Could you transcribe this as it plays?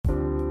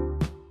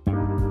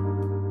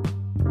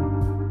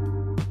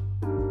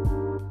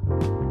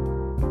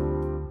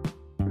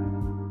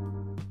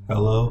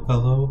Hello,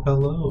 hello,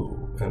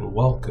 hello, and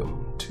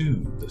welcome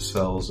to the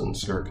Cells and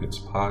Circuits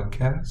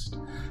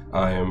podcast.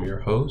 I am your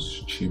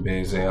host,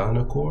 Chibeze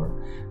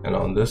Anakor, and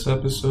on this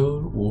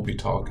episode, we'll be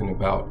talking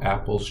about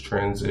Apple's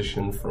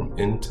transition from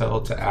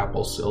Intel to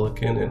Apple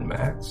Silicon and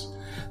Macs.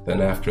 Then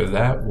after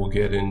that, we'll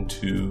get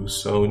into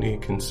Sony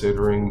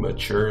considering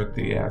mature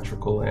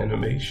theatrical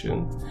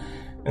animation.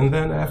 And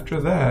then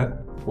after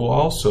that, we'll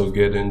also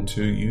get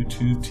into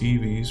YouTube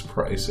TV's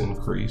price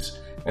increase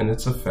and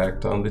its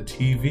effect on the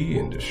TV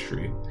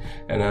industry.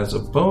 And as a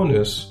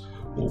bonus,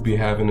 we'll be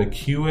having a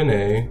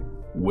Q&A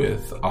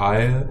with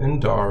Aya and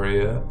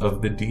Daria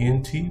of the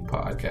D&T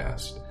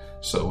Podcast.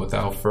 So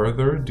without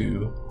further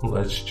ado,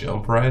 let's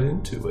jump right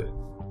into it.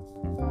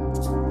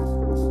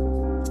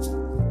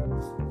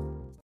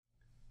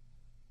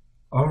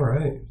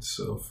 Alright,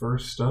 so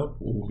first up,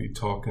 we'll be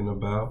talking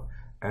about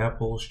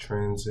Apple's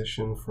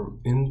transition from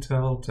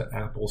Intel to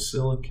Apple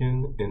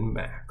Silicon in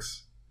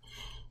Macs.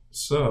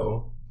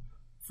 So,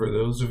 for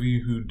those of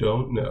you who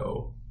don't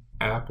know,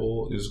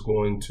 Apple is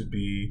going to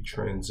be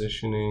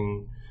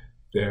transitioning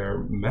their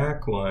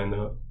Mac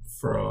lineup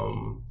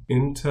from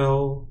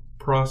Intel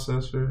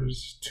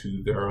processors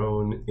to their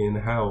own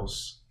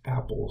in-house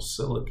Apple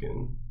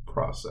Silicon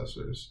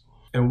processors.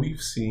 And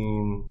we've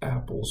seen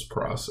Apple's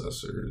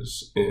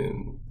processors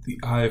in the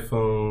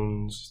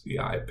iPhones, the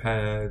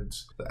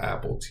iPads, the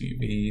Apple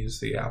TVs,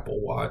 the Apple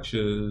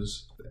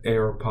Watches, the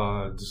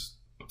AirPods,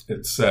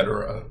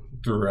 etc.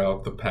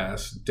 throughout the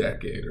past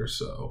decade or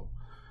so.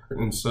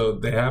 And so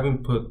they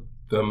haven't put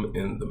them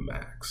in the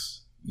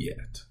Macs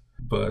yet.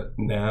 But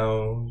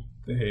now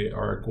they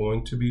are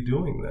going to be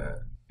doing that.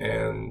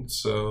 And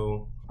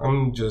so I'm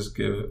going to just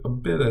give a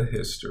bit of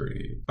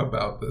history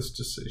about this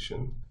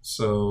decision.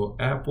 So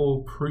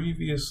Apple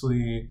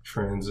previously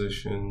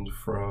transitioned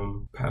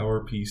from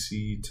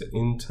PowerPC to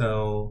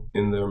Intel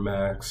in their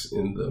Macs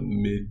in the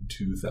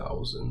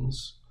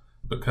mid-2000s.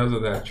 Because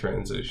of that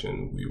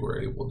transition, we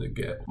were able to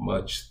get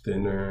much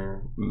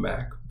thinner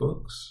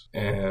MacBooks,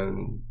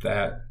 and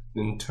that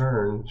in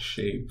turn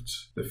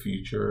shaped the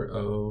future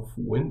of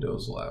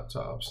Windows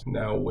laptops.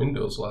 Now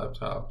Windows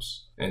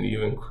laptops and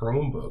even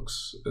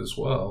Chromebooks as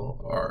well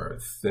are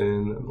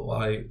thin and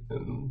light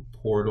and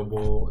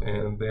portable,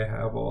 and they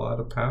have a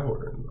lot of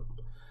power in them.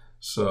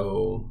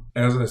 So,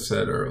 as I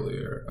said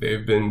earlier,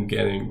 they've been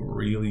getting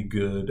really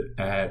good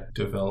at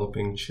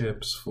developing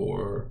chips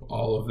for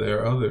all of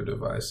their other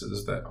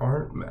devices that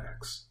aren't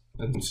Macs.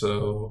 And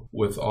so,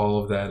 with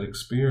all of that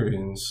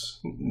experience,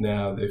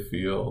 now they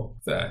feel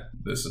that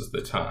this is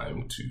the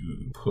time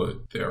to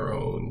put their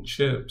own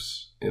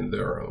chips in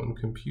their own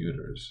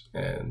computers.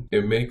 And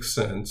it makes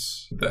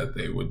sense that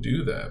they would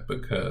do that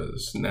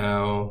because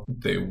now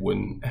they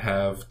wouldn't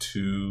have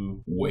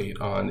to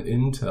wait on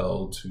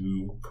Intel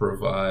to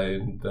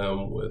provide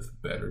them with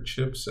better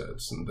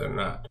chipsets, and they're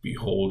not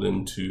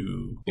beholden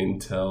to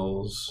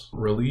Intel's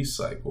release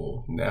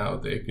cycle. Now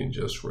they can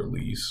just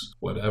release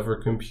whatever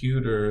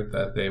computer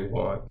that they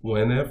want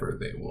whenever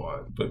they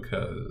want,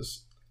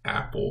 because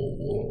Apple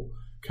will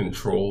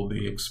control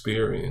the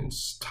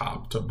experience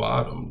top to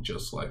bottom,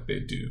 just like they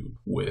do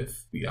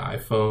with the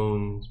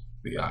iPhones,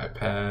 the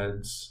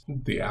iPads,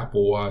 the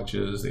Apple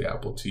Watches, the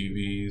Apple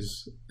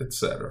TVs,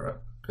 etc.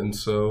 And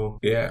so,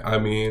 yeah, I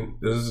mean,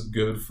 this is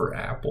good for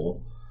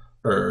Apple.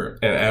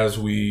 And as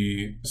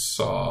we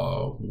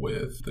saw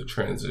with the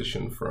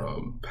transition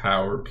from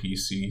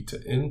PowerPC to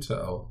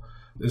Intel,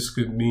 this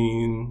could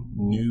mean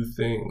new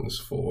things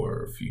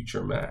for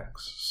future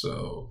Macs.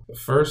 So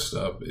first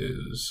up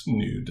is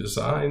new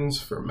designs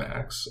for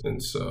Macs.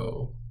 And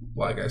so,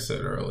 like I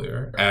said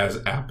earlier,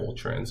 as Apple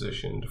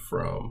transitioned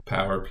from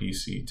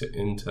PowerPC to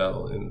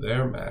Intel in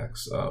their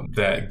Macs,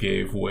 that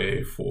gave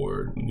way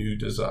for new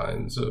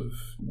designs of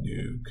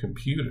new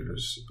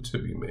computers to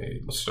be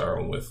made,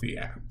 starting with the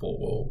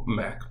Apple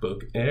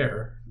MacBook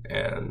Air.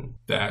 And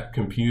that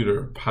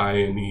computer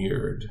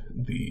pioneered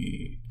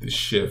the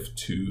shift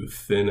to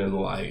thin and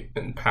light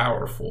and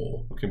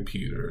powerful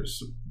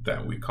computers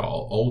that we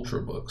call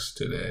Ultrabooks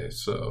today.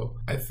 So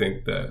I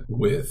think that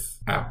with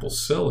Apple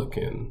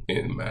Silicon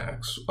in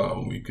Macs,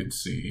 we could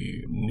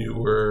see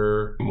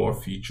newer, more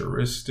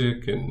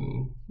futuristic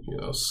and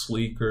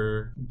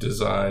sleeker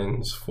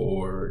designs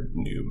for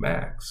new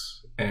Macs.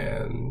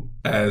 And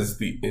as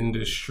the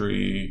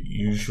industry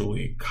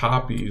usually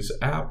copies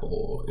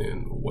Apple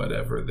in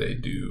whatever they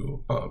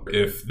do,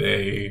 if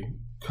they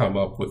come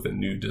up with a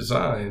new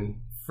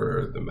design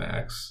for the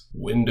Macs,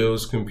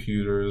 Windows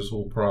computers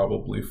will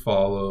probably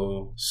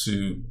follow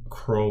suit.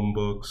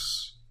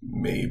 Chromebooks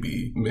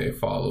may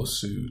follow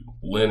suit.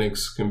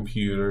 Linux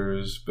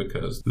computers,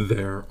 because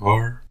there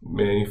are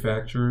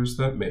manufacturers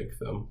that make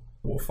them,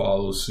 will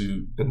follow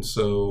suit. And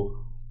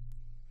so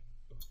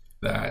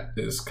that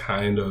is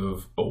kind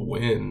of a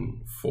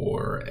win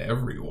for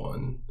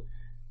everyone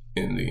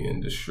in the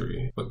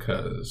industry,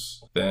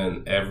 because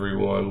then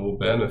everyone will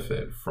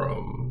benefit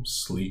from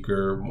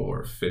sleeker,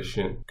 more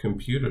efficient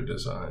computer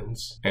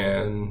designs.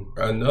 And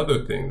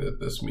another thing that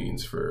this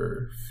means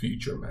for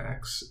future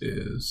Macs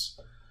is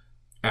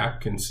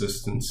app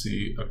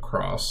consistency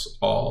across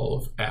all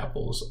of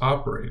Apple's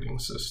operating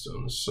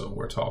systems. So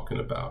we're talking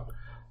about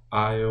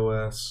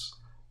iOS,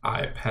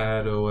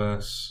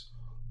 iPadOS,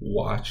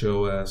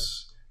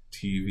 watchOS,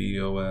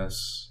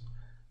 tvOS,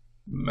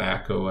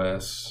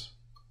 macOS.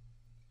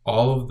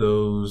 All of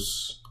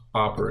those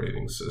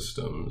operating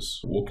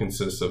systems will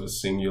consist of a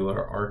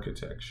singular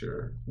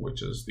architecture,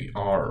 which is the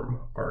ARM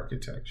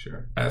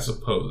architecture, as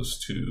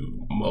opposed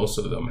to most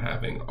of them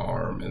having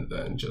ARM and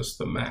then just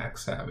the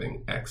Macs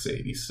having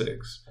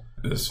x86.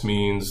 This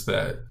means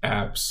that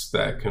apps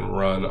that can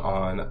run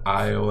on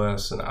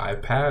iOS and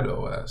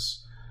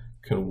iPadOS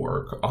can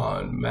work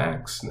on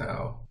Macs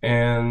now.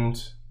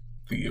 And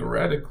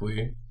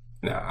theoretically,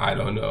 now I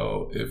don't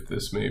know if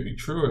this may be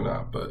true or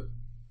not, but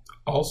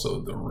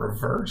also the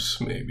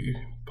reverse may be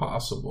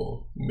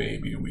possible.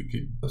 Maybe we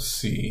could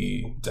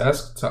see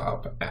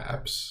desktop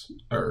apps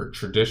or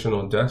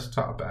traditional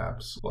desktop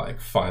apps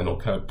like Final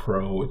Cut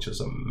Pro, which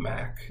is a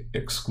Mac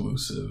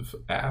exclusive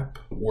app,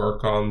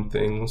 work on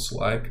things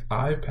like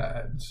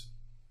iPads.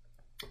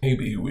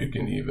 Maybe we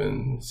can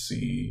even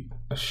see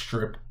a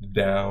stripped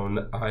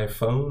down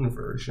iPhone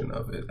version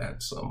of it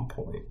at some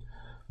point,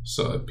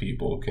 so that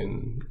people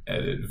can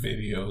edit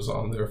videos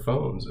on their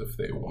phones if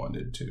they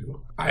wanted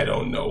to. I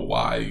don't know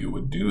why you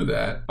would do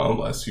that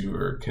unless you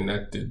were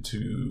connected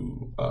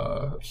to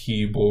a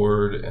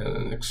keyboard and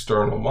an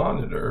external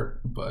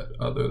monitor. But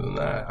other than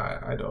that,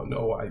 I don't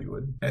know why you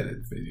would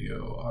edit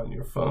video on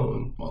your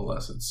phone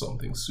unless it's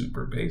something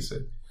super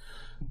basic.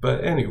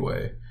 But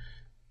anyway,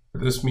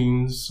 this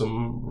means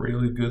some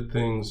really good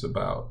things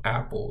about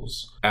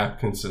Apple's app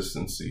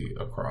consistency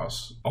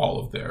across all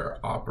of their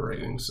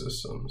operating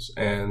systems.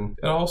 And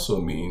it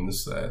also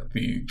means that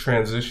the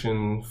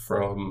transition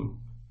from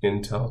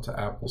Intel to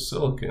Apple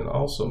Silicon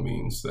also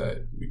means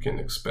that we can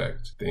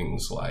expect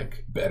things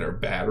like better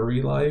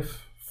battery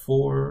life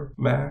for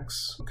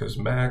Macs, because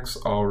Macs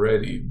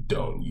already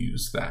don't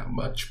use that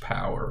much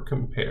power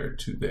compared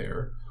to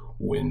their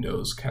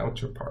Windows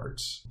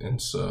counterparts.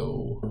 And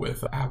so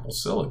with Apple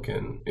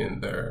Silicon in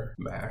their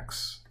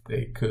Macs,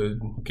 they could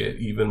get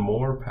even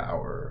more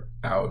power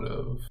out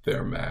of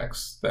their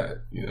Macs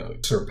that,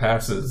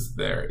 surpasses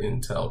their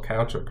Intel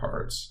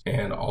counterparts,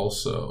 and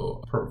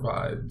also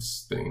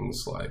provides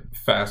things like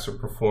faster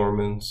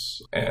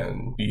performance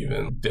and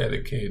even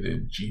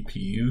dedicated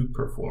GPU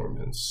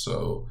performance.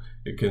 So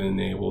it can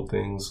enable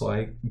things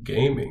like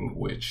gaming,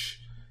 which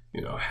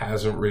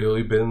hasn't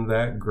really been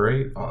that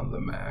great on the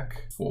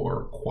Mac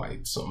for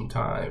quite some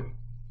time.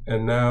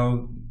 And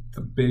now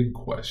the big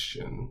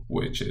question,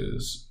 which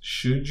is,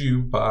 should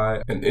you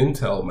buy an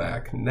Intel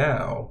Mac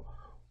now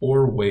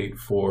or wait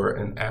for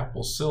an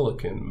Apple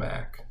Silicon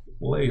Mac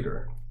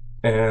later?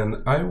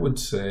 And I would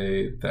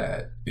say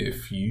that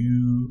if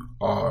you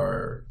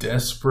are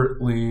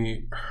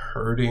desperately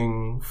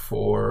hurting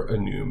for a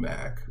new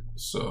Mac,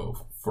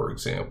 so for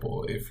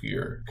example, if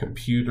your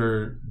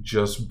computer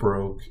just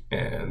broke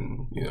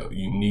and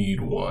you need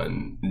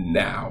one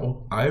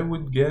now, I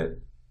would get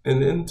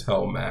an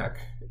Intel Mac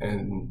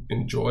and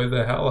enjoy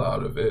the hell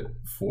out of it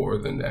for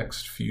the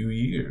next few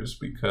years,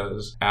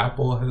 because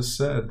Apple has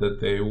said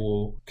that they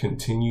will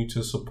continue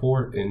to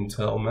support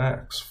Intel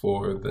Macs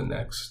for the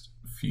next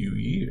few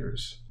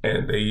years.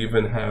 And they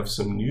even have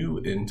some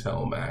new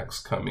Intel Macs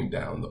coming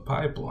down the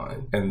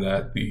pipeline, and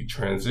that the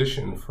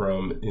transition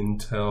from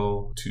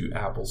Intel to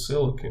Apple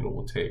Silicon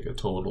will take a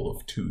total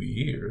of 2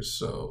 years.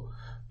 So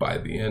by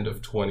the end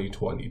of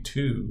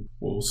 2022,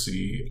 we'll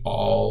see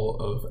all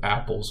of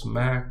Apple's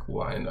Mac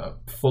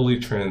lineup fully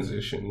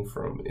transition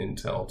from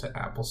Intel to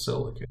Apple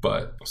Silicon.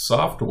 But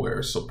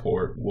software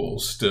support will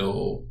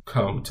still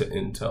come to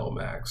Intel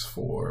Macs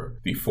for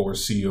the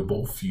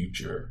foreseeable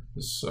future.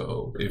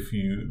 So if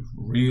you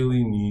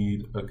really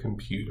need a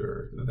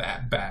computer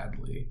that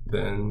badly,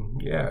 then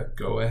yeah,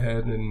 go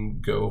ahead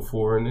and go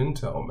for an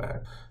Intel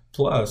Mac.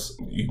 Plus,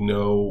 you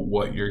know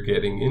what you're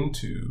getting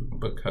into,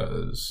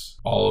 because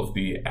all of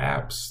the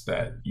apps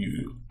that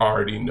you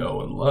already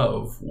know and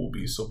love will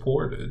be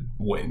supported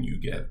when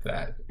you get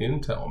that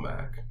Intel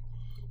Mac.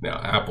 Now,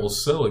 Apple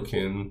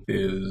Silicon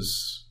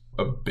is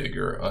a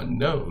bigger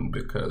unknown,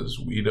 because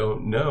we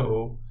don't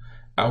know,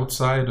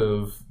 outside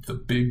of the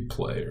big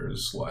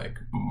players like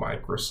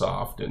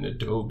Microsoft and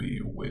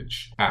Adobe,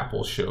 which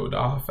Apple showed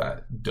off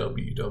at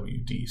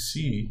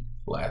WWDC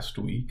last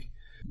week.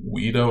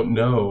 We don't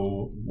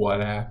know what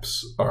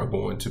apps are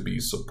going to be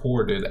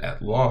supported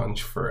at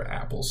launch for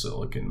Apple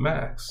Silicon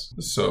Macs.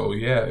 So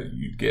yeah,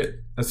 you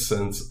get a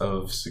sense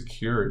of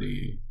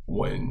security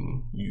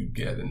when you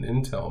get an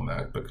Intel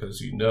Mac, because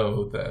you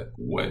know that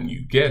when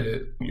you get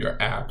it, your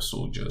apps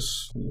will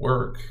just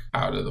work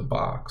out of the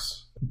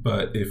box.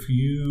 But if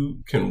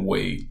you can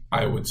wait,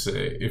 I would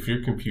say if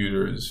your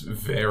computer is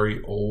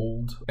very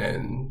old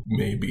and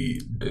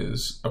maybe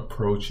is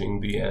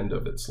approaching the end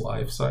of its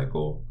life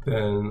cycle,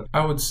 then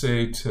I would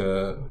say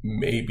to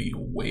maybe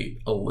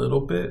wait a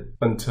little bit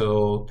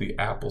until the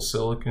Apple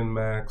Silicon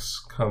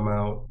Macs come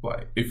out,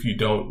 like if you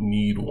don't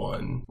need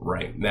one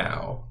right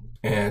now.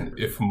 And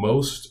if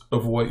most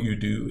of what you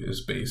do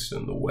is based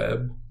in the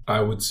web, I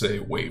would say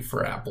wait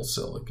for Apple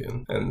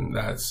Silicon. And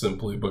that's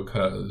simply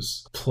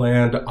because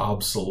planned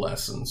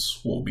obsolescence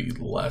will be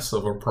less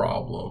of a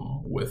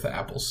problem with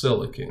Apple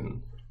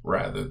Silicon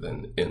rather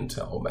than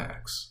Intel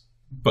Macs.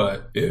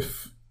 But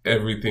if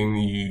everything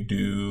you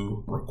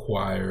do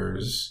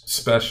requires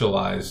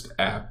specialized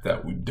app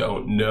that we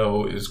don't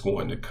know is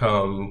going to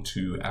come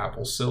to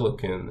Apple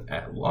Silicon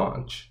at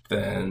launch,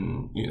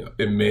 then,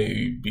 it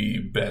may be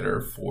better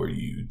for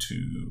you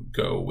to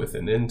go with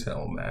an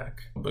Intel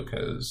Mac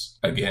because,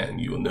 again,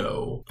 you'll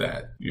know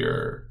that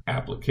your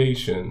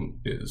application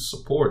is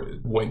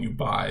supported when you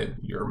buy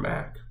your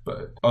Mac.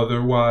 But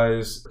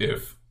otherwise,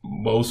 if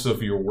most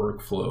of your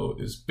workflow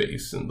is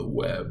based in the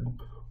web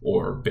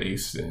or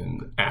based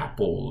in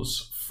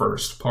Apple's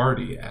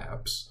first-party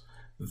apps,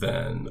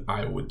 then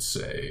I would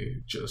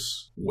say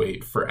just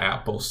wait for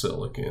Apple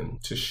Silicon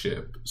to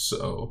ship.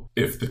 So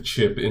if the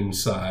chip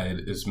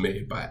inside is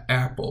made by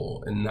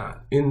Apple and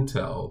not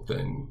Intel,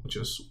 then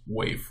just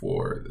wait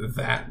for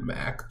that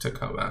Mac to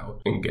come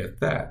out and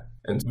get that.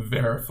 And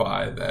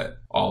verify that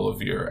all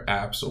of your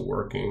apps are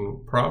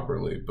working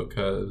properly,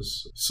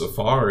 because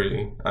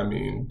Safari,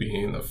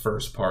 being the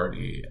first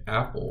party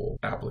Apple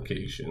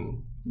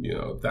application,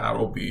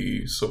 that'll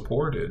be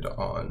supported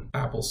on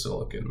Apple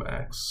Silicon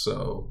Macs.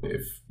 So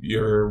if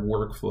your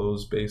workflow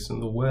is based in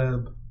the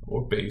web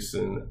or based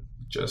in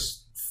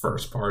just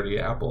first-party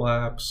Apple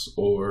apps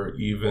or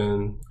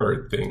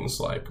things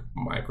like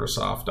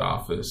Microsoft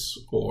Office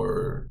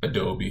or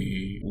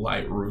Adobe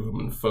Lightroom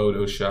and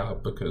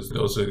Photoshop, because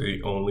those are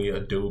the only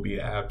Adobe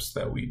apps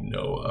that we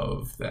know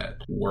of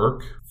that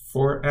work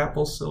for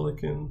Apple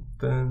Silicon,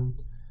 then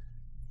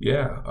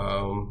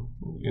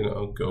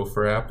go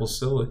for Apple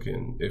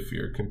Silicon if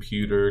your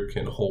computer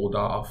can hold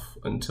off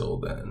until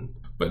then.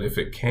 But if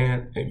it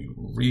can't and you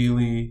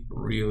really,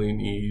 really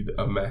need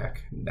a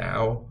Mac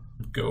now,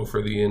 go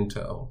for the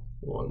Intel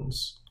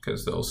ones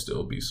because they'll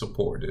still be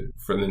supported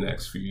for the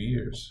next few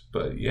years.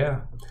 But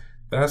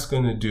that's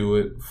going to do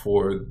it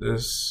for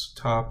this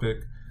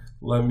topic.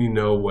 Let me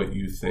know what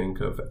you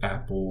think of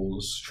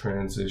Apple's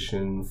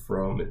transition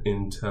from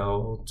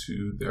Intel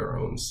to their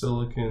own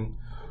silicon.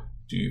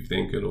 Do you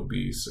think it'll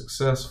be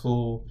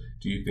successful?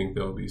 Do you think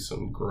there'll be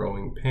some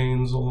growing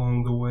pains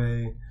along the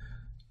way?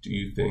 Do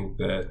you think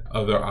that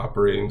other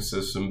operating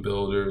system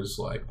builders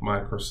like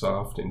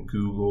Microsoft and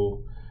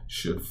Google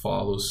should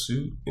follow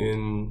suit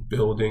in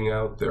building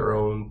out their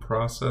own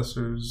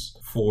processors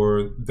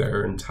for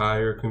their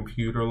entire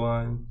computer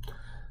line?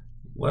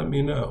 Let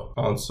me know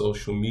on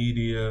social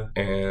media.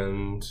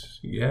 And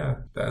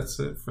that's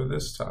it for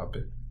this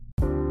topic.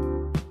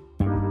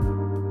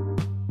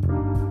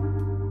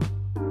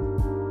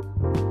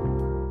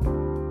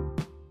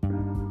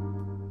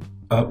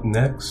 Up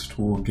next,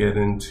 we'll get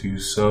into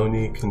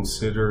Sony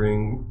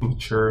considering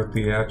mature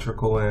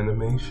theatrical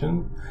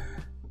animation.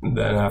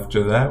 Then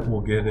after that,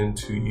 we'll get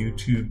into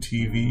YouTube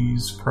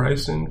TV's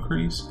price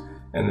increase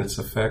and its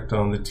effect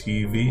on the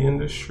TV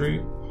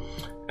industry.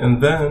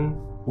 And then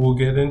we'll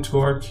get into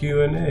our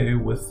Q&A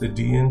with the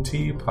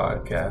D&T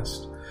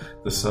Podcast.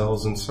 The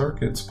Cells and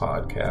Circuits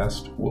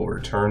Podcast will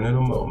return in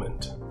a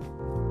moment.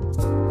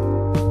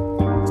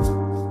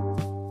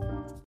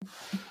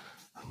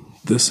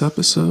 This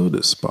episode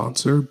is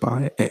sponsored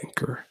by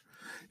Anchor.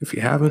 If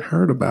you haven't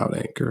heard about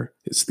Anchor,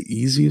 it's the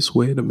easiest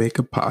way to make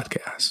a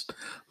podcast.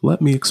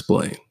 Let me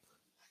explain.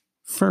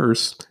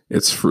 First,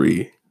 it's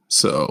free.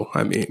 So,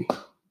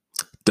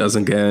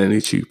 doesn't get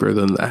any cheaper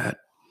than that.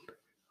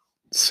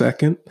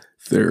 Second,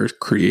 there are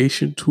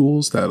creation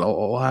tools that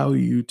allow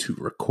you to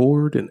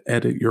record and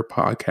edit your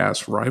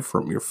podcast right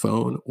from your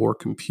phone or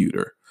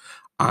computer.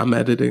 I'm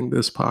editing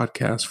this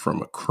podcast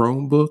from a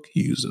Chromebook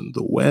using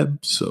the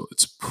web, so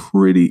it's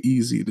pretty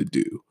easy to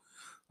do.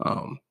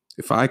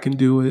 If I can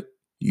do it,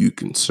 you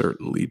can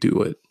certainly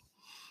do it.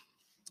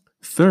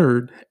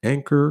 Third,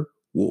 Anchor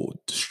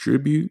will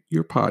distribute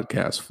your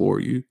podcast for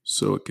you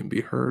so it can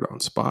be heard on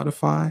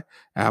Spotify,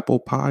 Apple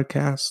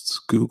Podcasts,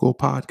 Google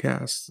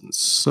Podcasts, and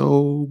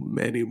so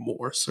many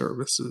more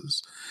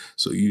services.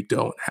 So you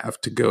don't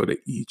have to go to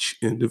each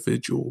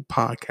individual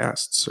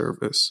podcast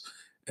service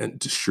and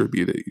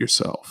distribute it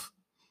yourself.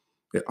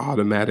 It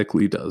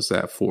automatically does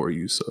that for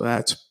you, so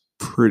that's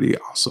pretty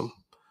awesome.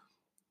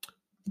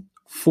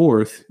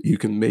 Fourth, you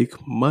can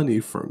make money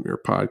from your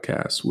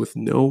podcast with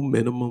no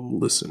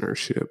minimum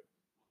listenership.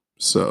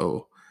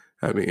 So,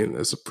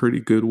 that's a pretty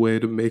good way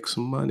to make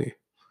some money.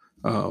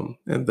 And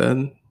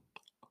then,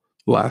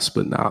 last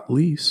but not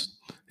least,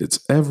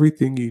 it's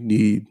everything you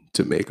need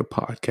to make a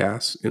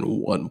podcast in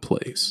one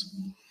place.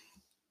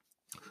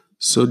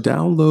 So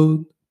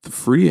download the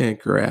free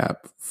Anchor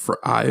app for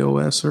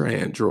iOS or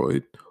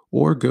Android,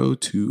 or go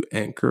to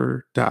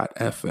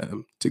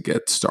anchor.fm to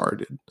get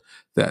started.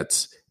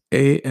 That's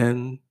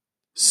ANCHOR.FM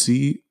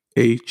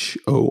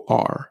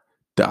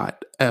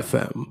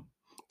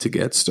to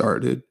get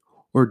started,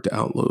 or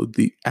download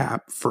the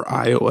app for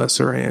iOS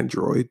or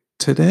Android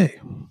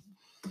today.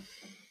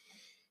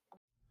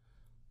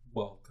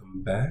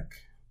 Welcome back.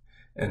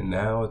 And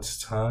now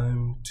it's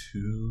time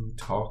to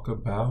talk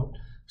about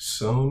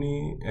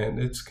Sony and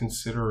its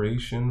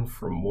consideration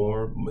for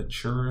more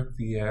mature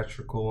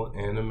theatrical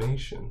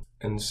animation.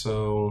 And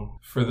so,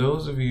 for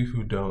those of you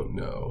who don't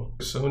know,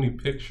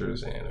 Sony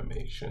Pictures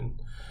Animation,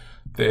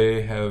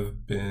 they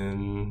have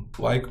been,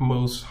 like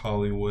most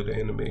Hollywood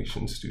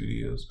animation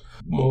studios,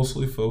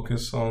 mostly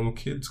focused on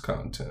kids'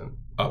 content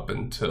up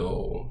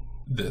until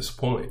this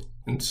point.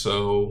 And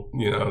so,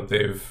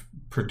 they've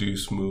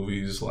produced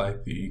movies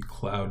like the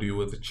Cloudy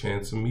with a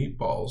Chance of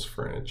Meatballs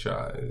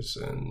franchise,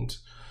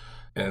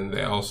 and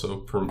they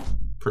also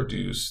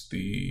produced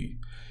the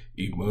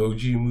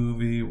Emoji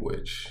Movie,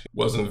 which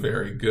wasn't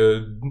very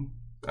good.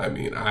 I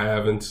mean, I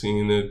haven't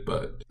seen it,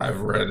 but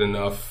I've read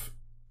enough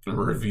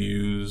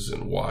reviews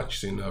and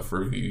watched enough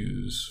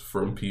reviews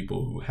from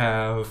people who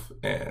have,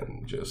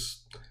 and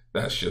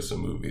that's just a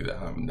movie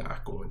that I'm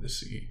not going to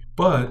see.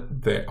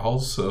 But they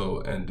also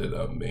ended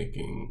up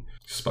making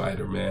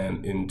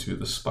Spider-Man Into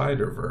the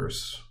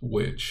Spider-Verse,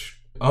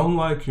 which,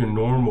 unlike your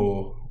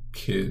normal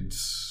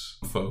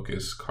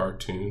kids-focused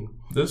cartoon,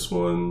 this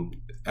one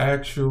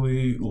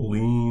actually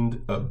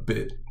leaned a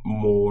bit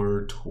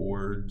more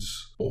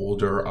towards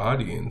older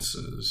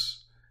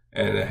audiences.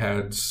 And it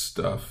had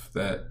stuff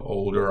that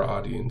older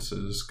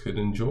audiences could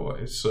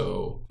enjoy.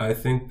 So I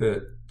think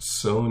that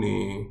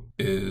Sony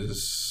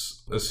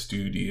is a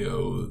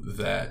studio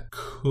that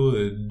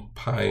could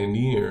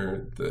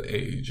pioneer the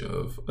age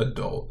of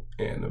adult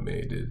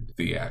animated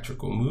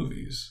theatrical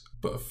movies.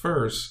 But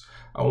first,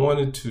 I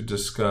wanted to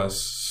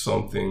discuss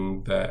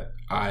something that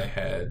I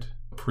had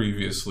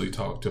previously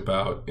talked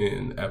about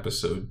in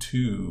episode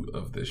 2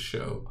 of this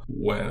show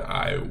when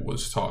I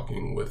was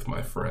talking with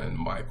my friend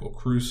Michael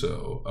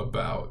Crusoe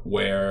about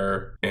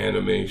where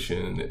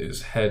animation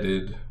is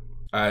headed.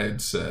 I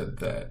had said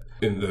that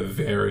in the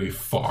very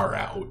far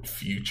out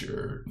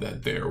future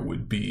that there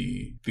would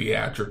be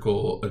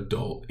theatrical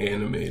adult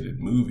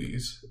animated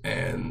movies,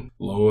 and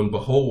lo and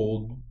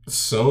behold,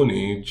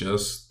 Sony,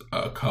 just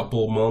a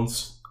couple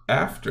months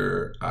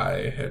after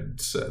I had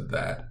said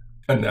that,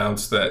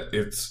 announced that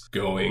it's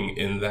going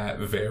in that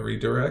very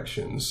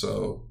direction.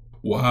 So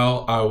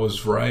while I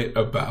was right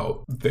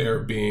about there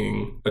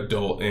being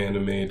adult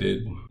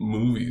animated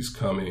movies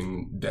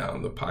coming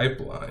down the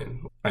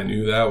pipeline, I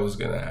knew that was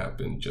going to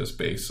happen just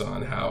based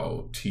on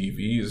how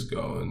TV is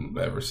going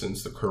ever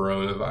since the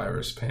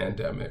coronavirus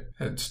pandemic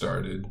had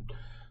started,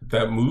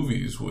 that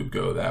movies would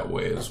go that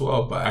way as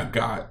well. But I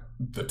got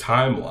the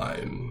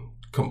timeline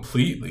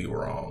completely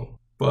wrong.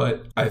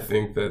 But I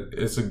think that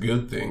it's a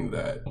good thing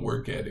that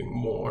we're getting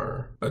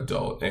more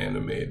adult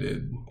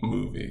animated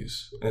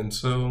movies. And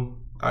so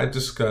I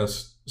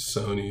discussed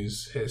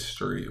Sony's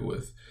history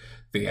with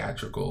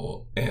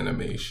theatrical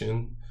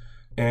animation.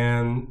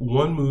 And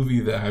one movie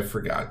that I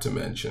forgot to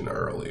mention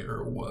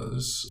earlier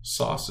was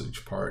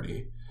Sausage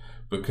Party,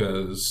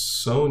 because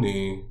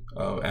Sony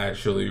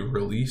actually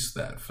released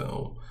that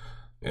film,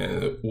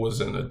 and it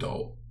was an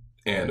adult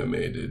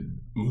animated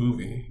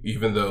movie.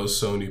 Even though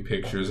Sony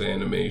Pictures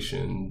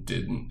Animation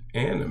didn't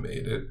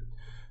animate it,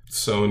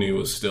 Sony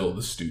was still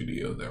the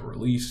studio that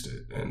released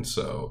it. And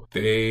so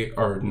they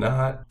are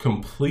not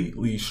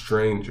completely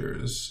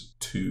strangers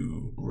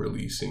to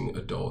releasing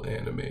adult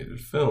animated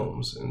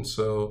films. And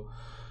so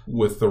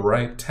with the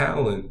right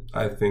talent,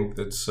 I think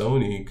that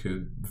Sony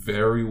could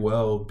very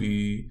well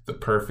be the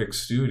perfect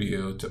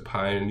studio to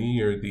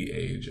pioneer the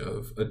age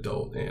of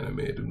adult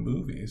animated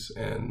movies.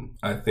 And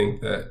I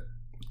think that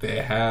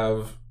they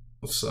have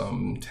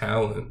some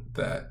talent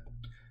that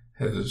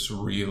has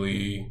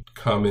really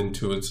come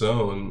into its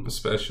own,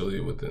 especially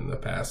within the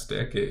past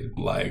decade.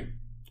 Like,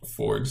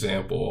 for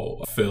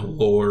example, Phil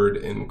Lord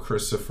and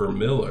Christopher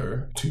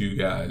Miller, two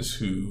guys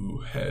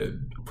who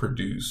had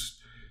produced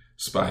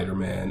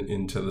Spider-Man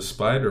Into the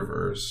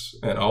Spider-Verse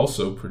and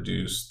also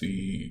produced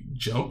the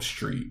Jump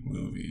Street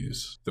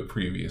movies the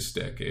previous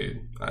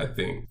decade. I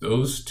think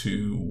those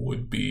two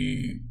would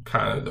be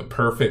kind of the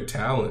perfect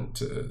talent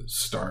to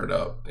start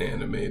up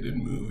animated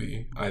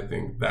movie. I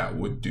think that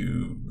would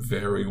do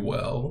very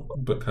well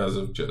because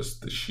of just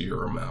the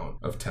sheer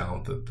amount of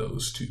talent that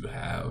those two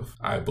have.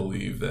 I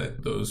believe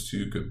that those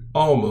two could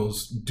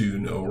almost do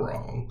no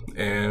wrong.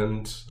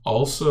 And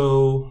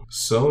also,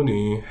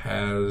 Sony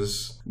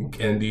has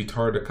Genndy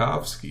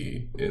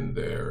Tartakovsky in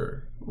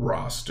their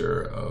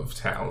roster of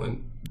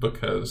talent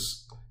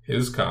because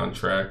his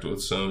contract with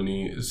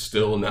Sony is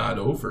still not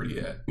over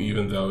yet.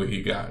 Even though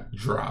he got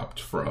dropped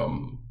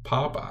from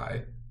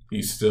Popeye,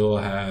 he still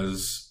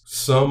has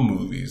some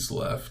movies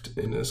left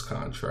in his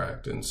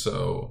contract. And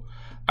so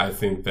I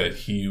think that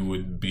he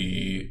would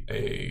be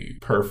a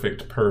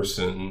perfect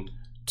person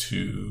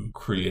to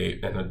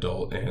create an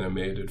adult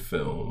animated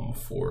film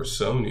for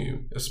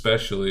Sony,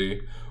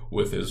 especially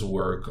with his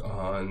work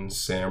on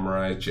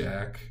Samurai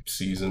Jack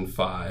Season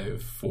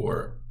 5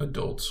 for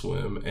Adult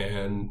Swim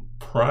and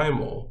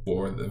Primal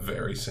for the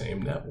very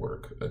same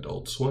network,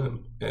 Adult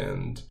Swim.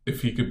 And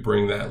if he could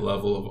bring that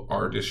level of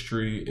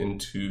artistry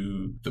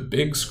into the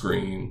big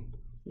screen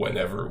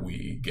whenever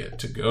we get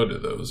to go to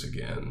those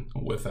again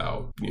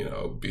without,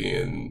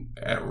 being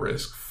at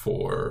risk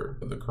for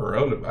the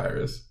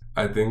coronavirus,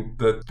 I think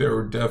that there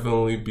would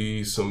definitely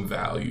be some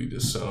value to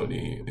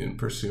Sony in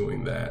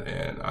pursuing that,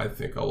 and I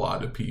think a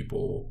lot of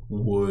people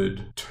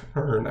would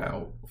turn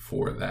out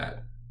for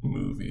that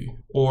movie.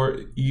 Or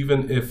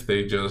even if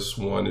they just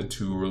wanted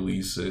to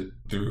release it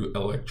through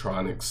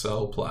electronic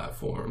cell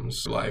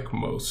platforms like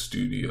most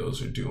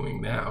studios are doing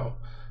now,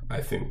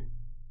 I think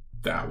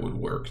that would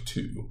work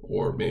too.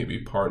 Or maybe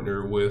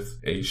partner with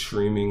a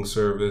streaming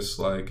service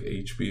like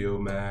HBO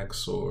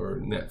Max or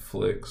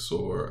Netflix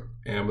or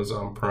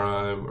Amazon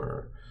Prime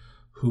or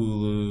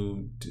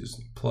Hulu,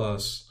 Disney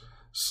Plus,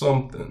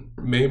 something.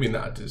 Maybe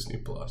not Disney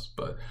Plus,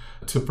 but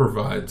to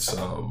provide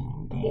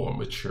some more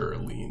mature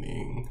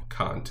leaning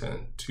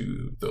content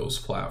to those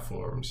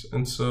platforms.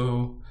 And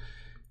so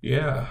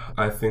yeah,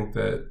 I think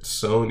that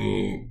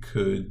Sony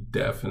could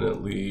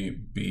definitely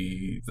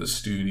be the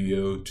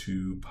studio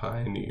to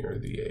pioneer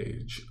the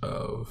age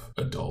of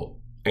adult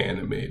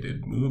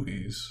animated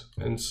movies.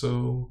 And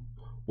so,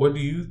 what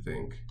do you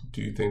think?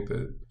 Do you think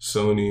that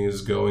Sony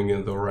is going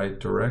in the right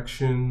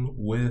direction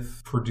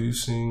with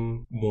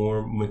producing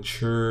more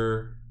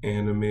mature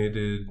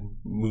animated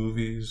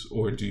movies,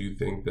 or do you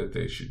think that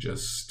they should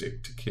just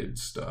stick to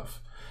kids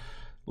stuff?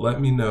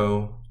 Let me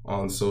know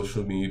on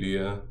social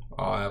media.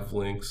 I'll have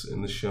links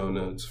in the show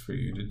notes for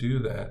you to do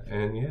that.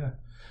 And yeah,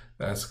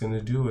 that's going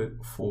to do it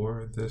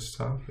for this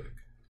topic.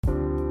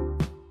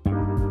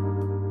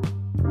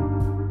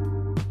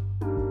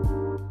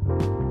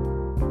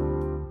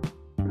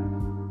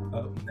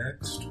 Up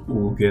next,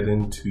 we'll get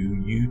into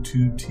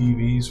YouTube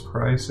TV's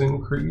price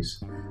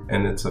increase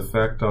and its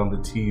effect on the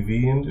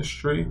TV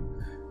industry.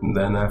 And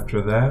then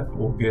after that,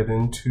 we'll get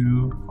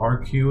into our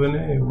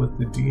Q&A with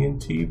the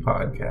D&T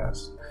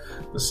Podcast.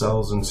 The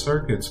Cells and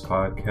Circuits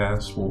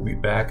Podcast will be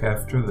back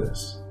after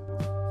this.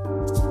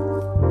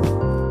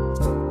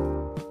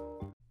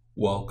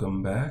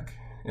 Welcome back.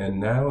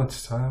 And now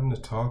it's time to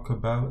talk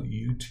about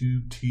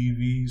YouTube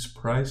TV's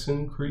price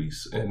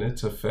increase and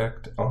its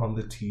effect on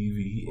the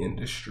TV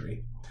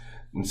industry.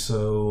 And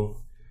so,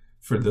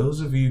 for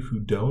those of you who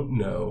don't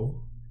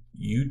know,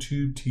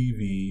 YouTube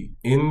TV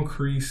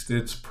increased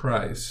its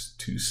price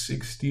to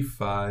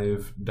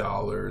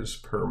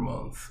 $65 per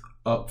month,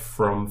 up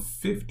from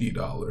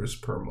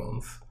 $50 per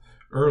month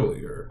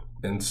earlier.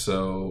 And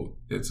so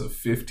it's a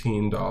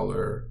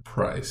 $15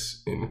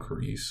 price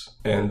increase.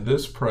 And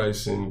this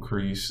price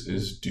increase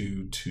is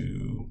due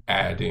to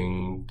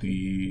adding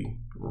the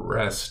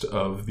rest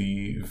of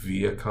the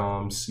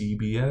Viacom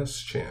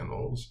CBS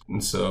channels.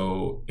 And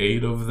so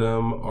 8 of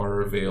them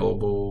are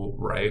available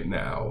right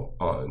now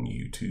on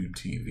YouTube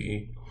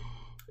TV.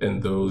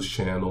 And those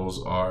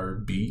channels are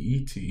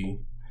BET,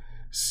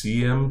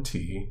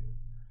 CMT,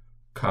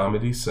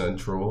 Comedy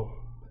Central,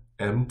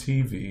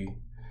 MTV,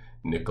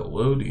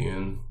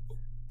 Nickelodeon,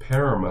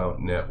 Paramount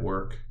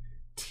Network,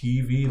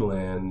 TV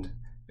Land,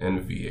 and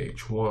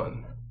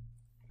VH1.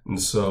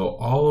 And so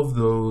all of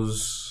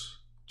those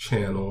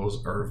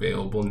channels are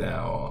available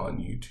now on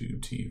YouTube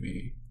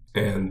TV.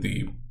 And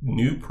the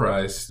new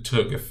price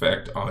took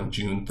effect on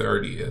June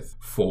 30th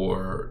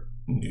for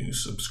new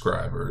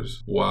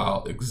subscribers,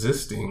 while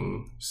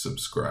existing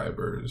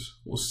subscribers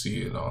will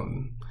see it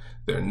on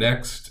their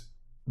next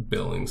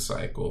billing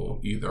cycle,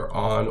 either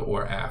on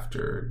or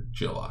after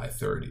July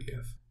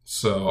 30th.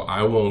 So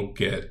I won't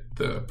get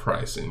the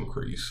price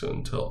increase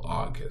until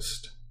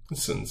August,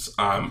 since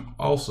I'm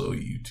also a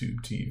YouTube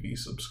TV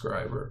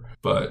subscriber.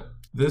 But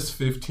this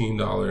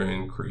 $15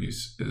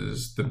 increase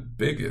is the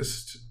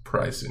biggest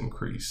price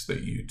increase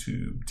that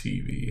YouTube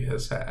TV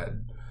has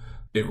had.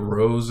 It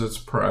rose its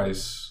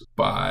price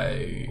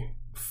by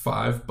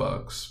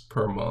 $5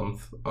 per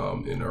month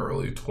in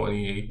early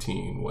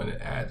 2018 when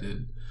it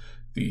added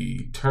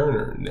the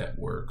Turner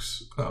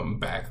networks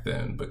back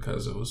then,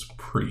 because it was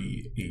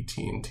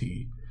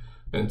pre-AT&T.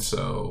 And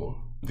so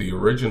the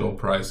original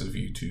price of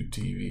YouTube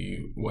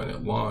TV when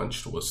it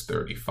launched was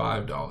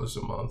 $35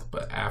 a month,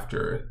 but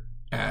after it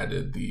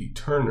added the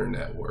Turner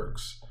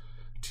networks,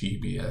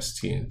 TBS,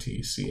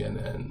 TNT,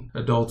 CNN,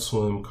 Adult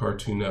Swim,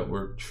 Cartoon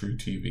Network, True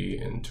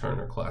TV, and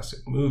Turner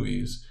Classic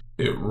Movies,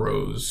 it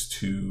rose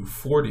to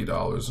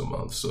 $40 a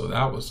month. So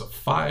that was a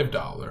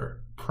 $5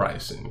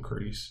 price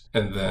increase.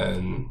 And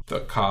then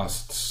the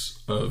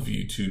costs of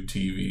YouTube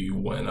TV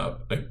went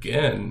up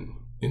again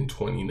in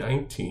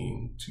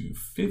 2019 to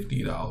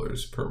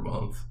 $50 per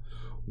month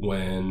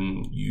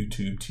when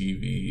YouTube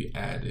TV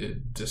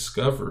added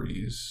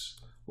Discovery's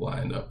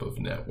lineup of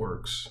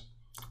networks.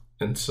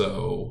 And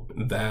so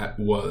that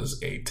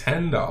was a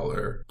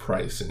 $10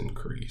 price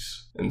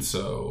increase. And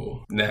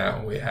so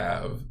now we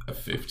have a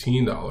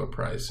 $15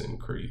 price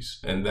increase.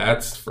 And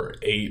that's for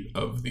 8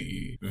 of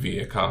the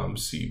Viacom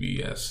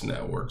CBS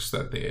networks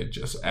that they had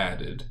just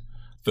added.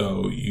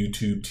 Though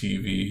YouTube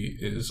TV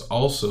is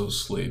also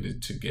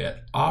slated to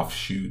get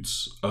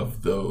offshoots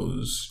of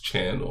those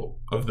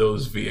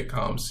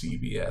Viacom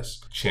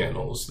CBS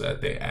channels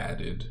that they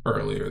added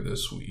earlier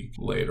this week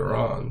later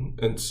on.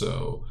 And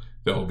so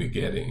they'll be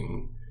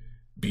getting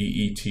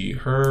BET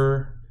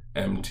Her,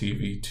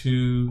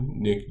 MTV2,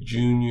 Nick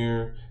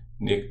Jr.,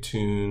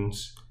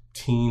 Nicktoons,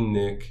 Teen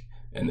Nick,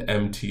 an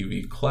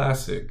MTV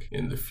Classic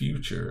in the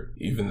future,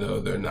 even though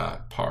they're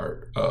not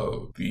part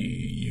of the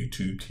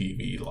YouTube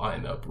TV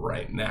lineup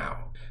right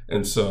now.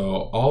 And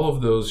so all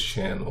of those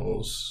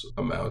channels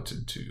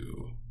amounted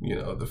to,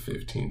 the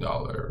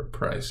 $15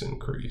 price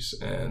increase.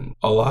 And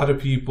a lot of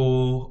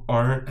people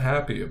aren't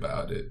happy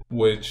about it,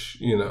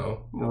 which,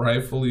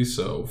 rightfully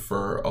so.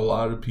 For a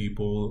lot of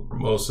people,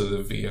 most of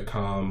the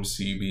Viacom,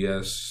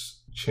 CBS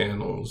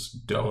channels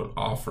don't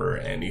offer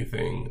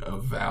anything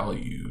of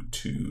value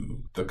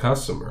to the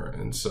customer.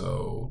 And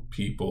so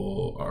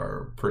people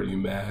are pretty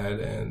mad,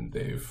 and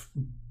they've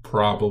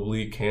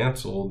probably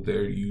canceled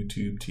their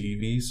YouTube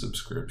TV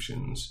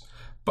subscriptions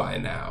by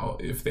now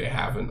if they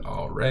haven't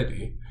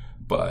already.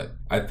 But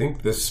I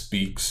think this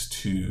speaks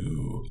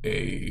to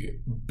a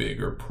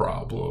bigger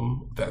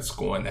problem that's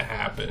going to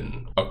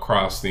happen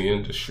across the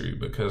industry,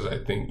 because I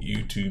think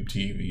YouTube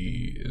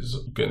TV is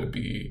going to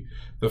be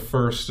the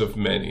first of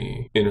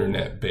many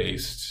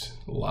internet-based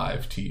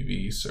live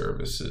TV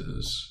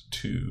services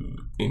to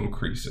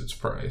increase its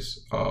price.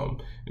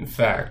 In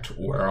fact,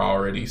 we're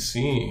already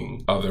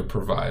seeing other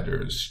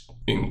providers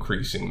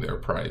increasing their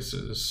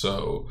prices.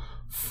 So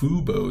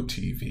Fubo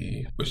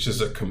TV, which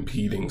is a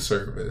competing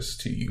service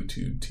to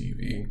YouTube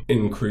TV,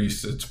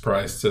 increased its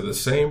price to the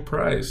same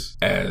price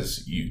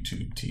as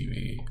YouTube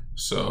TV.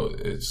 So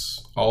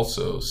it's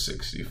also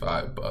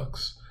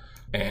 $65.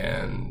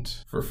 And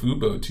for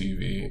Fubo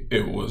TV,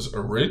 it was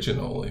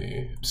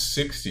originally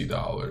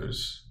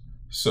 $60.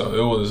 So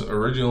it was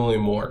originally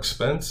more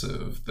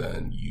expensive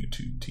than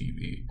YouTube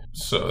TV.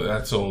 So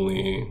that's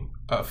only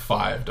a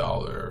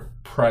 $5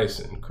 price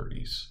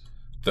increase.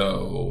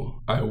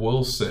 Though I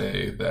will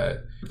say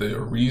that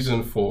the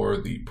reason for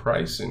the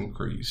price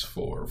increase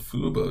for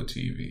Fubo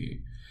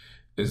TV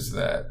is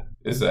that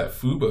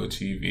Fubo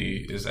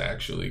TV is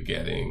actually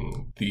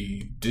getting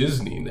the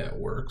Disney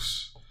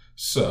networks.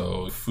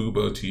 So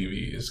Fubo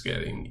TV is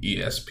getting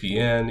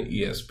ESPN,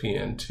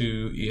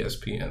 ESPN2,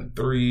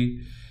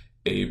 ESPN3,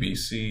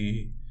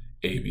 ABC,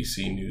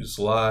 ABC News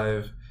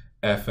Live,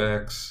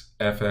 FX,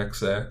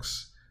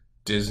 FXX,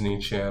 Disney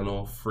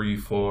Channel,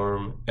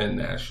 Freeform, and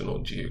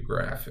National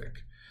Geographic.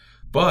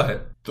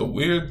 But the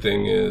weird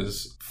thing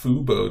is,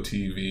 Fubo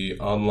TV,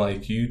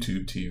 unlike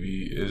YouTube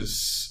TV,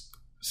 is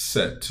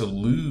set to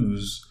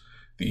lose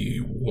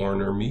the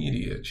Warner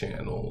Media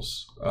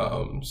channels.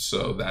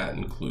 So that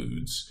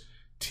includes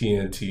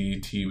TNT,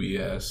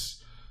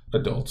 TBS,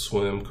 Adult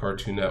Swim,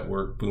 Cartoon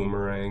Network,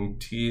 Boomerang,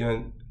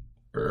 True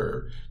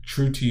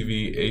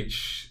TV,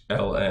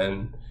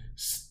 HLN,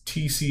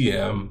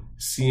 TCM,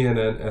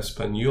 CNN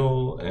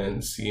Espanol,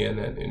 and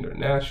CNN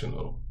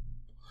International.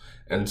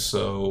 And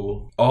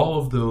so all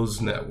of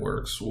those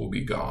networks will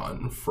be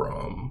gone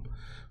from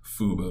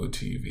Fubo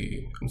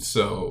TV. And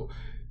so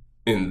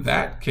in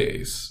that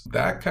case,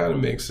 that kind of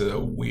makes it a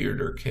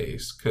weirder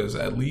case, because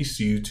at least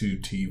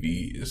YouTube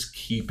TV is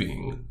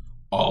keeping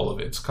all of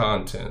its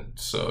content.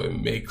 So it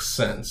makes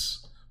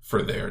sense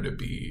for there to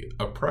be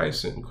a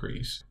price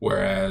increase.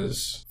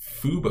 Whereas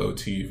Fubo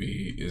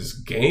TV is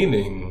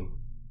gaining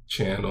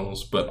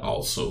channels, but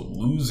also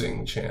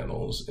losing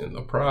channels in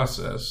the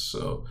process.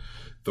 So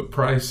the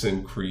price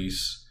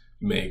increase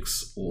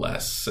makes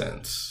less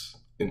sense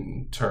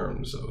in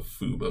terms of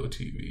Fubo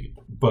TV.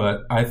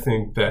 But I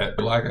think that,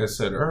 like I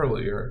said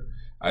earlier,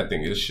 I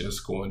think it's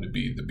just going to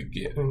be the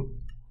beginning.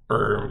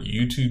 Or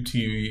YouTube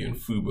TV and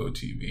Fubo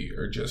TV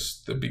are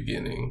just the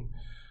beginning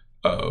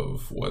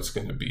of what's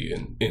going to be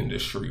an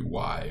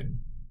industry-wide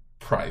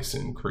price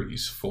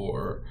increase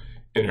for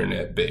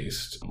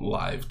internet-based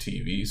live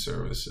TV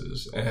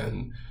services.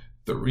 And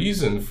the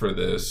reason for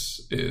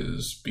this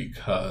is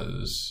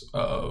because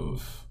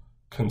of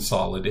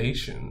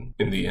consolidation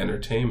in the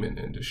entertainment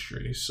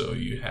industry. So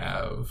you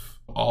have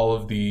all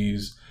of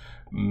these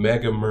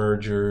mega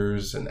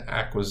mergers and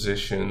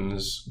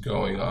acquisitions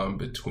going on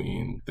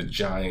between the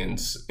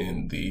giants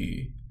in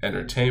the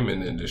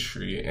entertainment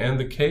industry and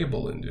the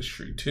cable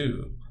industry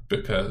too,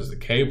 because the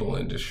cable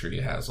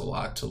industry has a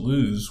lot to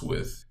lose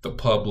with the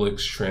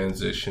public's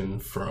transition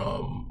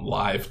from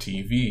live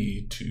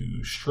TV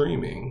to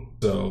streaming.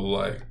 So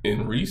like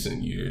in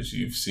recent years,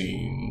 you've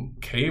seen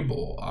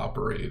cable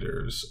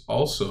operators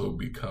also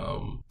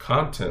become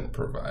content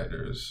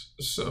providers.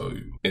 So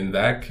in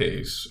that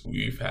case,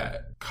 we've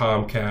had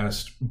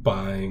Comcast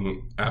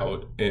buying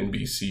out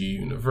NBC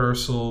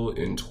Universal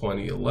in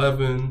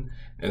 2011.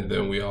 And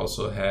then we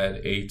also had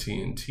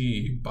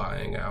AT&T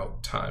buying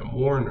out Time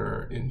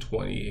Warner in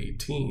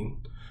 2018.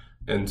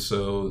 And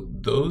so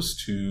those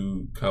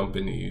two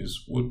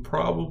companies would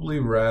probably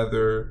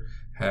rather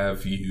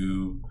have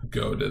you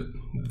go to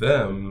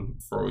them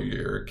for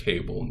your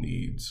cable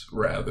needs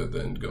rather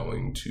than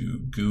going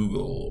to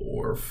Google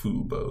or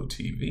Fubo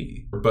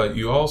TV. But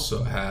you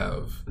also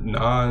have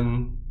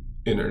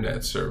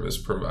non-internet service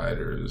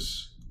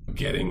providers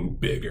getting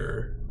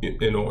bigger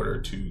in order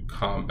to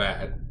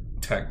combat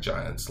tech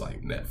giants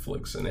like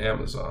Netflix and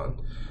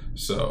Amazon.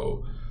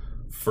 So,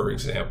 for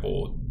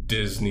example,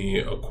 Disney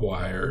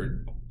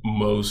acquired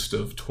most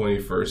of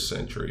 21st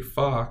Century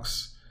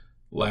Fox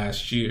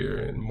last year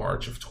in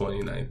March of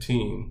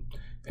 2019.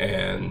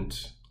 And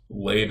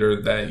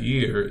later that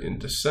year, in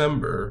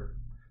December,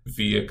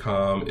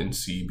 Viacom and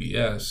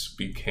CBS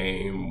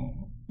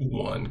became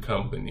one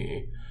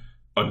company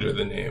under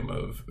the name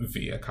of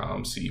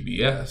Viacom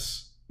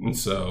CBS. And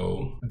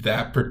so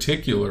that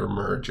particular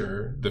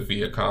merger, the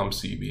Viacom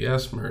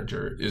CBS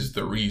merger, is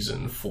the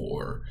reason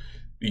for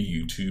the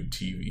YouTube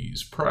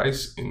TV's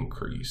price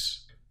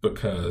increase,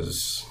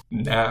 because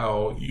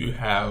now you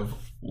have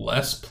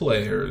less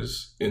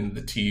players in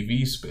the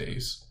TV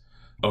space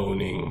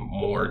owning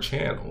more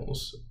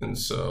channels. And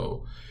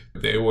so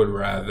they would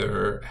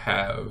rather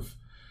have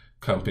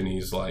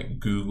companies like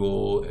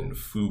Google and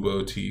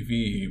Fubo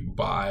TV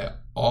buy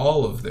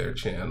all of their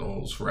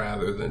channels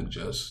rather than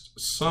just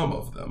some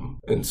of them.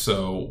 And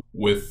so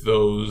with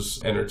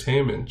those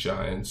entertainment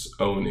giants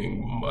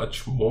owning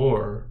much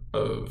more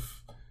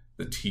of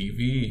the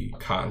TV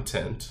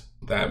content,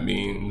 that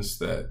means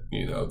that,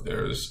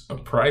 there's a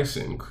price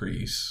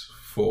increase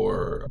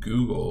for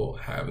Google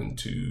having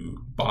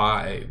to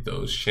buy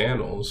those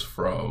channels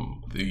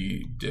from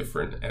the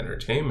different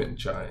entertainment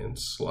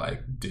giants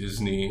like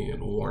Disney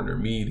and Warner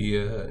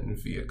Media and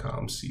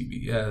Viacom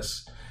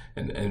CBS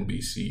and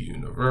NBC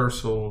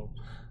Universal.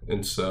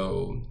 And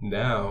so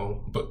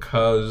now,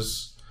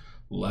 because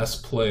less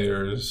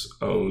players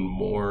own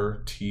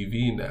more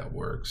TV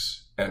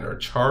networks and are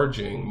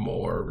charging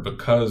more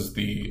because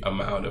the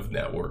amount of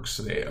networks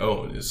they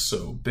own is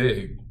so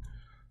big,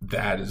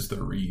 that is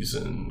the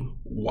reason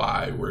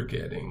why we're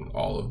getting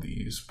all of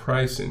these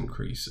price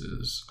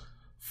increases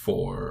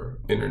for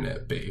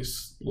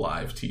internet-based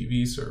live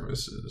TV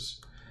services.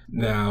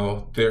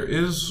 Now, there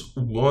is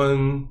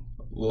one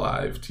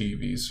live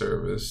TV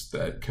service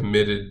that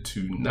committed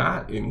to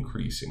not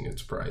increasing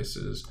its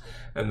prices,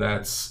 and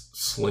that's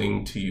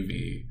Sling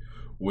TV,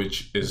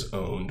 which is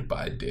owned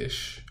by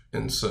Dish.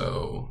 And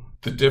so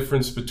the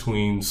difference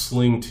between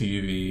Sling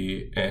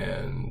TV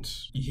and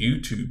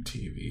YouTube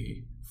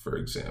TV, for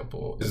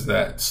example, is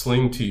that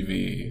Sling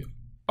TV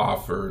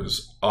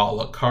offers a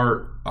la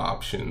carte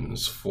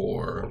options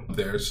for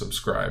their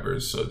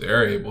subscribers, so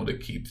they're able to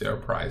keep their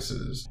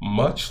prices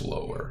much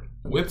lower.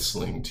 With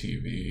Sling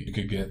TV, you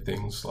could get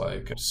things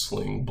like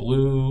Sling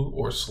Blue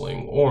or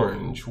Sling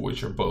Orange,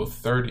 which are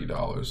both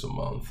 $30 a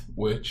month,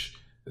 which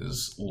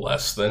is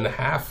less than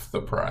half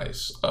the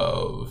price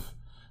of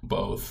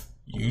both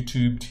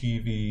YouTube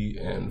TV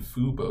and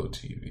Fubo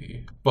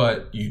TV.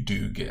 But you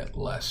do get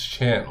less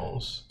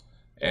channels.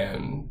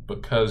 And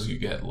because you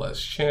get less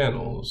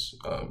channels,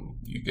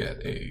 you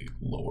get a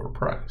lower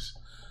price.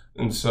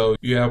 And so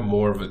you have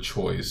more of a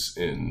choice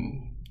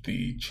in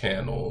the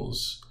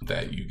channels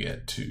that you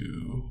get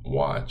to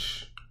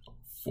watch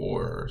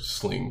for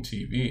Sling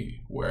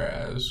TV.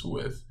 Whereas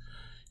with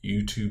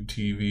YouTube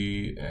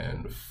TV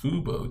and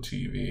Fubo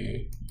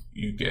TV,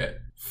 you get,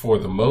 for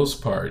the most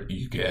part,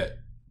 you get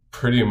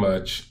pretty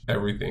much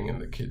everything in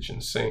the kitchen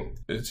sink.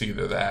 It's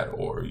either that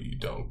or you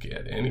don't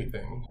get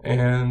anything.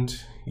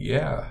 And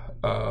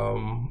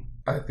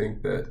I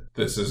think that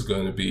this is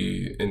going to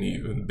be an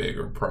even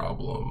bigger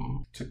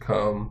problem to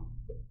come.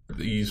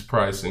 These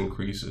price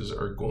increases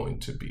are going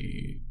to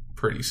be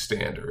pretty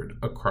standard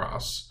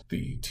across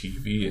the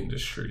TV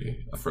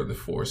industry for the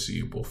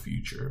foreseeable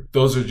future.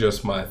 Those are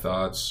just my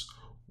thoughts.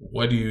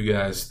 What do you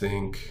guys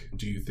think?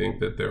 Do you think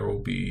that there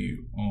will be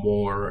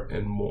more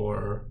and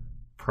more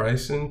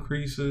price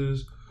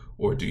increases,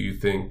 or do you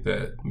think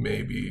that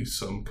maybe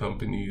some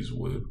companies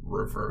would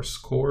reverse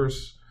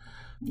course,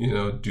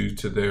 due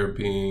to there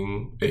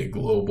being a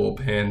global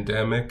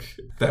pandemic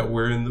that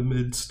we're in the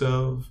midst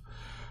of?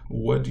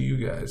 What do you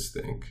guys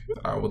think?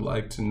 I would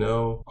like to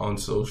know on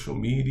social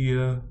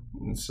media.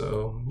 And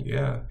so,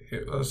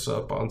 hit us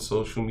up on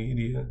social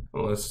media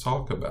and let's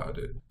talk about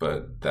it.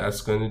 But that's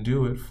going to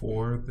do it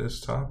for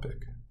this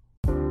topic.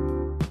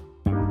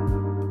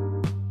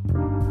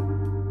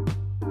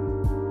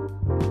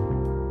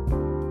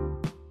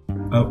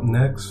 Up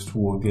next,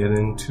 we'll get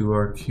into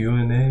our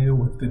Q&A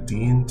with the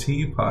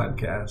D&T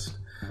Podcast.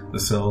 The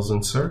Cells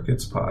and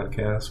Circuits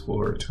Podcast will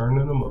return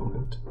in a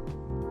moment.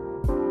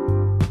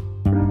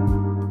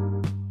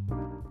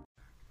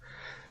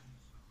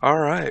 All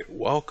right,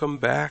 welcome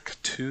back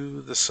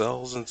to the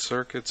Cells and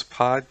Circuits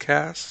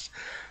Podcast.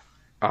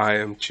 I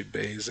am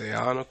Chibeze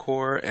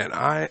Anakor, and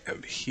I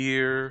am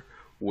here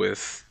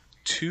with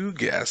two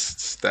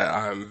guests that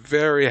I'm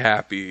very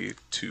happy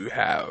to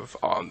have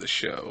on the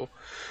show.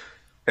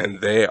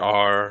 And they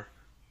are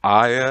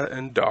Aya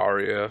and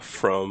Daria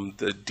from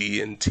the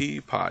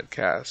D&T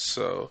Podcast.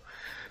 So,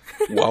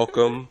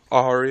 welcome,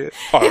 Aya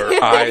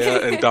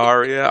and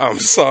Daria. I'm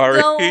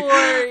sorry. Don't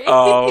worry.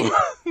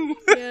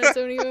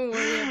 Don't even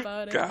worry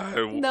about it. God,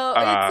 No,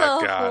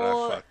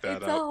 I fucked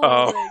that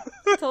up.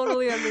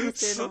 Totally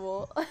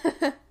understandable.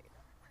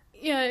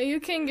 Yeah, you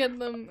can get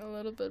them a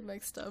little bit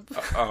mixed up.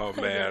 Oh,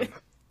 man.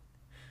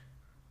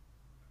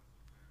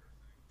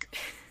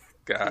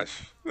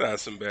 Gosh,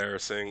 that's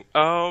embarrassing.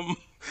 Why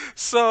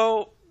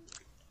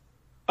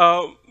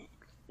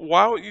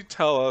don't you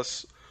tell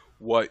us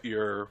what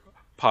your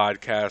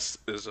podcast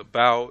is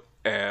about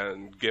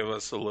and give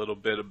us a little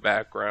bit of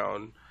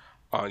background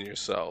on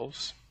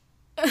yourselves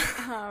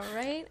All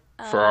right.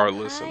 for our Hi,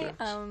 listeners.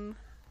 I'm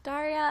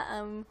Daria.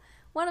 I'm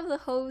one of the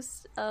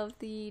hosts of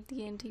the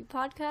D&T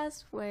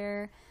Podcast,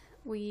 where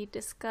we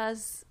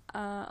discuss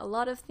a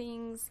lot of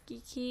things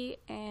geeky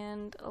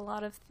and a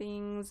lot of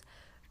things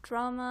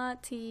drama,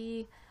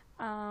 tea.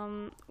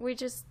 We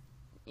just,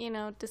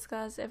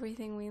 discuss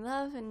everything we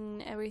love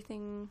and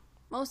everything,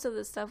 most of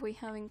the stuff we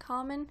have in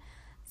common.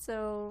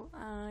 So,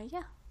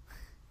 yeah.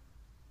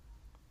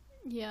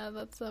 Yeah,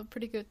 that's a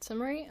pretty good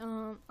summary.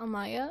 I'm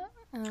Maya.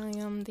 I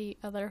am the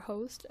other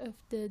host of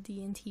the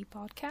D&T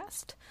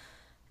Podcast.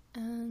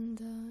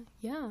 And,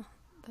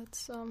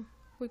 that's,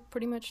 we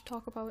pretty much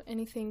talk about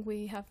anything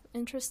we have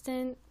interest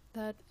in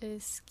that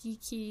is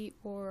geeky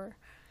or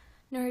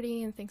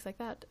nerdy and things like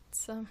that.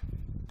 It's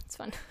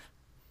fun.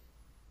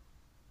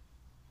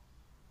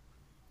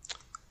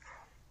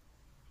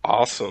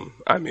 Awesome.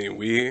 I mean,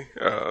 we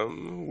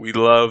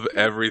love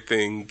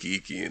everything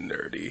geeky and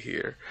nerdy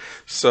here.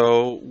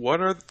 So,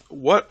 what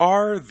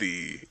are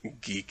the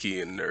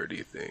geeky and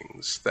nerdy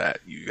things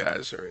that you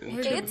guys are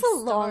into? It's a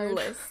long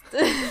list.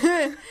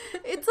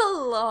 It's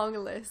a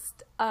long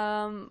list.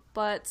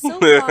 But so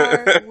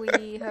far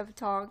we have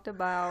talked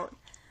about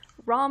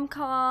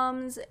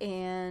rom-coms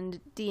and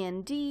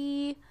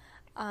D&D.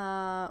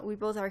 We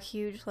both are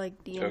huge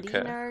D&D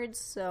nerds,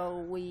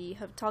 so we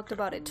have talked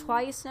about it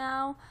twice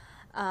now.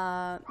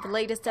 The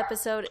latest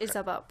episode is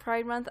about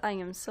Pride Month. I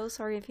am so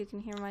sorry if you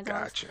can hear my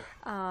dog. Gotcha.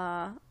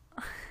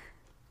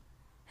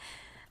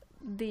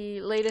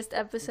 The latest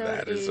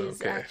episode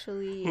is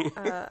actually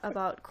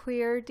about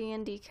queer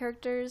D&D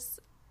characters,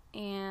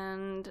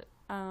 and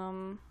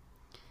in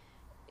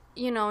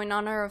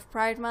honor of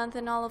Pride Month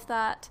and all of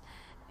that.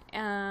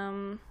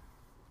 And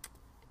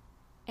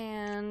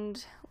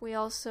we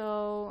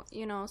also,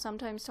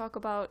 sometimes talk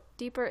about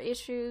deeper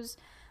issues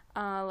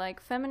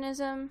like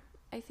feminism.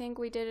 I think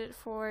we did it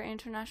for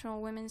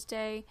International Women's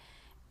Day,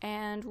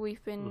 and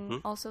we've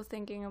been also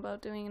thinking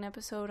about doing an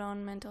episode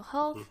on mental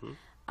health.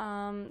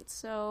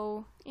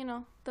 So,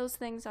 those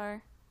things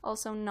are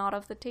also not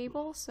off the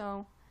table,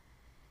 so,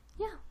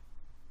 yeah.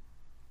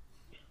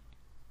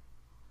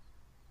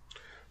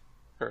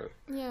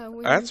 Yeah,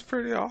 that's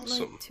pretty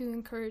awesome. Like to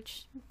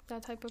encourage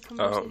that type of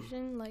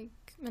conversation, like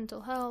mental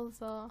health.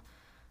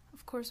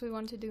 Of course, we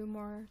want to do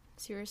more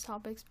serious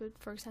topics, but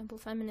for example,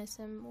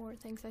 feminism or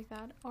things like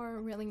that are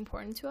really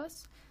important to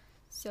us.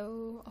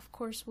 So, of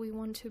course, we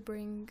want to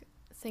bring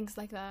things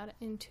like that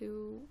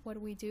into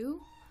what we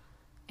do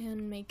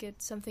and make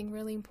it something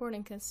really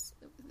important, because,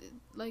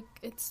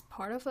 it's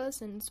part of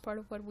us and it's part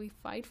of what we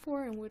fight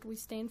for and what we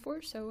stand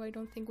for. So I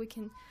don't think we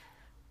can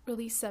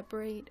really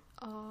separate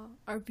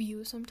our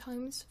view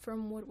sometimes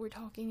from what we're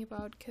talking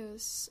about,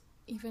 because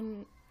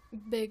even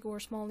big or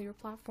small your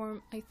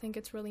platform, I think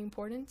it's really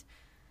important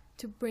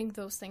to bring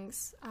those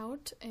things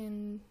out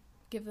and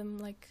give them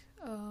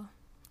a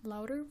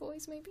louder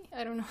voice, maybe.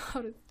 I don't know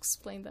how to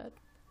explain that.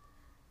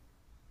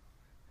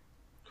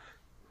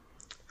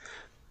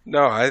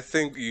 No, I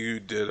think you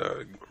did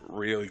a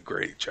really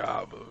great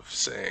job of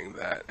saying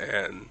that,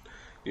 and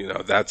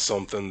that's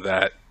something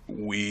that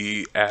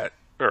we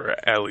or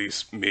at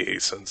least me,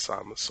 since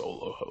I'm a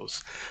solo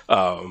host,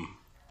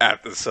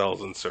 at the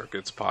Cells and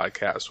Circuits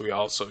podcast, we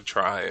also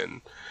try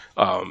and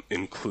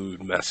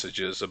include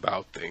messages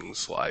about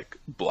things like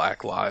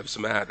Black Lives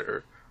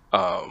Matter.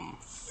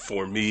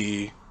 For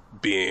me,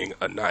 being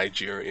a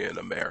Nigerian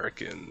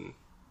American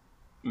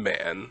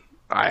man,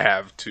 I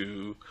have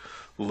to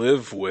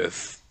live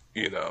with,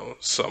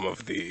 some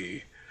of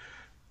the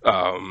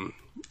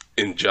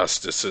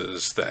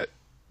injustices that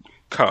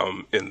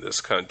come in this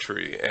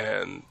country,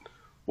 and,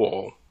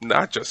 well,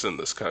 not just in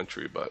this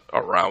country, but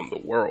around the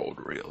world,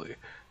 really.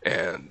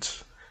 And,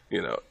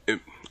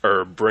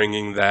 or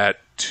bringing that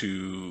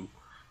to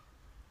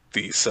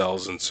the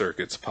Cells and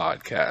Circuits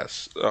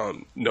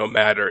podcast, no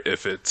matter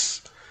if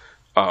it's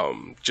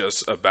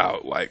just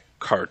about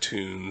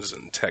cartoons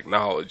and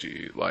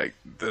technology,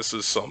 this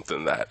is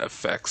something that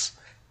affects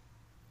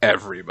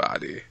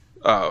everybody.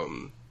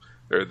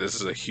 Or this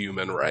is a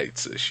human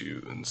rights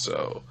issue, and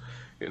so,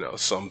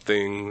 some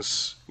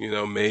things,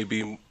 may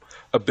be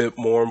a bit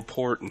more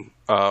important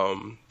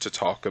to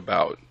talk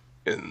about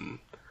in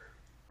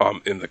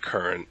the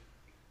current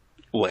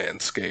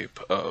landscape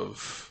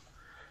of,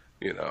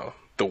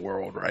 the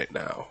world right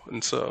now.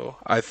 And so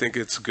I think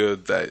it's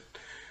good that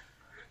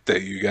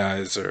you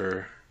guys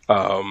are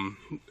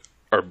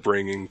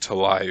bringing to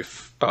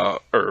life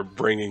or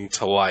bringing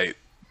to light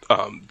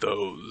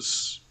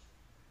those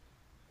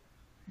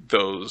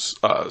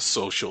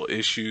social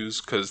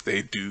issues, because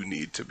they do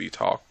need to be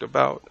talked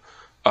about,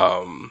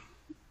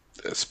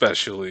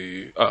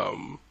 especially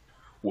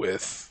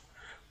with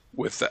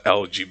the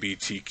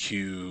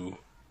LGBTQ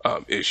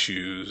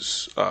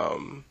issues,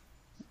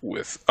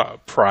 with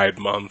Pride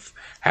Month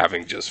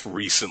having just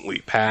recently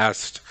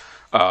passed,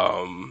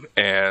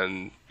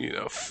 and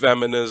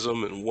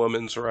feminism and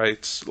women's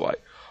rights,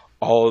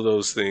 all of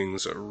those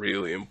things are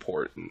really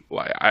important.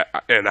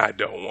 I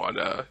don't want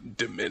to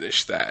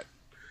diminish that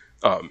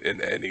in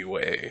any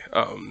way.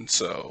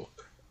 So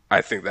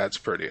I think that's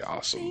pretty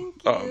awesome.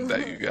 Thank you.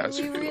 That you guys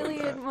we are doing really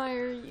that.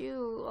 admire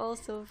you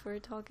also for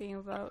talking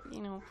about,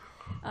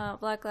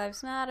 Black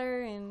Lives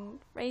Matter and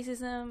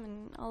racism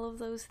and all of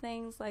those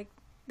things. Like,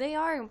 they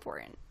are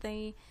important.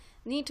 They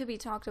need to be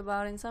talked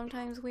about, and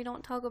sometimes we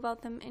don't talk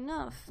about them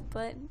enough.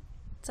 But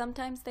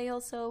sometimes they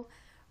also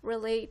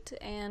relate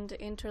and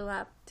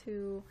interlap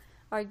to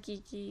our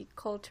geeky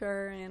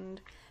culture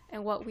and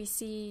what we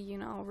see.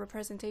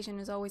 Representation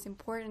is always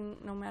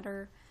important, no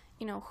matter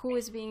who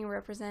is being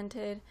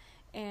represented,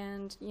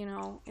 and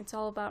it's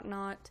all about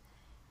not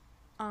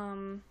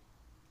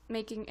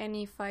making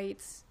any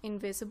fights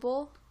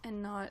invisible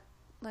and not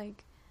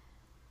like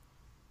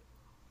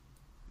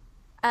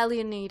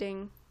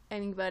alienating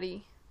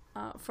anybody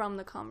from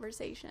the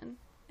conversation.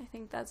 I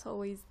think that's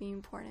always the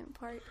important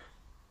part.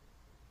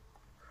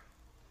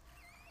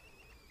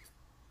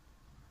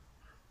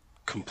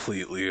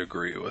 Completely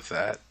agree with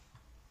that.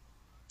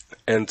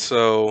 And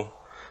so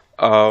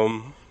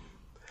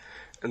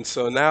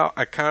now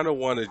I kind of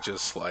want to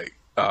just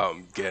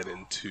get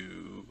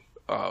into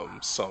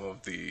some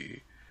of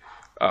the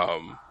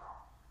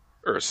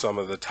some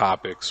of the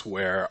topics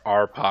where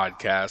our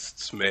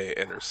podcasts may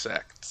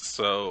intersect.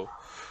 So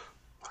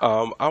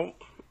I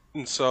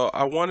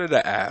wanted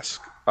to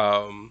ask,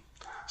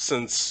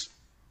 since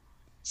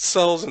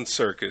Cells and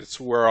Circuits,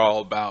 we're all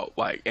about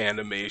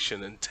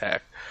animation and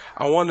tech.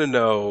 I want to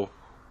know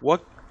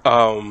what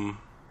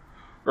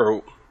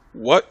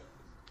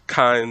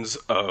kinds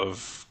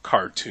of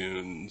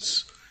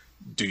cartoons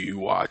do you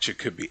watch? It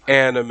could be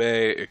anime,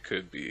 it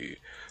could be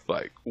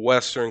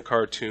Western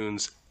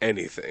cartoons,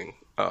 anything.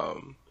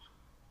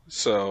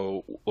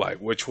 So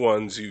which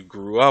ones you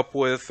grew up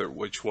with, or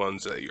which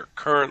ones that you're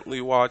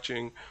currently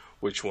watching,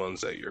 which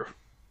ones that you're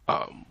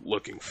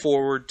looking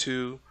forward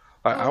to.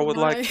 I would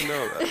like to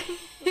know that.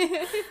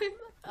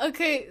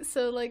 Okay,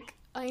 so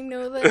I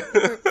know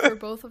that for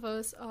both of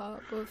us,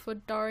 both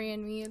with Dari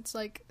and me, it's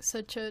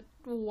such a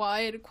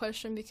wide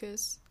question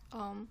because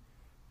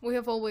we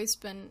have always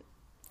been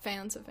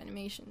fans of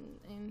animation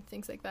and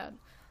things like that.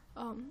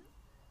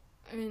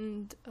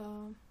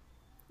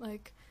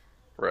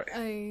 Right.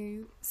 I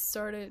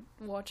started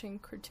watching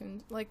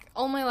cartoons.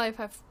 All my life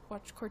I've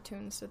watched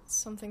cartoons. It's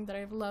something that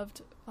I've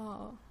loved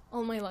all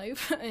my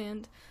life.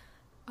 And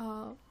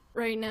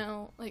right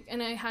now,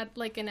 and I had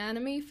an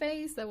anime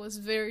phase that was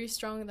very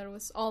strong. That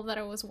was all that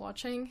I was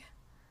watching.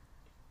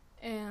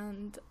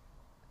 And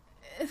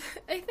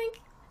I think...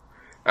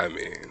 I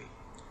mean,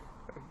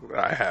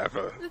 I have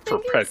a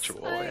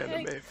perpetual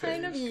anime phase. I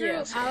kind of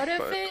grew out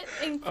of it,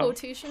 in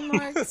quotation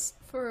marks,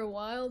 for a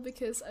while,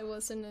 because I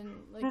wasn't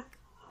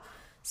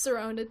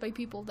surrounded by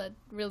people that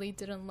really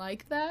didn't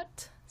like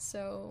that.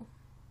 So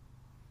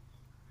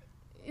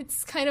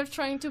it's kind of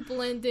trying to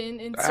blend in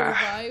and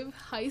survive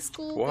high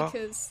school,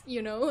 because,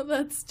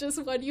 that's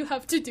just what you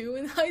have to do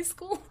in high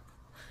school.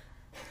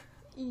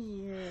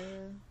 Yeah.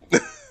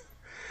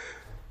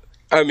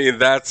 I mean,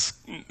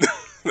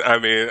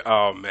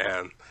 oh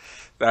man,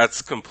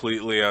 that's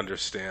completely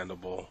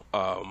understandable.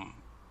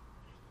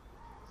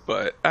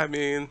 But I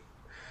mean,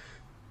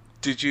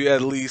 did you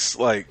at least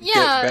get back into it?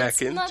 Yeah,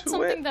 it's not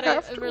something that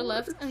I've ever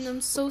left, and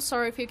I'm so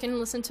sorry if you can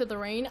listen to the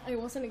rain. I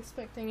wasn't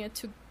expecting it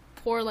to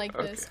pour like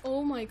this.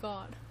 Oh my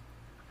god.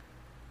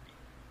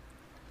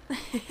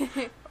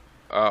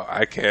 Oh,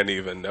 I can't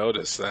even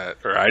notice that,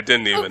 or I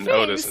didn't even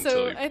notice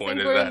until you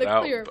pointed that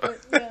out. Clear, but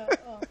yeah,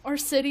 our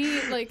city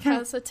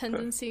has a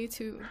tendency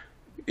to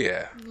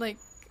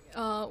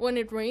when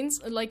it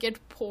rains,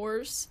 it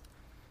pours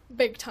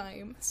big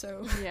time.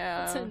 So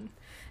yeah,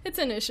 it's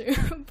an issue.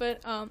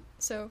 But I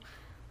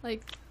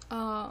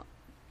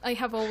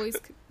have always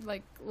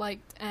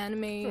liked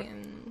anime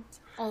and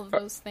all of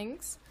those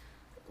things.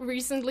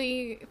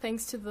 Recently,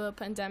 thanks to the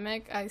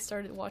pandemic, I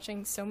started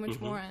watching so much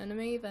more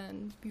anime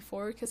than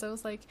before, because I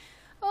was like,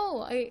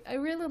 oh, I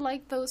really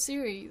like those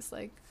series.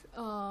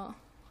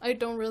 I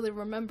don't really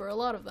remember a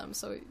lot of them,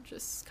 so I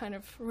just kind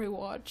of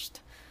rewatched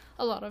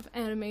a lot of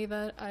anime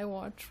that I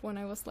watched when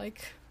I was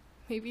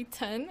maybe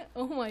 10.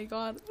 Oh my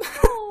god.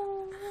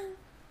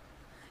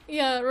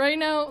 Yeah, right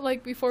now,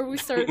 before we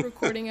started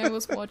recording, I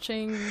was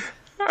watching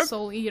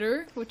Soul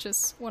Eater, which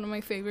is one of my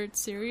favorite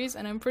series,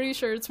 and I'm pretty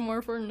sure it's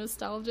more for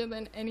nostalgia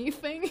than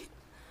anything.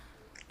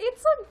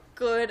 It's a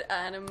good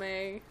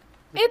anime.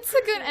 It's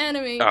a good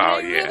anime, and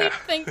I really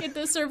think it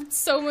deserved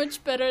so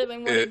much better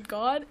than what it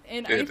got,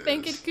 and I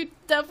think it could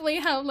definitely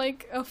have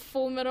a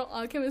Full Metal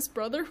Alchemist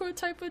Brotherhood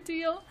type of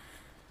deal.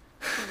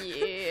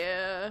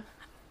 Yeah.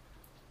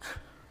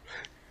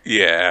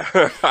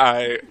 Yeah,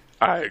 I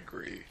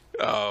agree.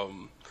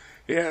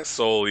 Yeah,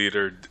 Soul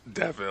Eater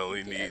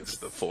definitely needs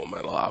the Full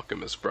Metal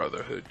Alchemist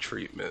Brotherhood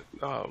treatment.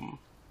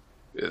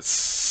 It's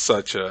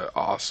such a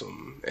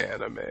awesome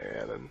anime,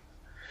 and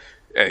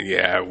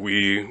yeah,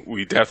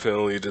 we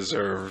definitely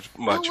deserved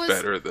much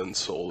better than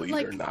Soul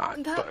Eater.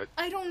 But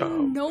I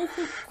don't know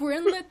who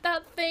greenlit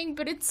that thing,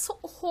 but it's so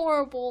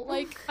horrible.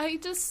 I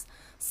just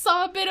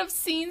saw a bit of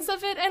scenes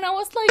of it, and I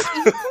was like,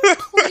 you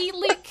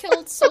completely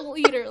killed Soul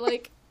Eater.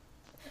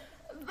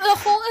 the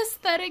whole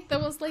aesthetic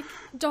that was like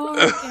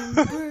dark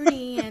and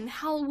broody and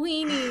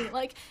Halloweeny,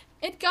 like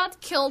it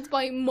got killed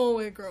by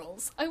Moe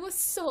girls. I was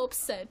so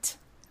upset.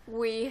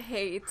 We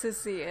hate to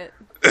see it.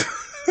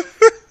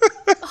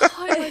 Oh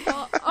my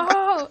god.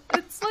 Oh,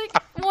 it's like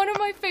one of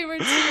my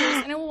favorite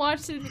series, and I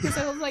watched it because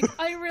I was like,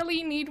 I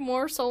really need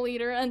more Soul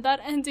Eater, and that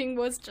ending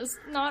was just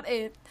not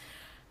it.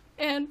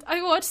 And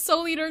I watched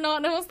Soul Eater not,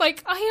 and I was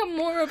like, I am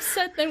more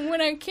upset than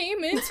when I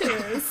came into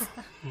this.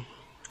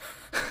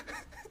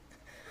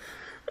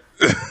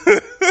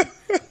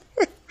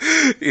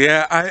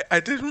 Yeah, I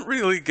didn't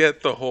really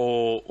get the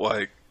whole,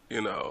 like,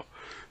 you know,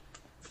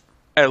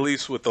 at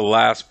least with the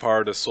last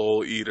part of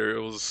Soul Eater,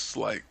 it was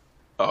like,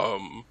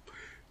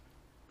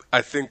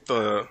 I think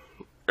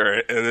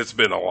and it's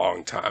been a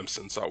long time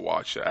since I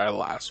watched it. I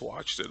last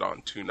watched it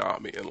on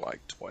Toonami in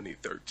like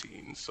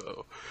 2013,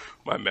 so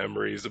my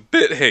memory is a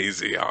bit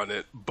hazy on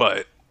it.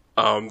 But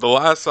the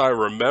last I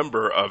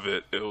remember of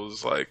it, it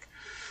was like,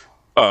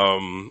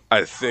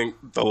 I think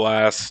the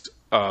last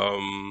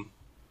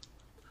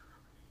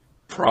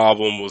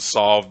problem was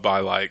solved by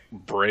like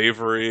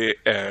Bravery,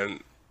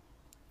 and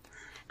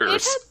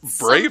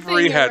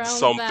Bravery had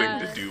something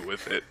to do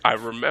with it. I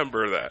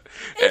remember that.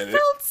 It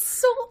felt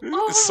so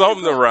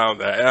something around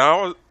that,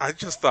 and I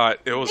just thought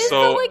it was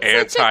so like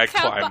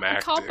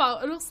anticlimactic. Cop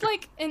out. It was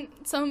like in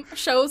some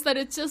shows that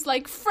it's just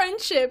like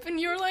friendship, and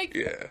you're like,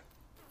 yeah,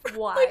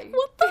 why? Like,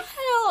 what the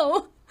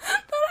hell?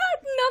 That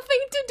had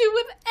nothing to do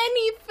with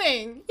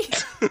anything.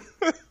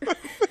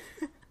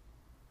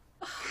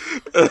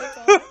 Oh my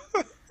god.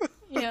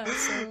 Yeah.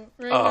 So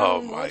right now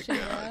I'm watching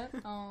that.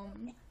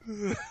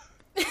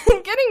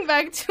 Getting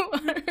back to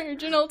our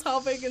original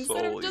topic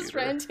instead of just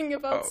ranting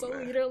about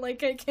Soul Eater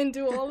like I can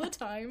do all the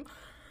time.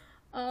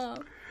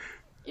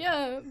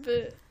 Yeah,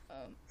 but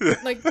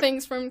like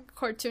things from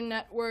Cartoon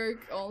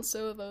Network,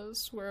 also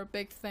those were a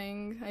big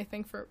thing, I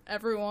think, for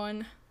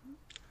everyone.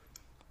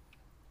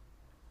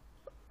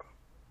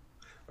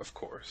 Of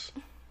course.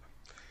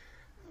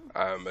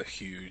 I'm a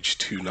huge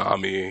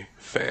Toonami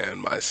fan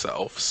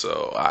myself,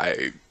 so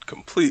I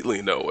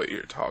completely know what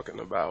you're talking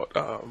about.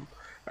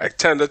 I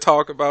tend to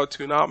talk about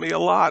Toonami a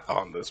lot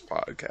on this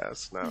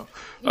podcast now.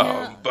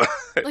 Yeah, but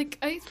like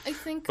I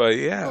think but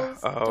yeah,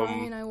 both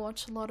Donnie and I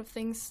watched a lot of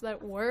things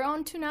that were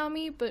on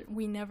Toonami, but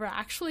we never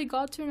actually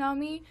got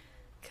Toonami,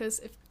 because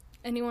if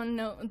anyone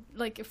know,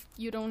 like if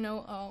you don't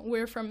know,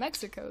 we're from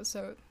Mexico,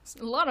 so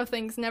a lot of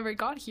things never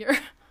got here.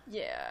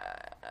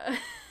 Yeah.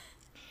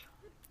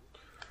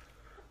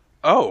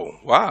 Oh,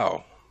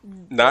 wow.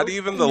 Not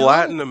even the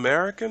Latin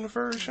American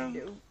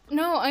version?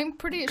 No, I'm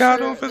pretty Got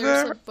sure over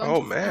there's there? a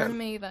bunch of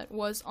anime that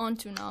was on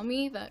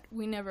Toonami that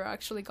we never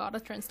actually got a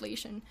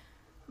translation.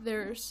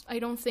 I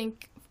don't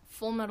think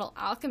Full Metal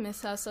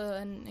Alchemist has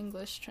an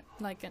English, oh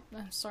my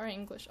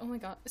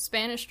god,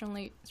 Spanish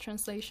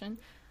translation.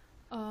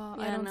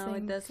 I don't think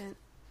it doesn't.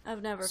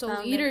 I've never Soul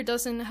found Eater it.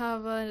 doesn't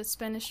have a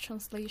Spanish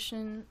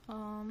translation.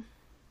 Well,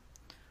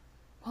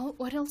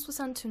 what else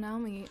was on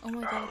Toonami? Oh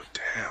my god. Oh,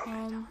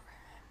 damn.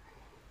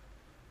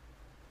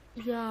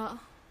 Yeah.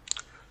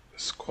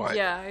 It's quite...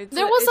 Yeah,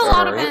 there was a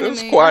lot of anime.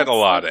 There's quite a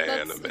lot of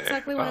anime. That's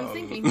exactly what I'm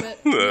thinking, but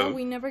no,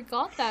 we never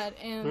got that,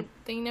 and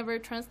they never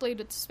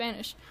translated to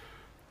Spanish.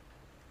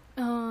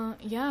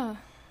 Yeah.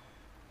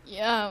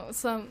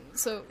 So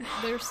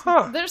there's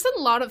a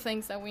lot of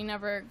things that we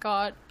never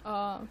got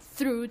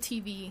through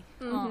TV.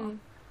 Mm-hmm.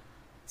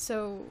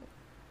 So,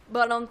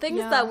 but on things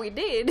that we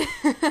did,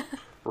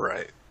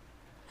 right.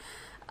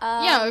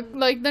 Yeah,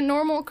 like the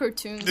normal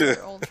cartoons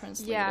are all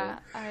translated. Yeah,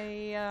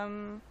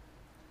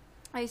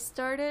 I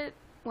started,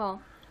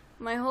 well,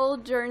 my whole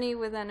journey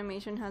with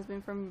animation has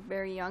been from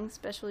very young,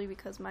 especially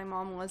because my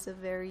mom was a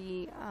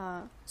very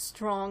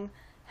strong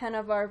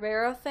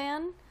Hanna-Barbera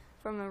fan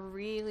from a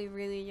really,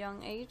 really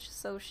young age,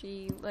 so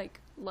she,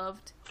 like,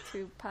 loved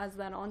to pass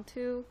that on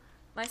to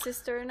my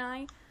sister and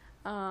I.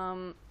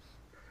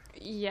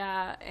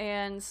 Yeah,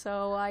 and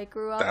so I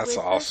grew up with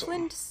the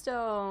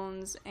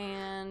Flintstones,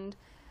 and...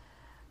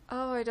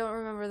 Oh, I don't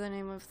remember the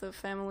name of the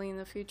family in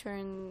the future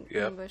in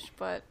English,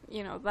 but,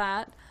 you know,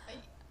 that.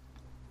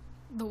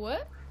 The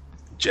what?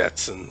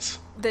 Jetsons.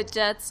 The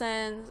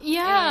Jetsons.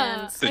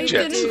 Yeah. And the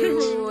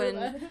Jetsons.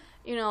 And,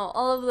 you know,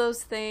 all of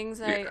those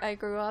things I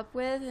grew up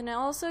with. And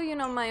also, you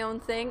know, my own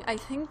thing. I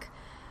think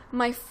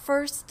my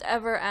first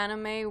ever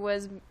anime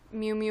was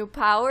Mew Mew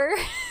Power.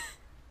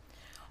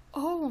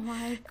 Oh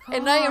my god.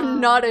 And I am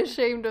not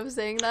ashamed of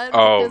saying that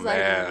because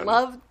I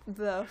loved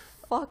the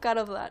fuck out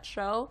of that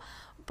show.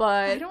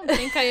 But I don't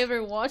think I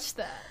ever watched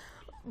that.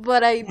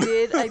 But I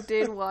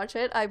did watch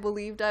it. I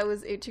believed I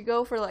was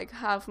Ichigo for like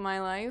half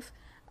my life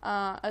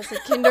as a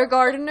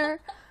kindergartner.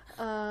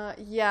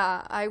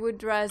 Yeah, I would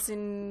dress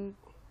in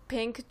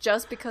pink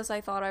just because I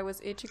thought I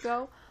was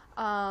Ichigo.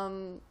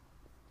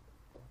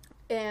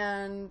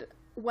 And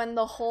when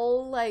the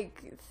whole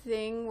like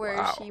thing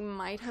where she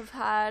might have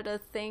had a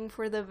thing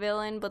for the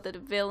villain, but the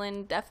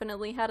villain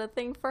definitely had a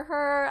thing for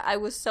her, I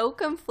was so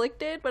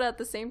conflicted, but at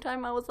the same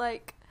time I was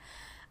like,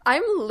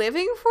 I'm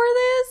living for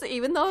this,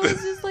 even though I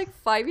was just like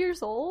 5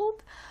 years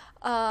old.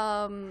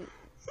 I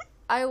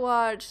I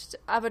watched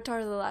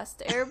Avatar: The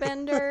Last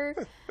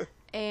Airbender,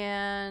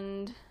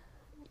 and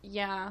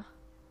yeah,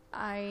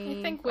 I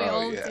think we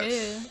all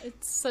did.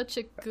 It's such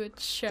a good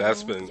show.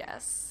 That's been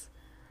yes.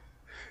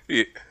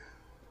 It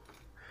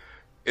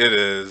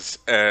is,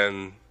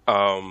 and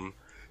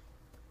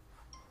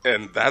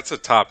that's a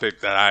topic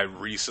that I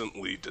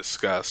recently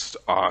discussed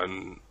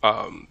on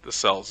the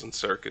Cells and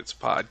Circuits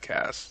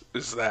podcast,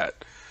 is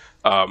that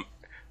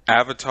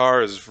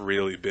Avatar has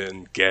really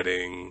been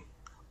getting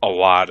a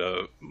lot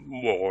of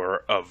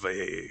more of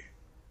a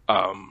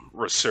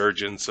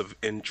resurgence of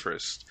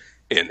interest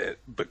in it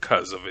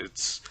because of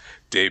its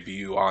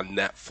debut on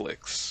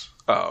Netflix,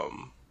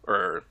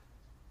 or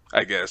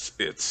I guess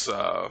its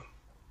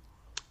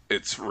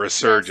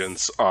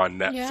resurgence on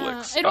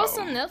Netflix. Yeah, it was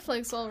on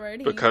Netflix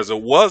already. Because it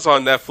was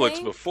on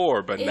Netflix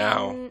before, but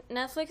now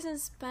Netflix in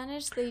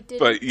Spanish they didn't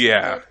But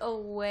yeah. put it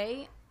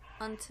away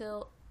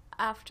until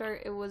after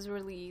it was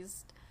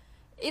released.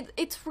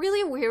 It's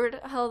really weird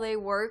how they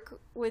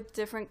work with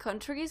different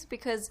countries,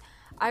 because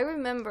I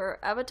remember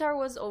Avatar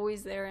was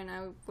always there and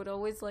I would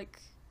always like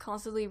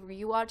constantly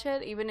rewatch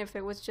it, even if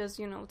it was just,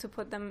 to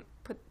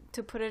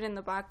put it in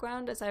the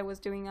background as I was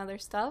doing other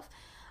stuff.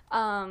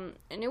 And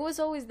it was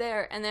always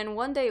there, and then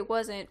one day it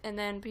wasn't, and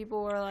then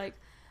people were like,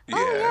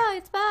 "Oh yeah,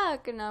 it's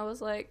back," and I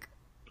was like,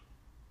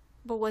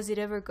 "But was it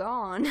ever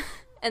gone?"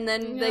 And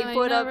then they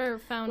put up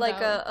like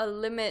a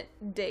limit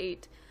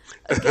date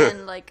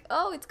again, like,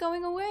 "Oh, it's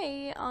going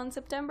away on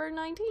September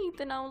 19th,"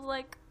 and I was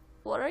like,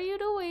 "What are you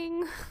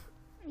doing?"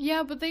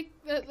 Yeah, but they,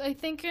 I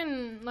think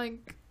in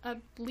like at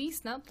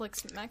least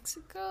Netflix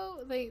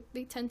Mexico, they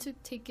tend to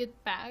take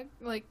it back,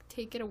 like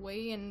take it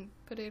away and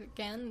put it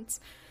again. It's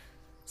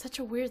such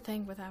a weird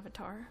thing with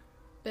Avatar,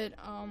 but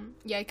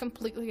yeah, I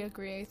completely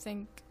agree. I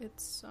think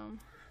it's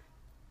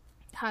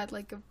had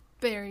like a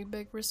very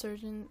big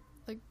resurgence,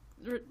 like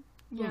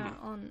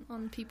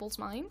on people's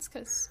minds,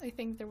 because I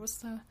think there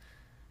was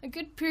a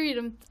good period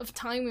of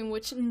time in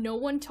which no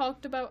one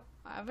talked about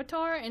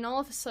Avatar, and all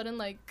of a sudden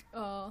like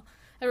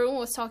everyone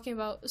was talking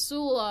about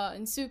Sula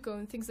and Zuko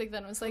and things like that,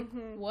 and I was like,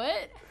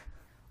 what?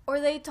 Or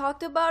they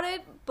talked about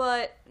it,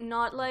 but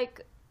not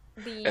like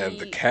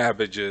the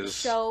cabbages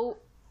show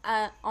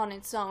on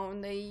its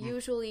own. They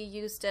usually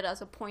used it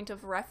as a point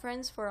of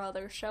reference for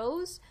other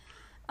shows,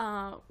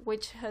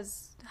 which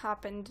has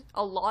happened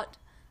a lot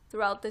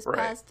throughout this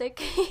past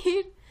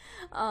decade.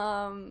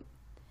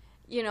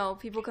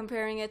 People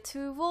comparing it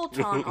to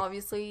Voltron,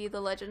 obviously,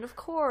 The Legend of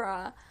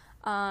Korra,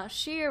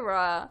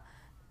 She-Ra,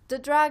 The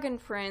Dragon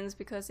Prince,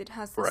 because it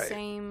has the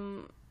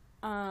same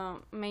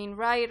main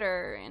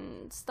writer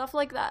and stuff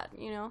like that,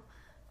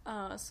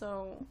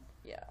 so,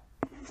 yeah.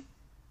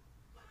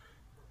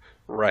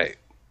 Right.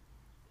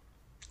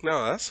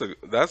 No,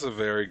 that's a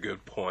very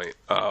good point.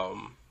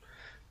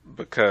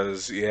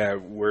 Because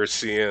we're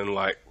seeing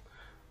like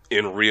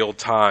in real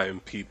time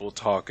people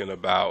talking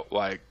about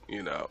like,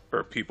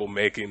 or people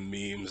making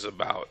memes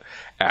about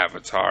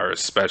Avatar,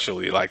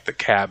 especially like the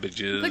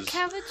cabbages. The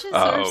cabbages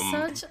are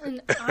such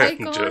an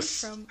icon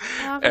from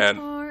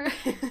Avatar.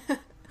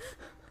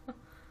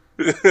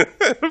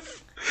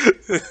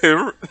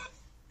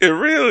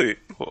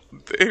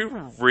 They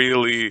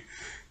really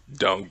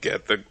don't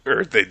get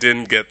they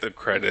didn't get the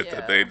credit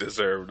that they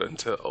deserved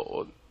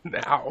until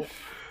now.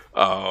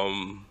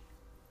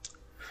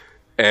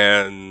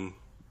 And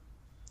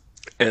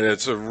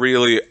it's a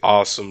really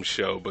awesome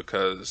show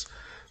because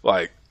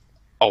like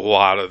a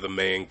lot of the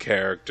main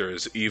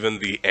characters, even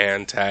the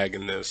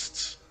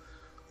antagonists,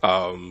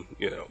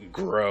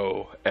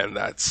 grow, and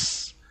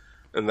that's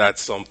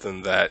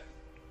something that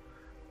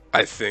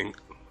I think,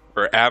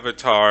 or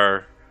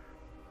Avatar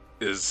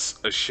is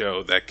a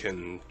show that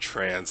can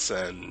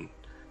transcend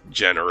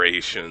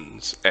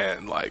generations,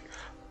 and like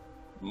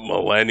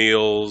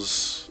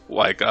millennials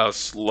like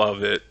us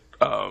love it,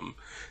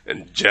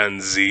 and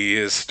Gen Z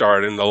is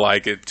starting to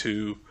like it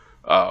too,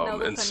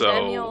 and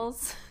so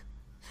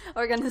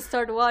are gonna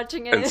start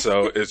watching it, and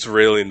so it's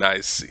really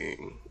nice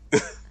seeing.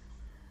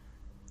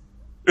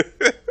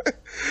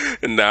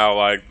 And now,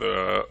 like,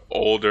 the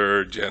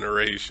older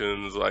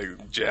generations,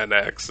 like Gen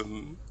X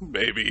and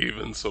maybe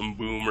even some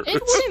boomers,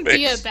 it wouldn't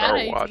be a bad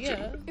idea. Watching.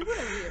 It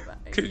wouldn't be a bad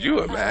idea. Could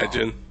you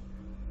imagine?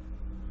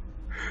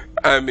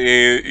 I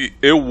mean,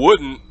 it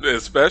wouldn't,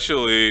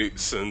 especially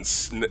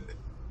since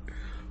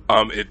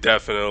it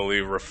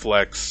definitely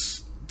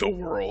reflects the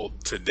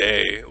world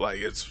today. Like,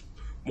 it's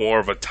more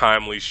of a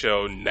timely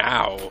show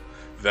now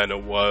than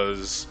it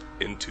was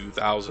in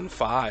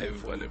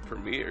 2005 when it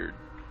premiered.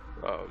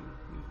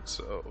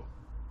 So,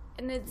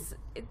 and it's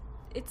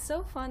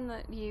so fun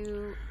that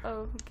you.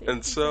 Oh, okay.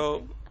 And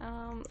so,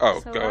 so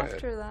go ahead.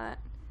 After that,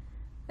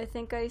 I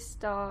think I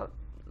stopped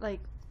like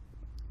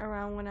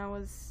around when I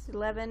was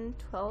 11,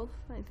 12.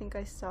 I think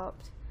I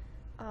stopped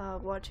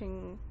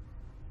watching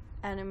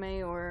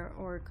anime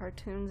or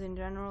cartoons in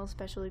general,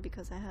 especially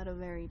because I had a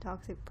very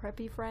toxic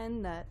preppy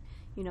friend that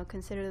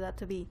considered that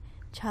to be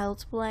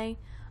child's play.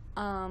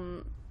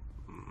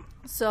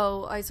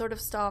 So I sort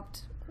of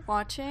stopped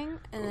watching,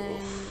 and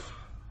then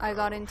I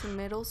got into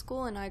middle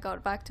school and I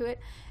got back to it,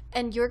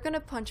 and you're gonna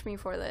punch me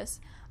for this,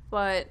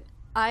 but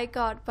I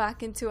got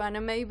back into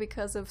anime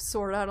because of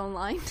Sword Art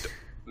Online.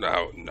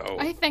 No.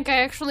 I think I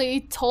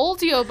actually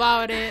told you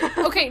about it.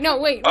 Okay, no,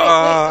 wait.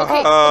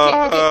 Okay.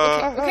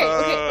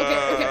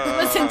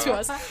 Listen to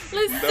us.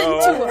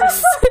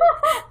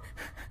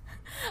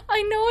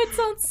 I know it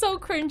sounds so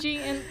cringy,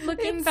 and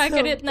looking back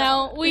at it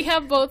now, we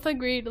have both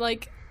agreed,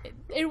 like,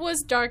 it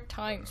was dark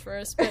times for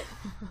us, but,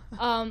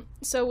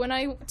 so when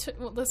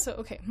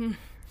okay.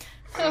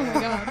 Oh my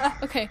god.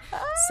 Okay,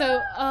 so,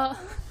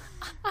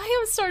 I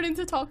am starting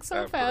to talk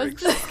so fast,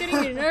 just getting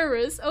me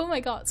nervous. Oh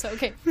my god. So,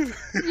 okay. Remember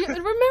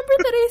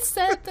that I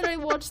said that I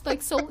watched,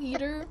 like, Soul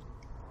Eater?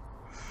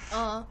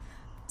 Oh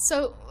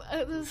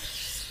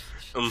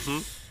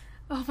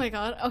my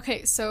god.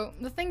 Okay, so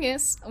the thing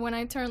is, when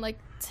I turned, like,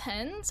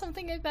 10,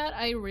 something like that,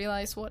 I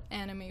realized what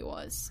anime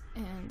was.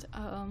 And,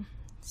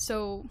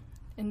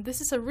 and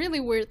this is a really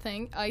weird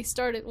thing, I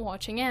started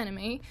watching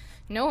anime,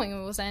 knowing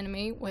it was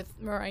anime, with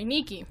Mirai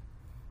Nikki.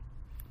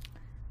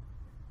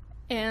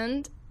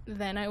 And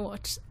then I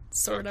watched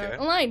Sword Art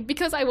Online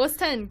because I was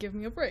 10. Give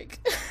me a break.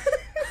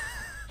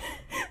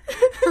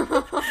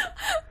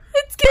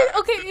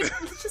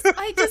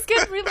 I just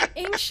get really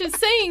anxious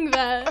saying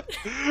that.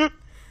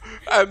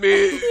 I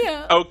mean,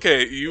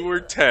 okay, you were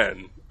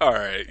 10. All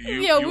right,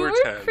 you were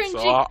 10,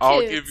 so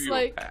I'll give you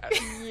a pass.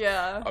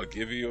 Yeah, I'll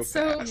give you a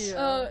pass.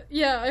 So,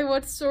 I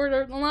watched Sword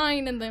Art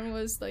Online, and then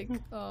was like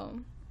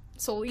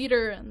Soul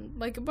Eater, and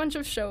like a bunch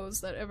of shows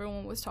that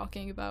everyone was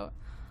talking about.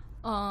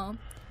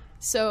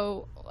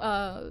 So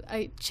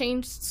I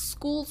changed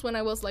schools when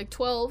I was like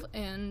 12,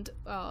 and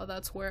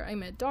that's where I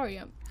met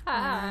Daria.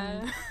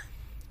 Yeah,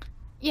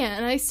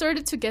 and I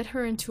started to get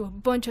her into a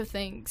bunch of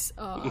things,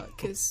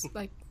 because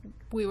like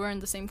we were in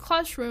the same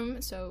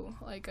classroom, so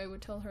like I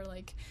would tell her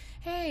like,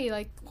 hey,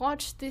 like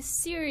watch this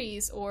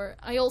series, or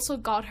I also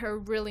got her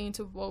really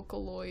into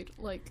Vocaloid.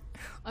 Like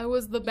I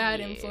was the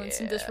bad influence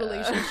in this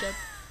relationship.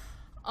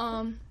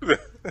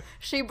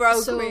 She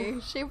broke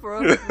me.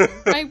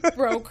 I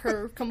broke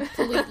her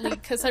completely,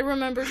 because I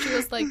remember she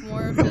was like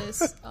more of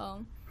this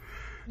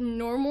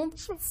normal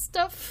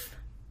stuff.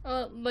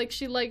 Like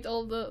she liked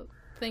all the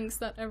things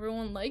that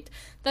everyone liked.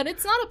 That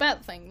it's not a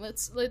bad thing.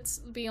 Let's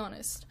be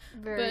honest.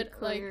 Very but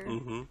clear.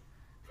 Like,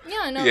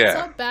 it's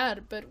not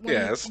bad. But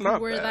when we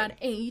were that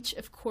age,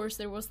 of course,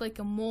 there was like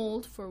a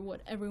mold for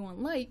what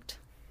everyone liked,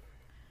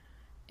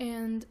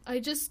 and I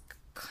just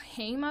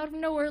came out of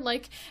nowhere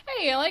like,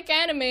 hey, I like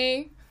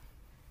anime.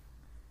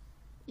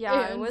 Yeah,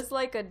 I was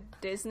like a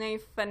Disney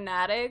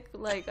fanatic.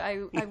 Like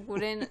I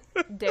wouldn't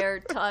dare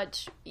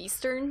touch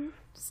Eastern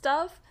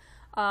stuff.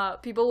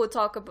 People would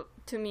talk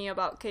to me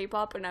about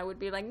K-pop, and I would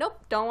be like, nope,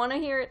 don't want to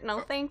hear it. No,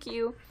 thank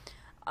you.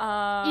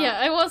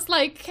 I was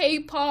like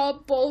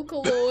K-pop,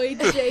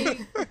 Vocaloid,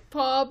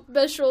 J-pop,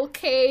 Visual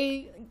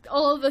K,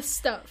 all of the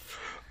stuff.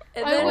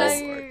 And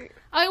then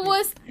I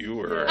was a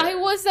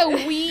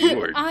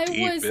weeb. I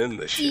was in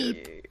the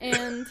deep, shit.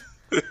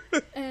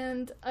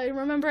 and I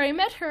remember I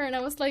met her, and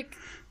I was like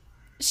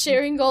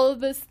sharing all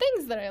of these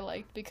things that I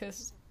liked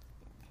because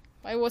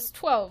I was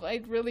 12.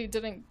 I really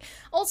didn't.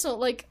 Also,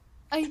 like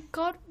I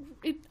got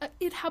it.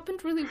 It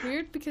happened really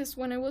weird because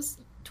when I was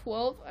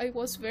 12, I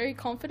was very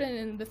confident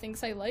in the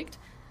things I liked,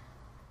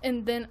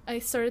 and then I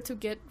started to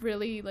get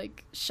really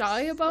like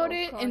shy about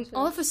it, and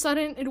all of a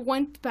sudden it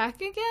went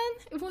back again.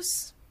 It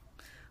was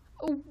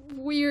a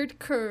weird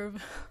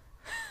curve.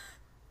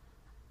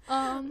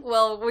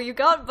 Well, we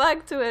got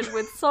back to it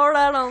with Sword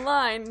Art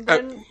Online,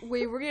 then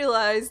we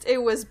realized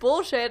it was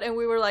bullshit, and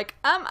we were like,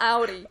 I'm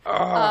outie.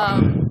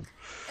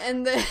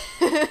 And then...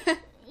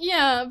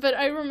 Yeah, but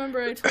I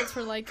remember I told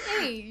her, like,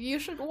 hey, you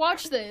should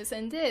watch this,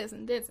 and this,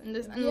 and this, and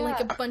this, and like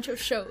a bunch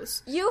of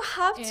shows. You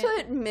have to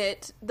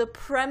admit, the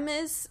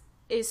premise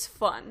is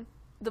fun.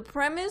 The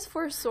premise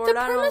for Sword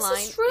Art Online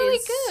is really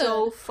good.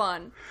 So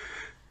fun.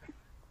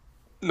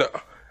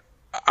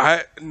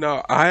 I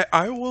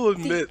will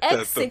admit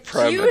that the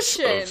premise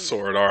of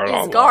Sword Art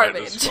Online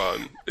is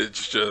fun.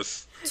 It's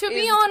just... To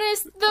be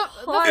honest, the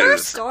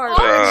first arc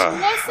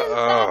wasn't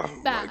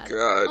that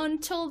bad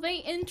until they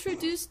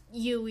introduced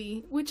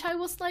Yui, which I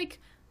was like,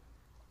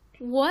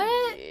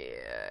 what?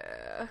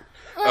 Yeah.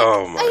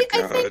 Like,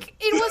 I think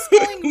it was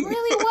going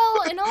really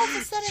well, and all of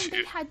a sudden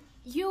they had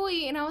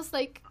Yui, and I was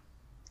like,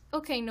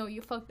 okay, no,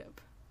 you fucked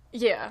up.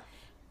 Yeah.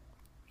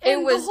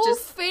 And the whole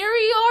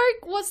fairy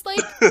arc was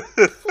like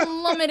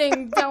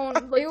plummeting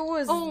down. Like, it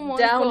was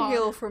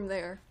downhill from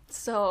there.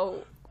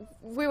 So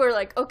we were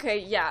like, okay,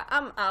 yeah,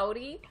 I'm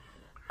outie.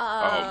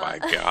 Oh my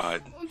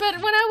god.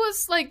 But when I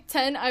was like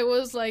 10, I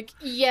was like,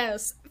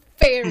 yes,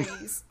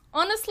 fairies.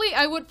 Honestly,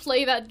 I would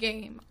play that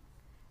game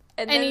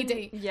any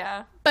day.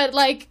 Yeah. But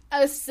like,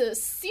 as a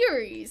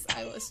series,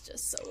 I was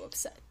just so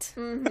upset.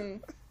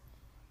 Mm-hmm.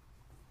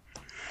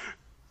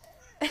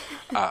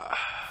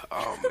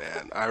 Oh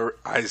man,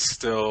 I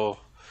still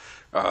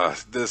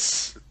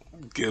this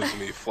gives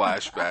me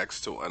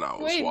flashbacks to when I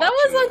was watching that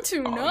was on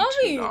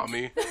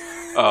Toonami.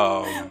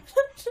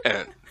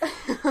 and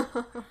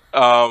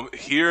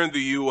Here in the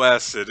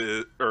U.S., it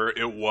is, or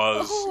it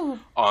was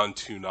on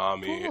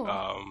Toonami,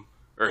 Cool.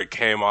 or it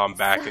came on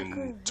back in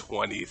good.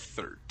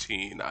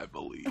 2013, I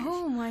believe.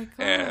 Oh my god,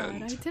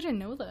 And I didn't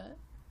know that.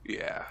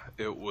 yeah,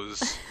 it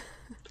was.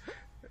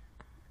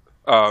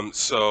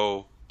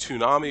 So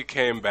Toonami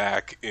came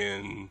back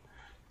in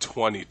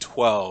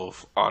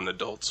 2012 on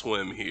Adult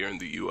Swim here in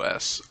the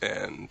U.S.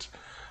 and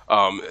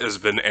has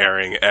been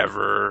airing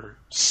ever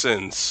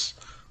since,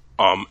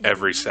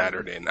 every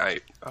Saturday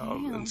night.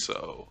 Damn. And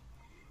so,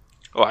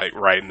 like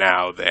right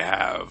now, they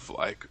have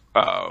like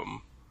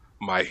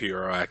My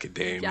Hero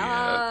Academia.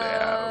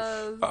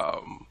 Yes. They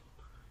have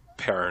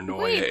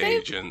Paranoia Wait, they-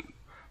 Agent,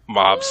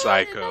 Mob What?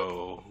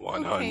 Psycho Okay,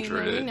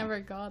 100. no, we never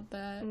got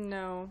that.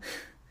 No.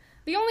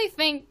 The only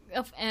thing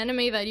of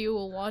anime that you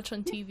will watch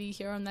on TV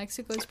here in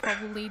Mexico is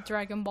probably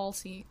Dragon Ball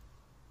Z.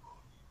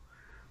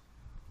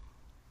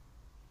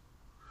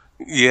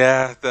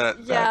 Yeah, that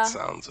Yeah.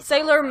 sounds about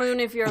Sailor right. Moon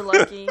if you're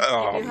lucky.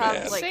 Oh, if you have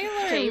man. like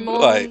Sailor cable,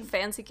 Moon. Like-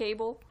 fancy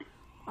cable.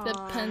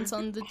 Depends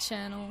on the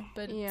channel,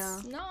 but yeah.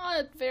 it's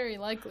not very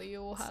likely you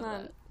will have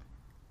not- that.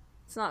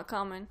 It's not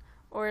common.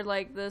 Or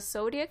like the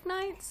Zodiac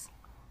Knights.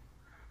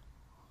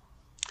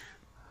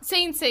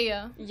 Saint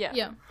Seiya. Yeah.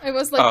 Yeah. I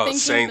was like Oh, thinking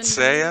Saint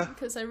Seiya?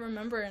 because I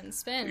remember it in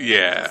Spanish.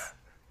 Yeah,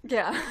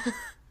 Yeah.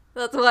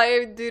 That's why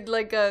I did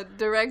like a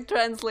direct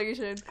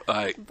translation.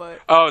 like But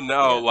oh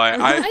no, Yeah. like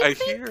I I think-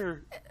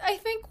 hear I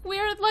think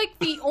we're like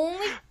the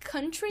only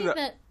country No.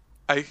 that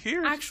I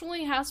hear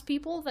actually has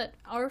people that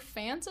are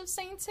fans of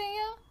Saint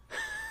Seiya.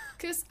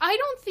 Because I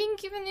don't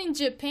think even in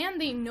Japan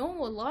they know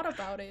a lot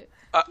about it.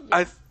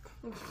 I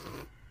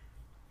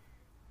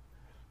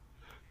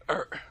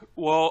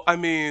well, I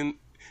mean,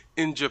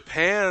 in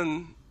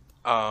Japan,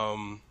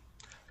 or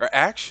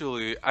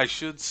actually, I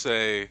should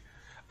say,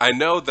 I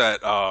know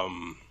that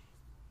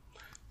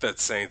that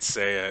Saint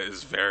Seiya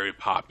is very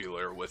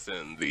popular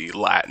within the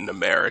Latin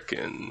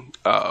American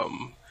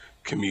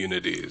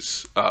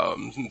communities.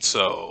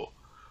 So,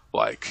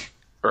 like,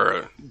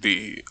 or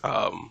the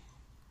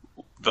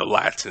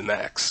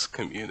Latinx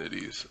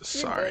communities.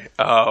 Sorry.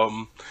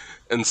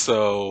 And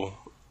so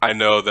I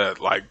know that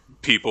like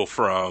people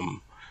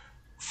from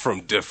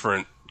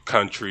different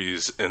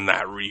countries in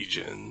that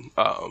region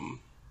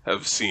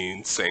have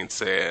seen Saint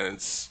Seiya, and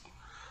it's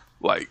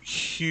like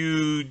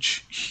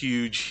huge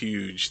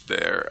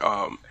there.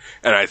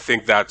 And I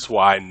think that's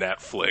why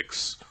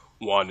Netflix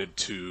wanted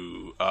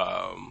to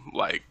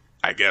like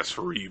I guess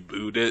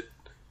reboot it.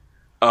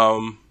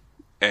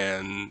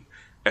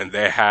 And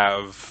they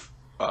have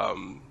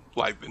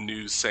like the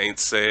new Saint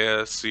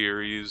Seiya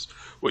series,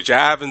 which I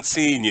haven't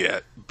seen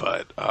yet,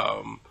 but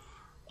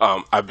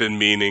I've been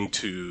meaning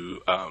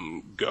to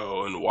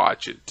go and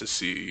watch it to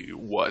see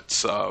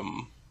what's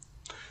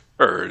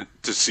or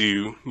to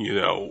see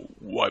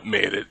what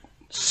made it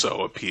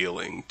so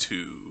appealing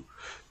to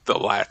the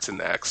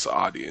Latinx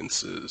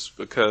audiences,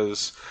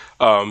 because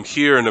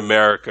here in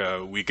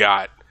America we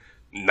got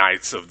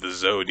Knights of the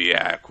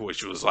Zodiac,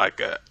 which was like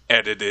a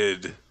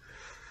edited,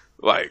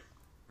 like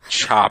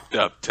chopped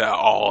up to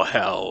all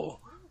hell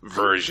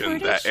version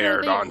Pretty that sure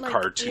aired they, on like,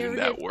 Cartoon aired it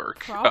Network.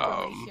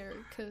 properly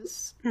here,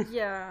 'cause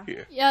yeah.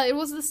 yeah, it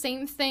was the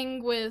same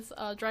thing with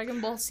Dragon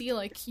Ball Z.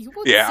 Like you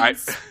would Yeah,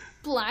 see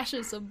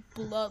splashes of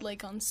blood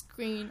like on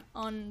screen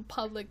on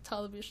public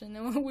television,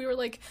 and we were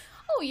like,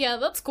 "Oh yeah,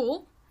 that's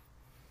cool."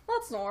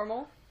 That's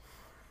normal.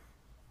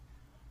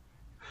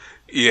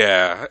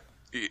 Yeah,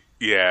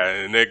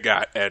 and it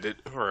got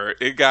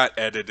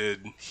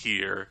edited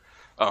here.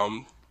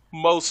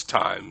 Most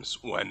times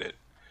when it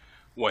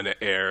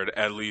aired,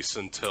 at least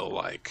until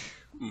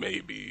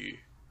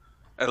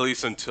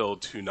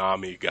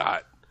Toonami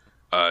got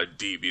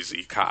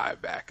DBZ Kai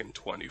back in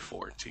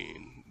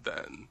 2014.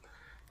 Then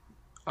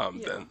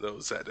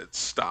those edits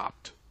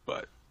stopped.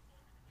 But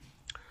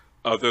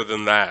other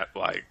than that,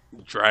 like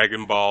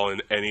Dragon Ball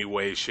in any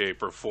way,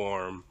 shape, or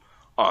form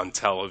on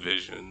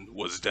television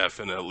was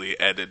definitely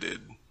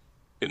edited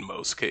in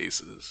most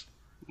cases.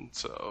 And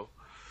so,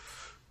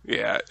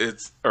 yeah,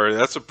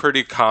 that's a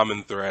pretty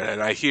common thread.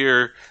 And I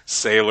hear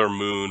Sailor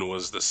Moon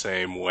was the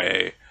same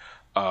way,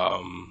 at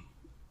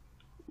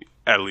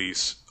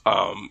least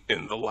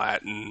in the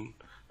Latin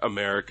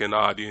American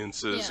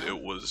audiences. Yeah.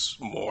 It was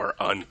more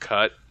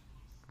uncut,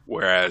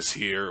 whereas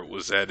here it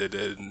was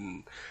edited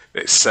and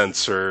they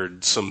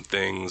censored some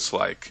things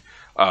like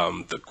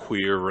the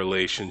queer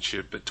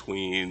relationship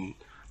between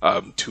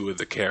two of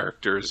the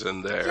characters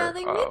in there. Yeah,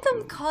 they made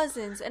them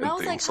cousins, and I was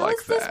like, things how like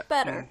is this that.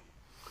 better?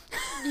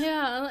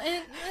 Yeah,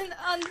 and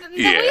the way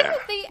Yeah.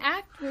 that they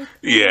act with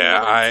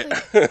Yeah,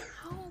 it's like,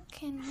 how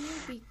can you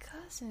be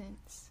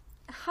cousins?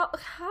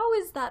 How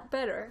is that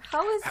better?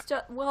 How is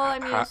just well? I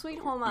mean, Sweet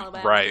Home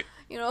Alabama, right.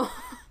 You know,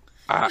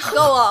 I-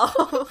 go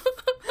off.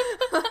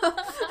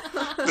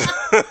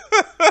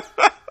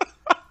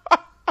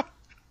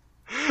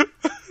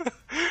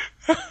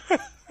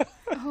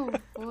 Oh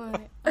boy.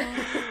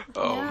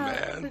 Oh,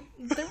 yeah, man.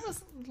 There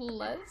was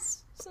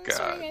less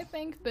censoring, I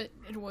think, but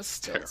it was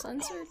still terrible.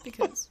 censored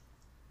because,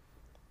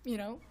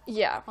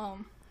 Yeah,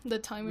 the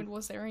time it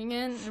was airing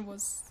in, it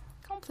was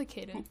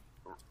complicated.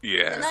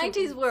 Yeah. The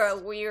 90s were a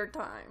weird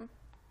time.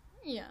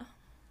 Yeah.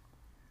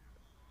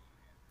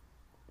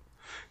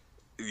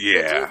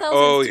 Yeah. The 2000s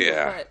Oh, too,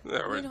 yeah. but They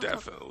were we don't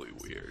definitely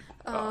weird.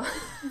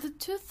 The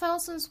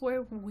 2000s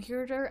were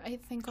weirder, I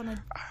think, on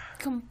a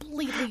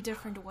completely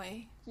different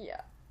way.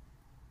 Yeah.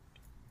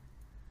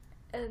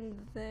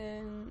 And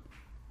then...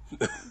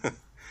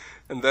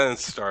 And then it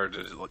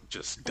started to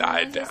just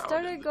die And then down. I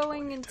started in the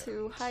going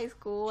into 2010s. high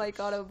school. I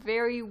got a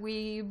very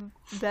weeb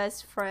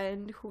best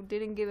friend who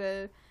didn't give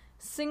a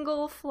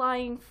single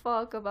flying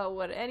fuck about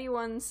what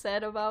anyone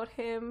said about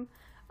him.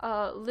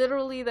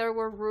 Literally, there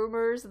were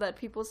rumors that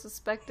people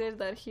suspected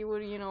that he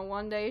would,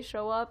 one day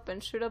show up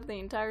and shoot up the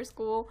entire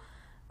school.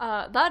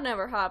 That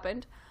never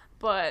happened,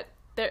 but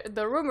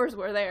the rumors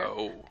were there.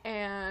 Oh.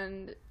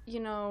 And,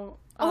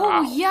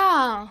 Oh,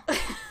 yeah!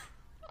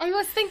 I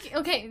was thinking,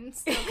 okay,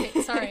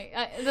 sorry.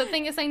 The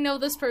thing is, I know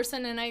this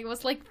person, and I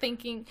was,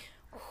 thinking,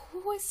 who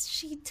was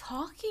she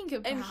talking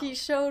about? And he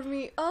showed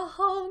me a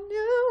whole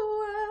new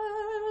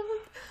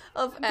world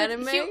of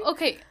anime.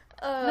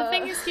 The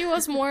thing is, he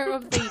was more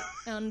of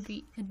on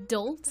the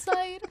adult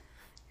side.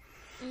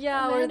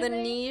 Yeah, of or the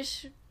anime.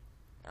 niche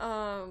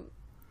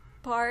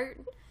part.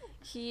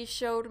 He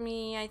showed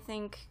me, I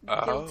think,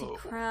 Guilty Oh.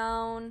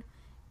 Crown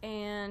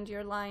and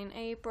Your Lie in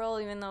April,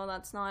 even though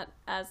that's not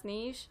as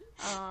niche.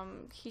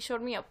 He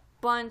showed me a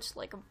bunch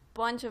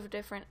of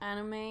different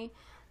anime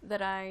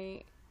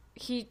that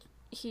he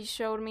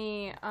showed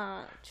me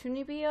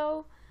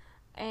Chunibyo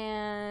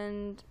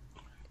and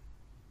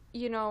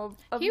He bunch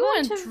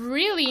went of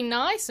really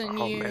nice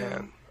on Oh, you.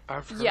 man.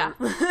 I've heard. yeah.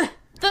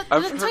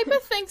 The type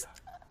of things.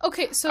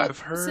 Okay, so I've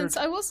heard since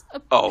I was a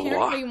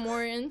apparently lot.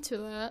 more into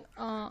that,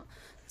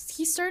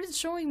 he started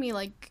showing me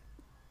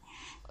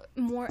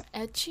more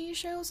ecchi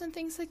shows and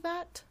things like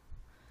that,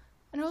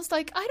 and I was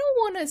like, I don't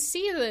want to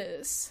see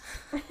this.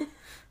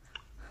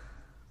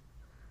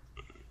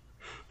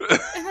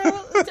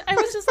 And I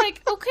was just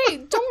like, okay,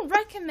 don't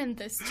recommend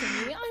this to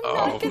me. I'm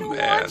not gonna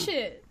watch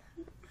it.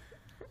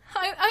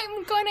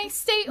 I'm gonna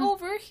stay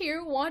over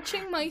here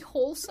watching my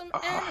wholesome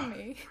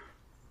anime.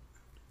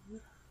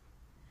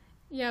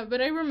 Yeah,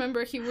 but I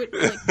remember he would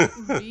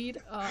read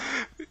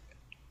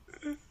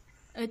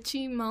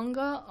ecchi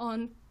manga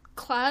on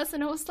class,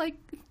 and I was like,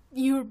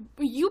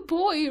 you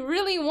boy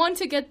really want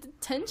to get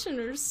detention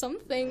or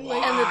something.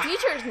 And the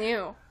teachers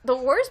knew. The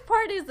worst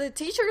part is the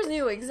teachers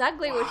knew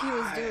exactly what he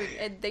was doing,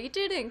 and they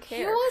didn't He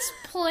care. was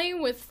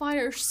playing with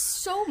fire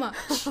so much.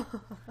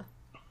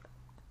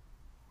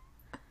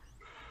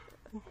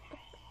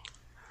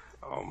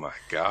 Oh my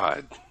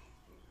god.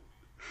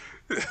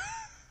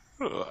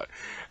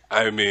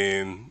 I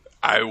mean,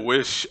 I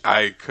wish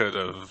I could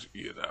have,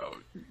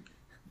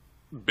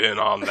 been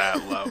on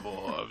that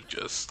level of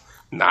just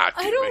not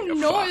I giving don't a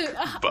know.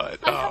 fuck. But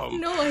I have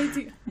no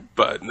idea.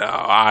 but no,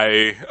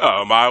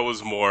 I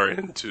was more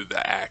into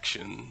the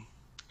action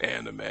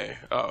anime.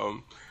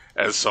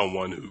 As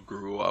someone who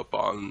grew up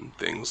on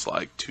things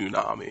like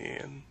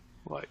Toonami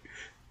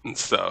and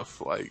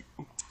stuff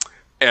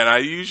and I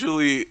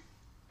usually.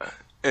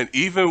 And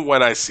even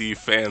when I see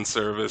fan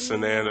service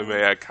in anime,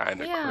 I kind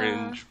of Yeah.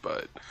 cringe.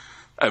 But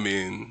I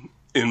mean,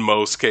 in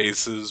most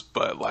cases,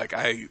 but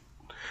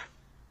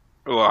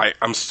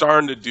I'm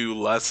starting to do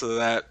less of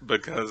that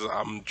because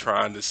I'm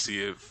trying to see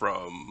it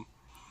from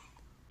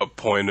a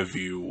point of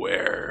view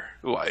where,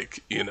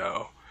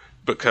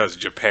 because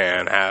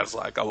Japan has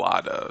a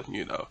lot of,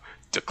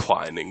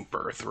 declining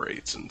birth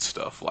rates and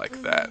stuff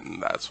like that,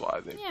 and that's why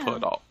they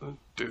put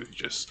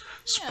just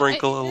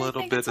sprinkle a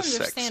little bit of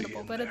sexy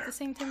in but there. at the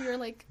same time, you're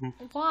like,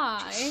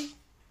 why?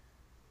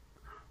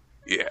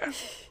 Yeah.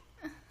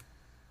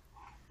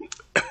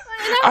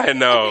 I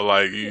know,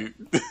 you,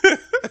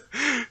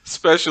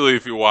 especially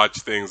if you watch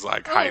things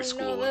like High no,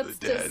 School of that's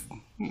the Dead.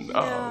 just-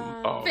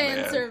 Oh Fan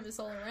man, service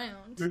all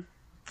around.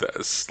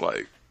 that's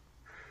Or-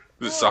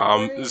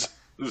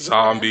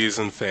 zombies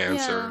and fan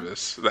Yeah.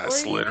 service. Or That's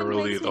it even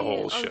literally makes the me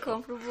whole show.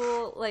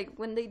 uncomfortable,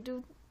 when they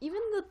do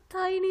even the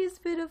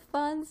tiniest bit of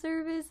fan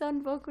service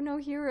on Boku no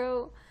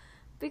Hero,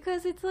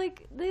 because it's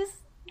these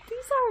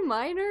are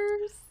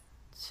minors.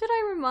 Should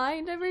I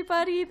remind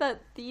everybody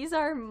that these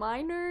are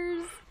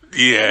minors?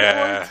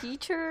 Yeah. Or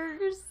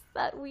teachers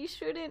that we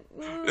shouldn't.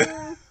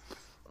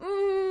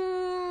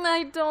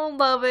 I don't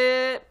love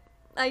it.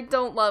 I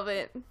don't love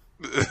it.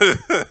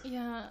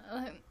 Yeah,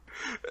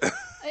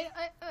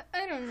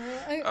 I don't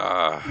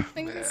know.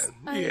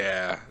 Man.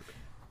 Yeah.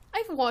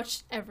 I've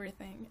watched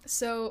everything,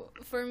 so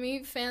for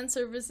me, fan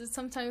service is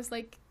sometimes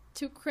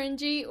too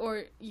cringy,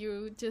 or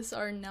you just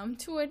are numb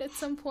to it at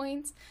some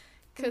points.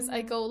 Because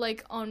I go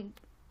on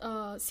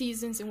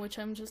seasons in which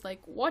I'm just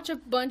watch a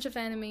bunch of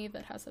anime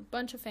that has a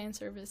bunch of fan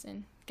service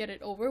and get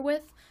it over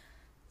with.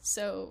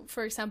 So,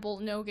 for example,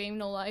 No Game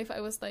No Life,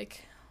 I was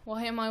like,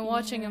 why am I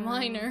watching a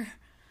minor?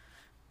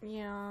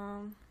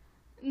 Yeah.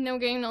 No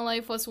Game No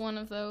Life was one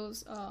of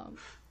those.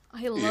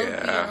 I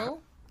love BL.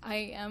 I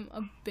am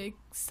a big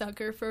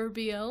sucker for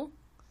BL.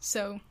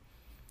 So,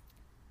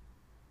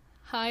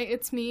 hi,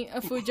 it's me, a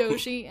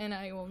Fujoshi, and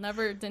I will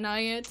never deny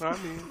it. I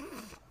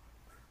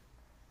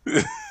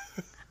mean,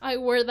 I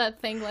wear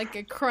that thing like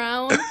a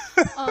crown.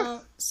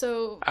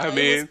 So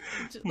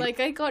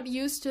I got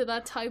used to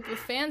that type of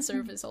fan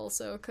service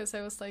also, because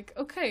I was like,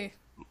 okay,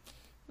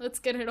 let's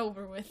get it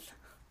over with.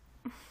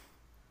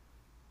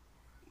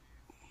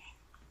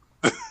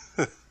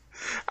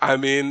 I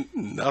mean,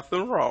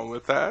 nothing wrong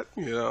with that,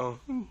 you know.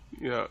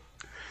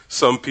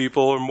 Some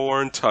people are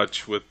more in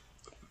touch with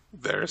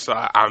theirs.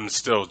 So I'm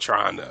still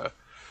trying to,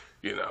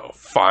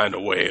 find a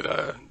way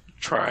to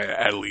try and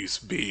at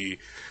least be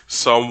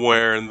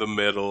somewhere in the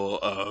middle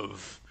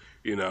of,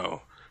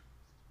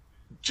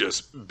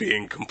 just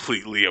being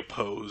completely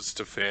opposed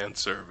to fan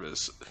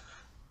service,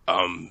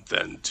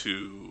 than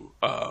to,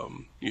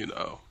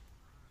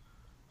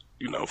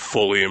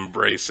 fully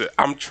embrace it.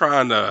 I'm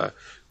trying to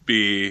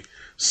be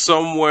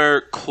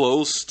somewhere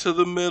close to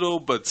the middle,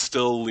 but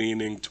still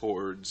leaning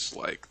towards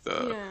like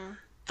the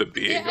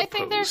being. Yeah, I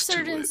think there's opposed to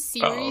certain it,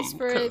 series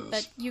for it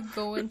that you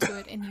go into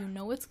it and you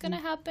know it's gonna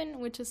happen,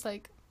 which is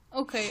like,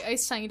 okay, I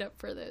signed up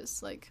for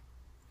this, like.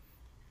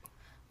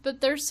 But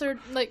there's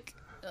certain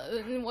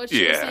in what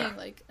you're saying,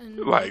 like, and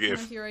like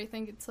if here, I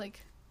think it's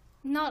like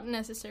not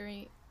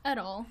necessary at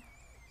all.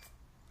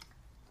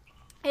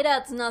 It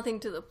adds nothing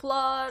to the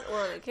plot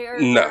or the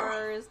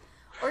characters,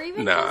 or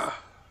even just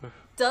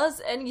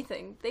does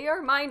anything. They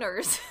are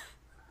minors.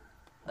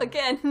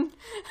 Again,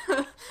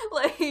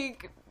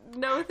 like,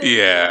 no thing.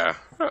 Yeah,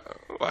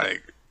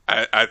 like,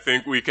 I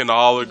think we can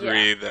all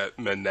agree that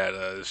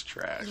Mineta is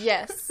trash.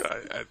 Yes.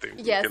 I think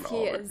we yes, can he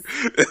all is.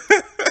 agree.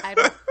 I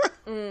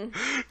don't.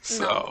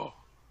 So.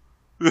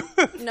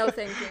 No,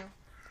 thank you.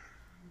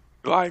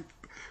 Like,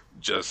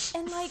 just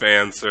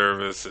fan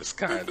service is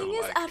kind of like... The thing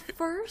is, at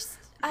first,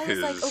 I was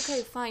like,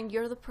 okay, fine,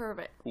 you're the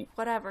pervert.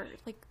 Whatever.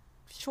 Like,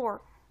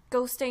 sure,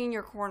 go stay in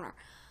your corner.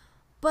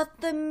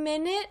 But the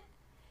minute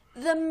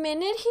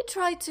he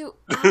tried to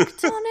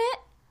act on it,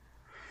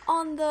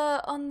 on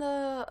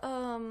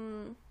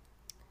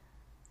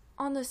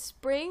the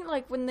spring,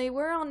 like when they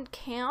were on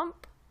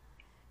camp,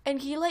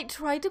 and he like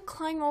tried to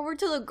climb over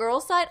to the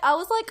girl's side, I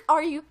was like,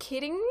 are you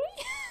kidding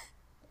me?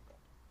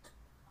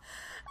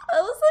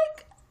 I was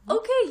like,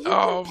 okay, you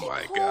can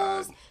pick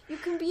holes, you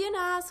can be an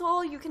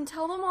asshole, you can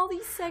tell them all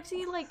these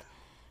sexy, like,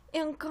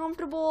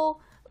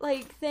 uncomfortable,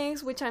 like,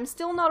 things, which I'm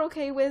still not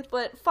okay with,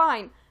 but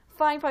fine,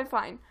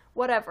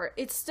 whatever.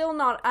 It's still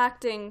not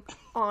acting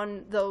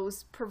on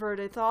those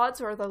perverted thoughts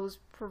or those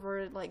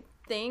perverted, like,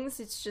 things.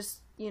 It's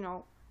just,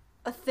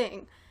 a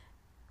thing.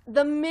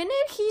 The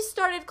minute he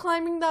started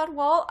climbing that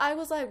wall, I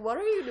was like, what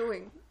are you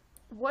doing?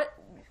 What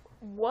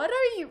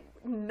are you?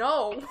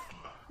 No.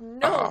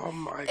 Oh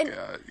my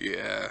god,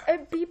 yeah.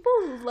 And people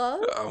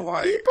love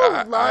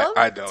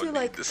I don't to,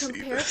 like, need to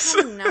compare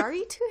see this.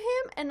 Kaminari to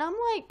him, and I'm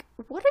like,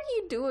 what are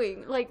you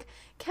doing? Like,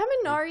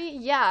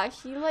 Kaminari,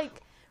 he,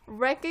 like,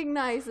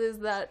 recognizes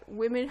that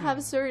women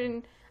have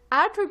certain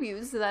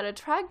attributes that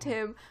attract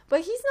him,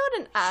 but he's not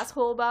an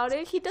asshole about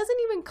it. He doesn't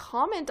even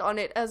comment on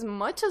it as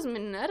much as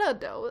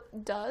Mineta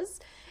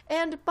does.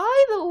 And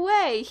by the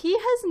way, he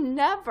has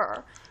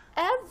never,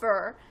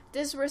 ever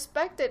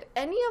disrespected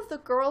any of the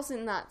girls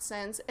in that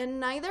sense, and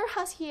neither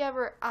has he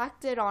ever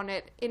acted on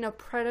it in a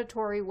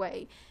predatory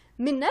way.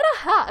 Mineta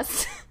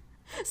has.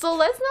 So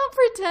let's not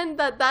pretend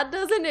that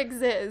doesn't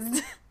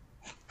exist.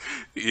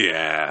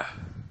 Yeah.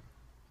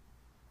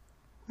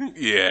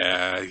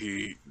 Yeah,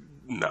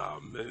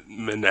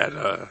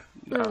 Mineta,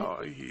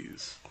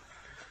 he's...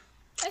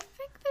 I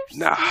think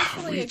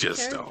there's we a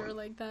just character don't.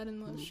 like that in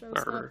those shows.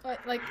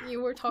 But, like,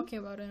 you were talking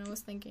about it, and I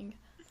was thinking,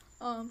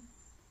 I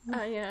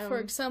am, for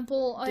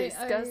example,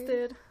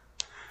 disgusted.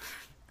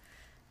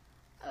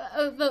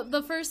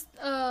 The first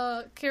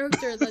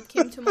character that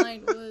came to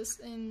mind was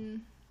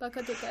in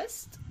Baka de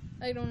Test.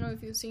 I don't know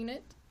if you've seen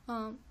it.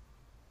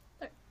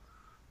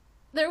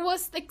 There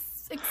was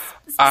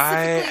specifically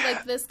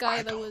like this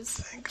guy that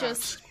was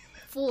just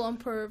full on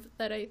perv,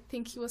 that I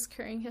think he was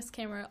carrying his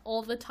camera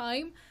all the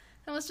time.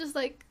 And I was just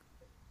like,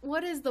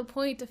 what is the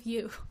point of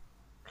you?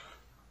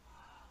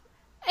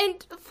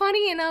 And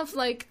funny enough,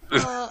 like,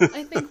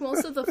 I think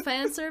most of the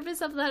fan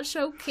service of that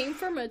show came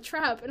from a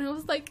trap, and I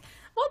was like,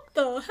 what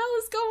the hell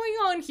is going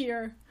on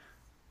here?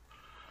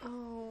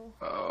 Oh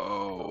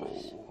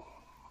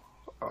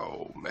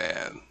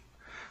man.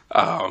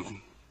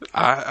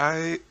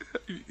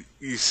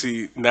 You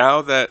see,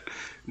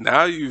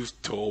 now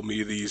you've told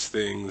me these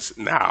things,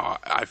 now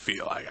I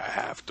feel like I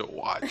have to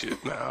watch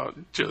it now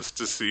just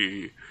to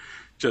see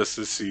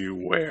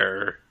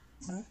where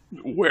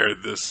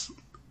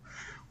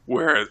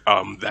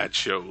that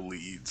show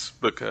leads,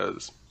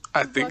 because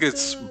I think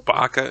it's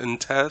Baka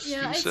and Test,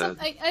 you said?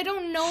 I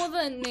don't know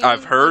the name.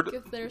 I've heard, like,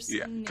 if there's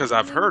because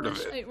I've heard of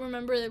it. I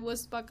remember it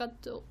was Baka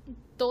do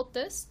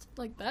Test,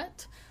 like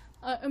that.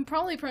 I'm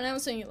probably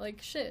pronouncing it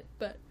like shit,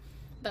 but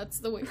that's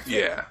the way.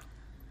 Yeah.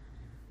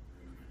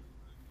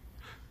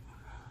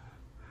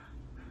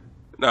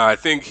 No, I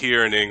think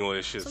here in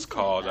English it's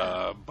called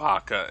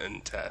Baka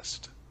and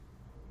Test.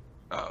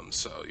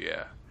 So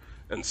yeah.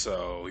 And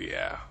so,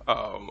 yeah,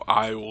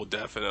 I will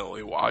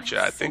definitely watch it.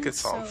 I think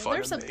it's on Funimation.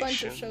 There's a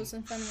bunch of shows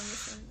in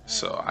Funimation.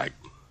 So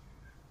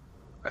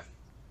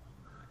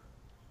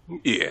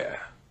Yeah.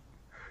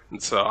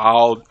 And so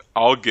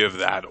I'll give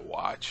that a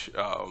watch,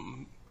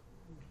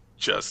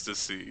 just to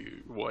see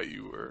what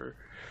you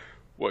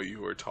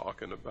were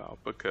talking about,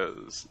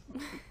 because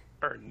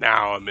or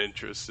now I'm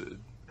interested.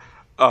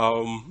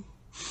 Um,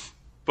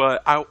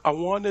 but I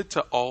wanted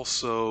to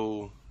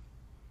also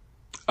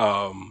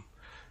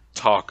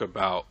talk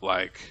about,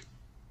 like,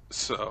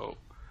 so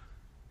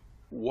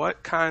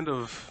what kind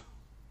of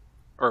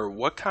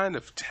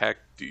tech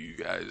do you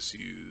guys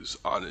use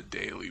on a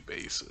daily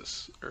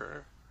basis,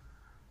 or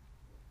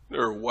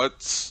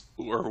what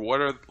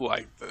are,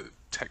 like, the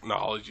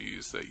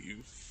technologies that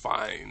you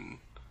find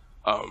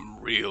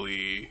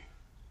really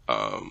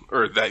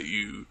or that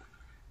you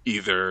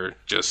either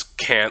just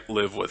can't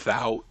live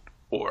without,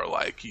 or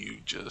like you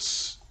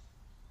just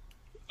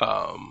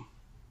um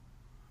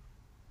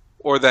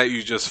or that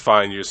you just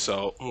find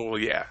yourself, well,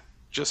 yeah,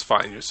 just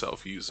find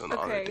yourself using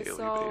on a Okay, daily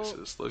so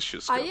basis. Let's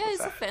just go Aya with is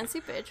a that. fancy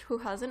bitch who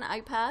has an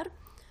iPad,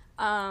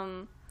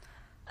 um,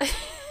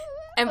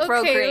 and Okay,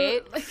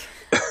 Procreate. like,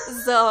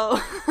 So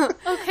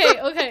okay.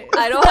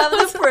 I don't have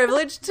the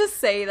privilege to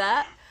say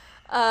that.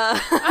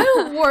 I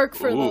don't work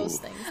for Ooh. those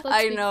things. Let's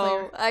I be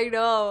know, clear. I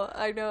know.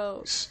 I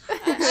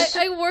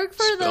work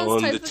for those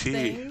Spilling type the of tea.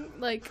 thing.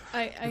 Like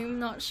I'm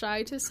not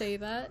shy to say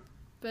that,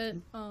 but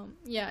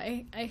yeah,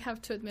 I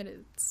have to admit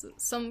it's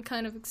some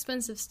kind of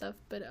expensive stuff.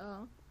 But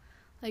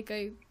like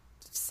I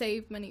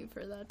save money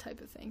for that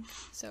type of thing,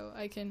 so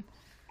I can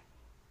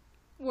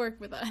work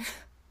with that.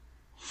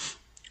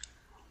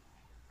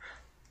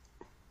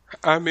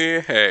 I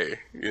mean, hey,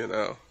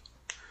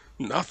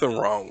 nothing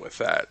wrong with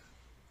that.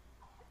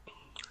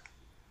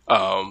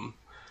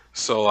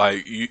 So,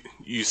 like,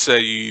 you say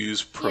you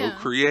use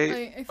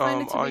Procreate I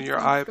find it to on be your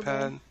comfortable.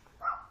 iPad.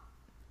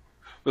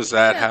 Was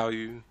that Yeah. how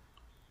you?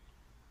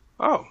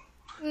 Oh,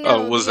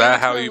 No, was the that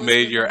how avatar you was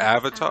made with your an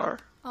avatar? app.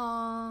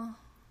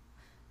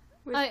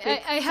 With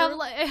I have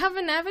I have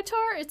an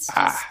avatar. It's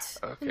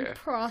just okay. in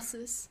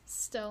process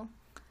still.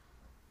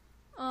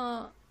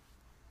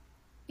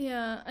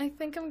 Yeah, I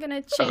think I'm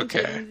gonna change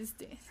it Okay. in these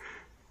days.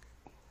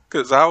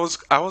 Because I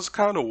was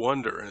kind of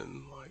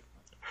wondering, like,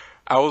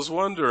 I was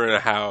wondering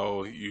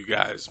how you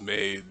guys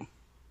made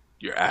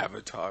your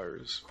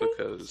avatars,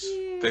 because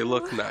they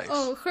look nice.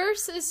 Oh,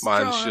 hers is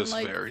Mine's drawn, just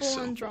like very full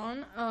on simple.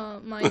 drawn.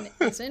 Mine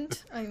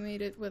isn't. I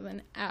made it with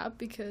an app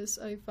because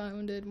I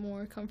found it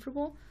more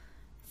comfortable.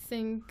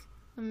 Think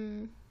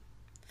I'm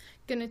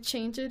gonna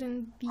change it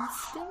in these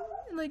days,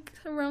 like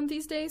around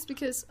these days,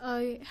 because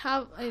I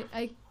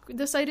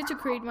decided to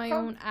create my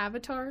own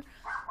avatar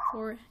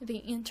for the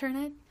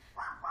internet,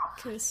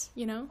 because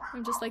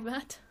I'm just like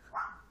that.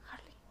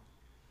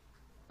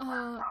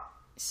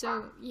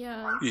 So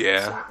yeah.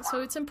 Yeah.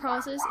 So it's in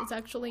process. It's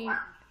actually,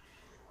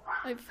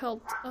 I've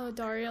helped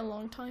Daria a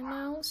long time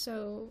now.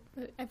 So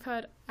I've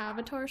had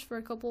avatars for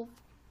a couple,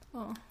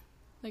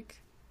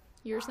 like,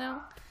 years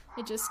now.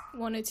 I just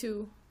wanted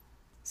to,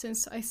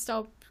 since I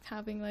stopped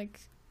having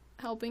like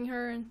helping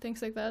her and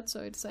things like that.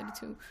 So I decided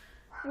to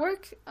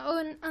work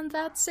on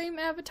that same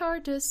avatar.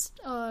 Just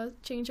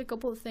change a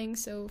couple of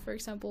things. So for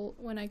example,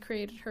 when I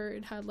created her,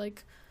 it had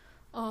like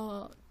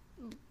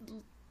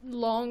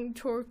long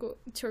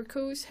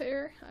turquoise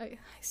hair. I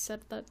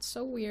said that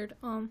so weird.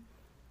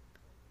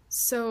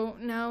 So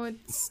now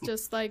it's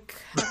just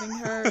like having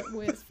her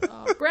with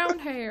brown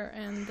hair,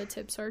 and the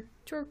tips are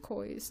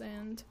turquoise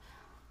and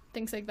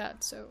things like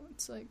that. So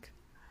it's like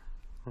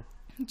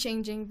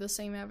changing the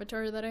same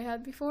avatar that I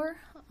had before.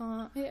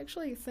 I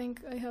actually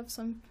think I have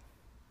some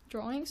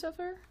drawings of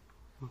her.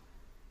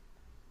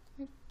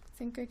 I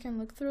think I can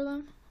look through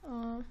them.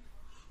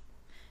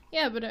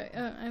 Yeah, but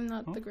I'm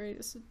not the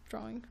greatest at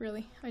drawing,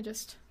 really. I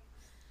just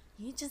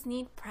You just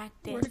need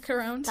practice. work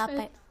around Stop it.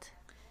 it.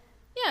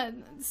 Yeah,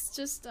 it's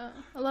just a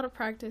lot of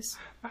practice.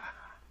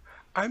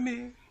 I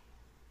mean,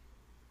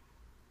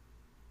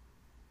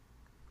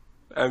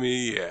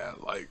 yeah,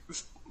 like,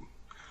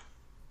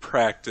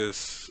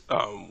 practice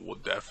will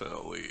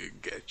definitely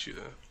get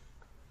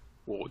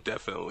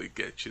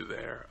you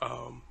there.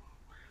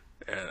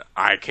 And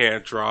I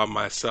can't draw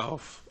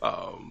myself,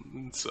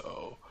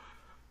 so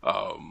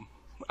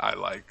I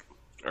like,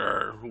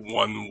 or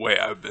one way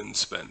I've been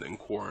spending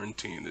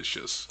quarantine is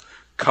just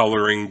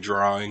coloring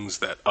drawings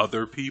that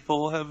other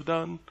people have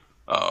done.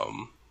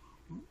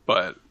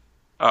 But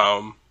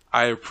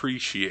I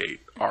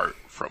appreciate art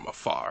from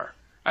afar.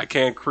 I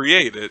can't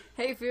create it.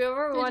 Hey, if you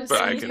ever I want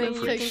just I sent can you a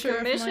anything, you picture can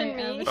of commission my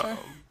me. avatar.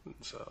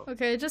 So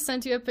Okay, I just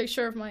sent you a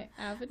picture of my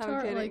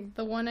avatar, kidding. like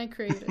the one I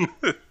created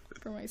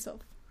for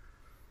myself.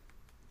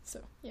 So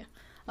yeah.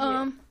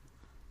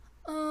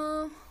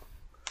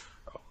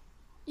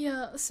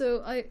 Yeah.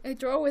 So I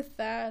draw with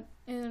that,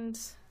 and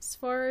as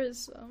far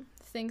as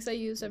things I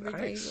use every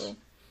day, Nice. well,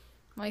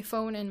 my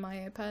phone and my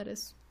iPad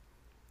is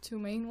two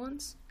main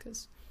ones,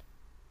 because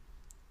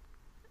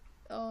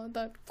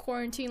that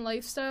quarantine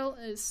lifestyle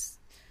is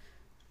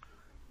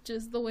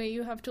just the way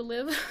you have to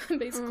live,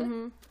 basically.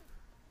 Mm-hmm.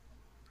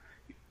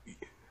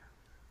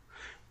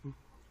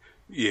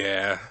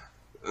 yeah,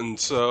 and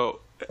so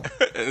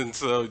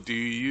do you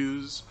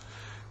use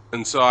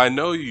And so I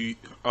know you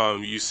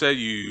said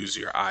you use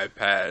your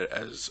iPad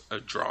as a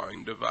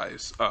drawing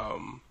device.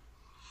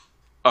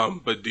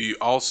 But do you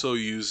also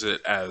use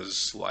it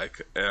as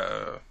like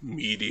a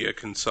media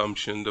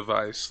consumption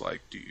device?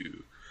 Like, do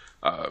you,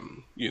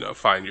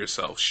 find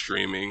yourself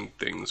streaming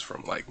things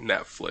from like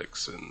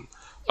Netflix and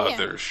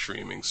other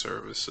streaming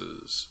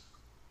services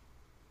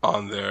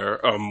on there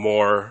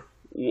more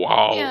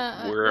while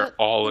we're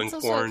all in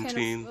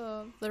quarantine? Kind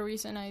of, the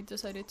reason I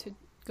decided to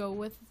go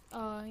with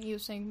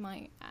using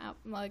my app,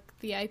 like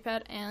the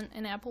iPad and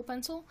an Apple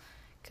Pencil,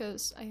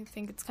 because I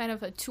think it's kind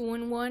of a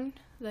 2-in-1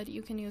 that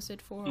you can use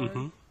it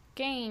for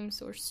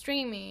games or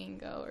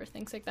streaming or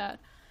things like that,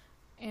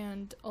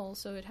 and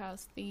also it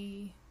has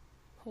the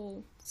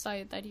whole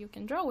side that you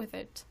can draw with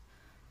it.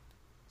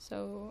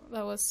 So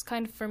that was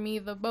kind of for me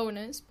the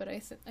bonus, but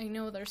I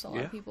know there's a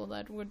lot of people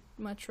that would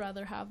much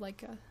rather have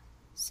like a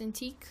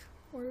Cintiq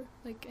or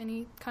like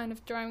any kind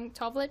of drawing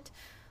tablet.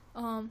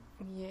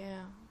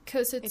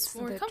 Because it's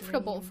more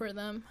comfortable for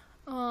them.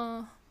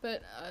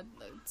 But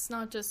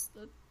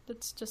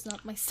it's just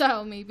not my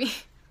style, maybe.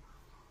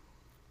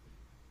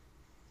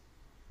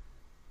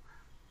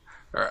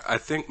 I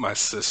think my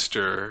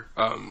sister,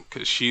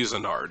 because she's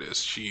an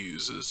artist, she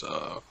uses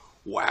a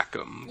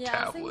Wacom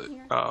tablet.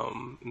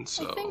 And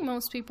so I think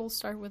most people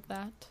start with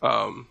that.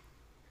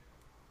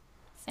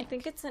 I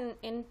think it's an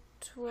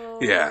intro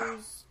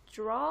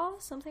draw,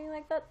 something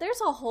like that. There's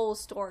a whole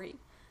story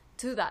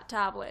to that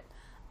tablet.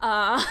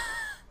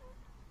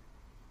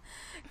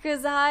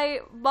 Because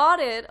I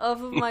bought it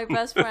off of my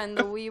best friend,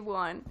 the wee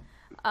one.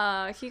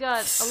 He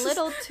got a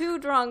little too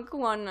drunk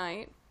one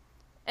night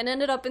and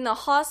ended up in the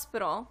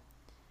hospital.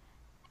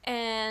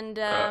 And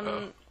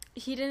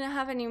he didn't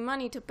have any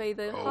money to pay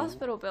the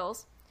hospital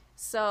bills.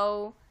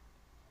 So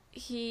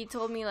he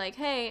told me, like,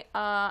 hey,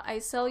 how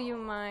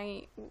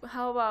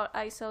about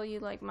I sell you,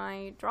 like,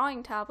 my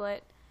drawing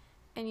tablet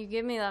and you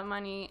give me that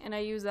money and I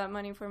use that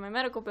money for my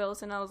medical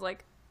bills. And I was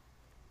like,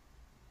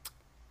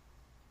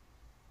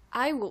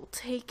 I will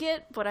take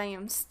it, but I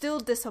am still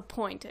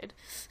disappointed.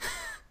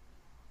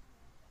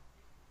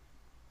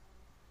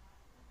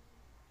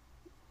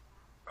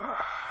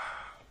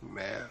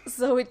 Man.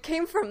 So it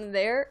came from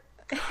there,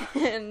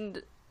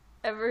 and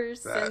ever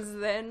since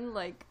then,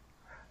 like,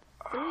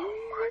 3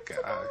 oh my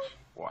gosh,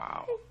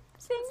 wow.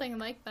 Something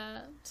like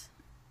that.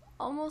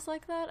 Almost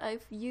like that.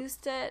 I've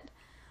used it.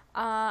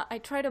 I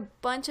tried a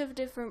bunch of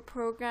different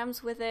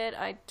programs with it.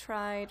 I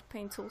tried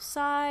Paintool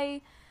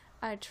Sai.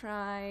 I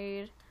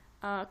tried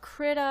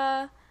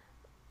Krita,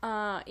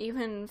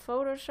 even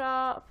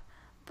Photoshop.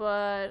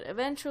 But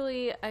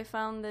eventually I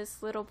found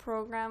this little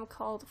program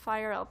called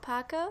Fire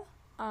Alpaca.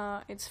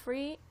 It's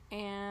free,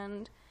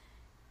 and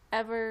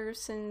ever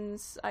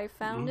since I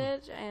found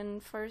it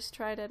and first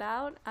tried it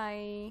out,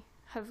 I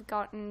have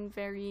gotten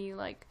very,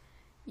 like,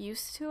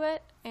 used to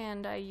it,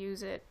 and I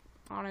use it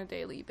on a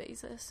daily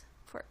basis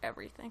for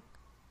everything.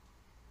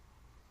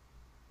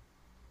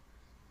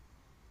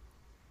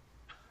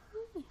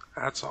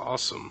 That's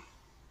awesome.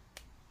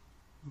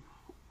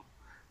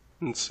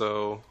 And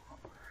so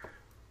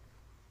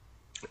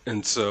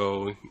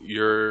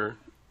you're,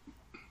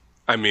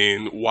 I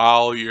mean,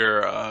 while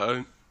you're,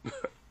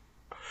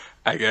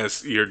 I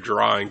guess your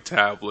drawing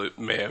tablet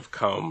may have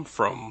come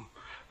from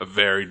a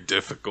very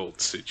difficult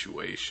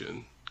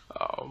situation.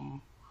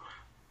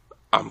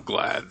 I'm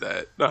glad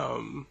that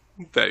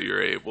that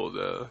you're able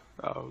to,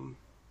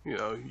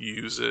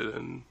 use it,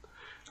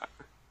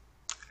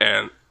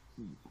 and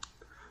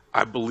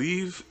I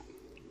believe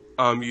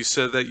you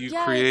said that you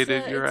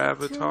created your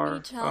avatar.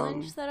 It's a 2D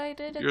challenge that I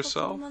did yourself? A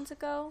couple of months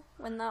ago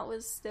when that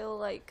was still,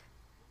 like,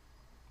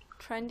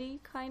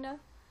 trendy, kind of.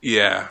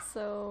 Yeah.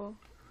 So,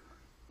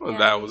 well,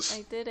 I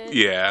did it.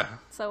 Yeah.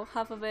 So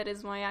half of it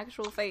is my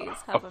actual face,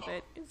 half of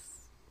it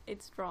is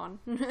it's drawn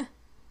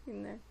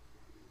in there.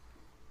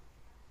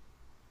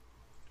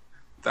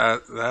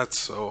 That's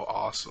so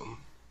awesome.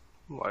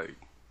 Like,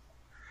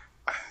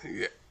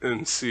 yeah,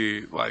 and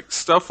see, like,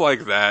 stuff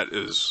like that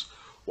is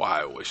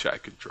why I wish I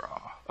could draw.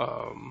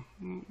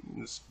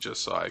 It's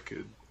just so I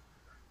could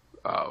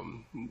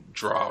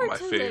draw my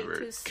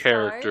favorite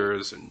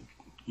characters and,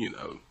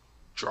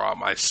 draw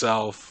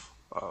myself.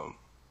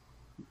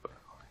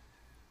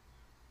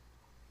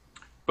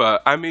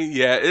 But I mean,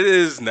 yeah, it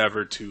is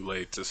never too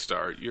late to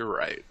start. You're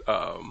right.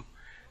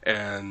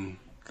 And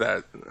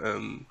that,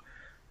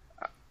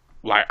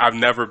 like, I've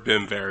never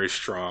been very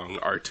strong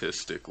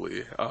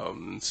artistically.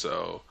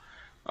 So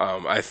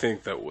I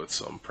think that with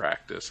some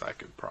practice, I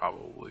could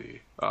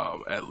probably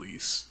at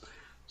least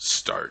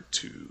start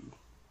to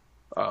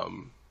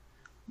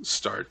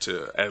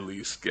at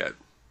least get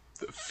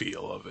the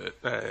feel of it.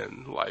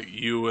 And like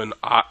you and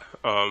I,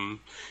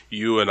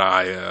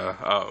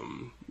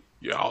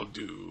 y'all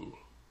do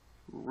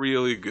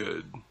really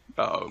good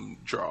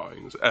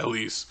drawings, at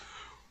least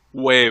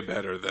way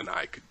better than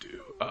I could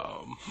do.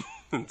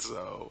 And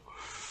so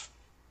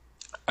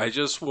I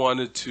just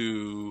wanted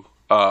to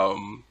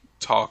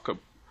talk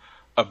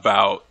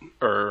about,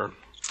 or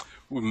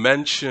we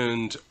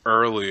mentioned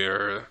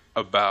earlier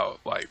about,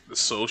 like, the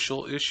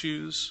social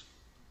issues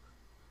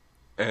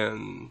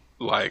and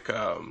like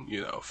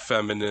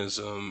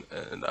feminism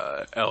and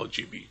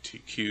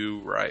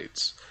LGBTQ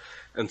rights.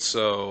 And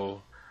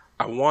so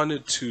I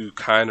wanted to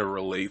kind of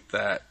relate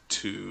that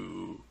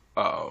to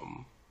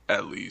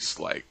at least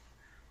like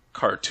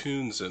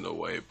cartoons in a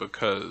way,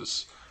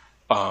 because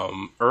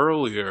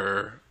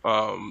earlier,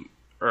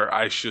 or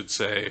I should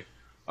say,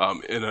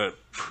 in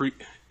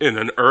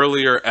an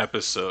earlier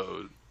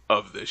episode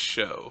of this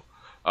show,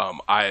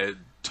 I had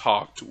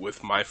talked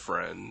with my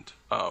friend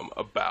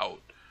about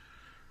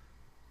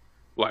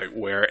like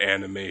where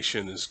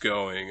animation is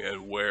going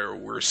and where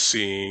we're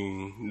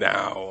seeing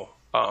now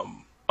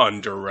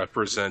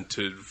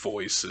underrepresented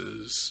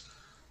voices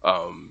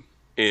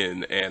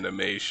in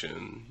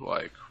animation.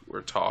 Like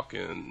we're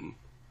talking,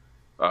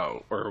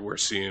 or we're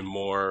seeing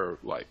more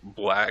like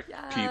black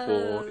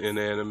people in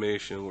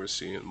animation. We're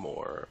seeing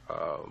more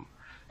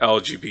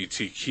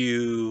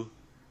LGBTQ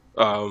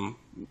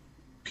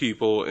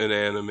people in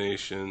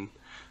animation.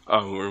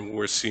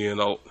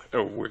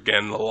 We're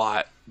getting a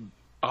lot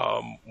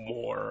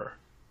more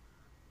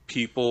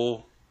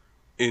people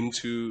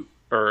into,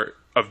 or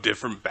of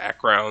different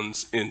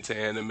backgrounds into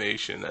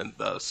animation, and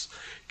thus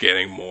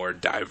getting more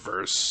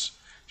diverse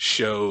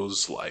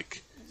shows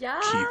like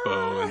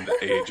Kipo and the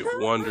Age of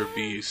Wonder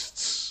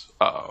Beasts.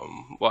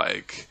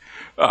 We're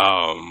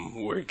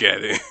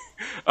getting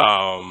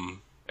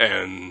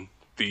and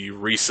the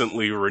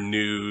recently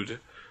renewed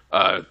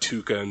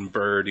Tuca and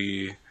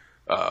Birdie.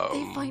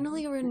 They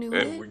finally renewed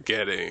it. And we're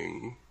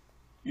getting,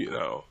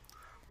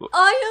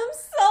 I am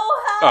so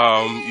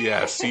happy.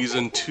 Yeah,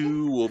 season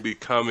 2 will be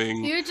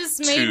coming. You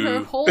just made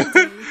her hold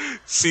you.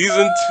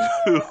 Season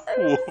 2 I'm so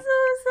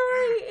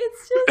sorry.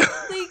 It's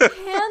just they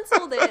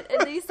canceled it,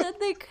 and they said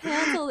they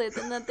canceled it,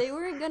 and that they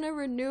weren't gonna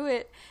renew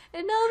it,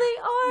 and now they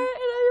are,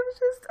 and I'm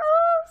just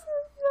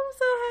I'm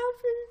so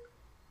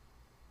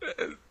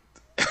happy.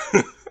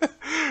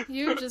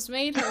 You just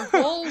made her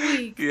whole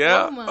week.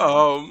 Yeah.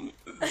 Oh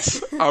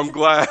I'm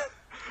glad.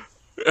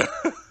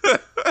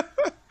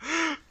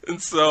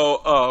 And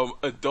so,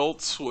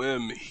 Adult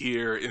Swim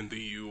here in the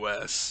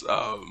U.S.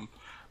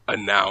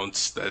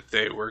 Announced that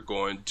they were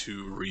going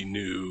to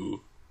renew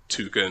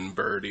Tuca and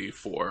Birdie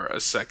for a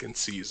second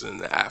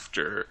season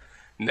after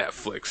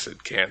Netflix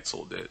had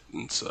canceled it.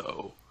 And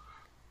so,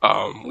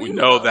 we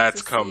know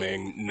that's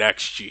coming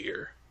next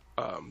year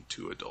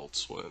to Adult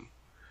Swim.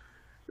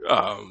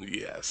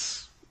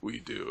 Yes, we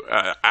do.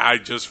 I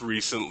just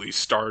recently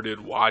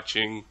started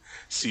watching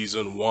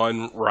season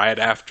 1 right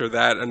after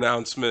that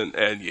announcement,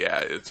 and yeah,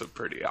 it's a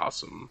pretty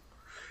awesome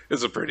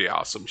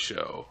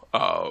show.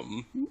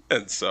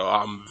 And so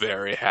I'm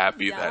very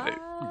happy that it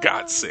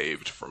got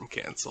saved from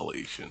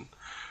cancellation.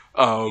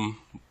 And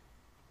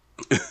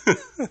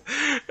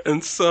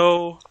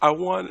so I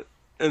wanted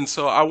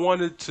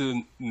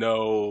to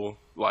know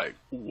like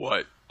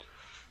what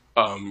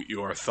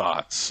your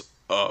thoughts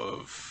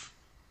of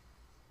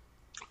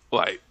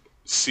like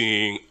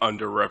seeing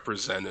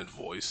underrepresented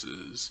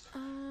voices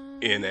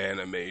in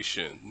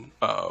animation,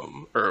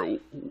 or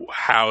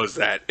how has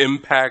that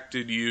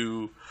impacted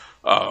you?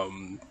 What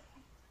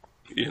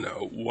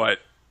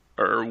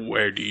or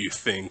where do you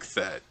think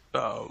that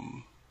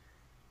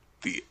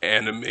the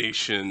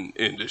animation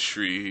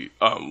industry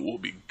will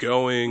be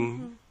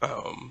going?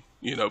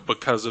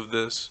 Because of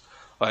this,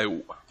 like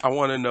I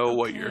want to know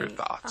what your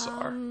thoughts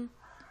are.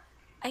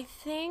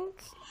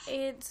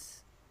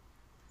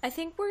 I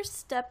think we're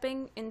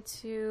stepping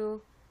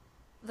into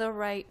the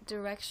right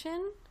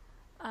direction.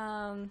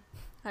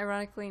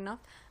 Ironically enough,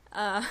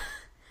 I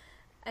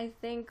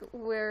think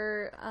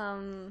we're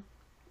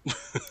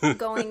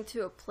going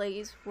to a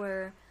place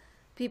where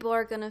people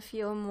are going to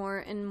feel more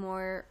and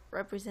more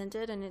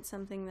represented, and it's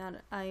something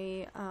that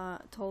I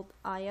told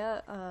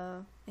Aya,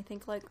 I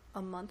think like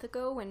a month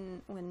ago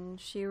when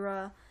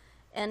She-Ra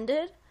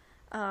ended,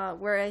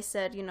 where I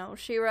said,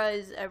 She-Ra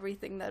is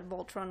everything that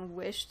Voltron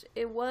wished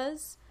it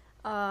was.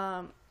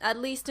 At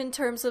least in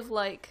terms of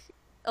like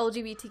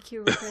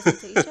LGBTQ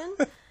representation,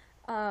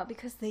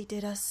 because they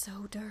did us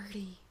so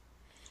dirty.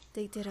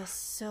 They did us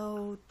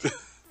so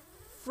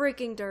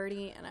freaking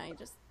dirty, and I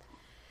just,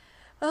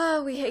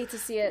 we hate to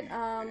see it.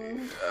 All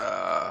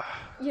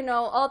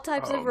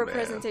types of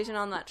representation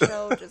on that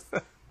show just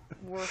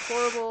were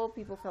horrible.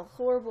 People felt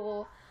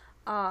horrible.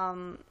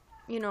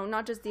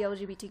 Not just the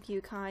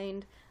LGBTQ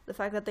kind. The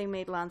fact that they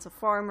made Lance a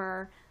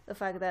farmer. The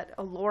fact that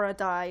Allura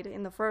died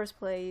in the first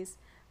place.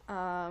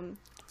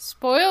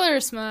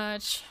 Spoilers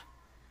much.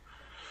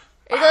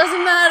 It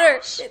doesn't matter.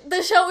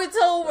 The show is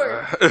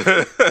over.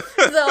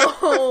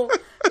 So,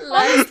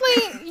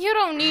 honestly, you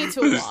don't need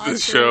to watch the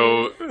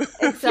show.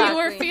 Exactly. If you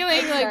were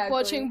feeling like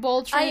watching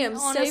Voltron, I am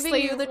saving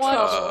you the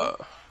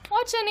trouble.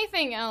 Watch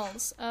anything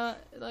else.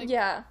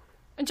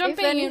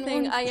 Jumping if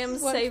anything, in I am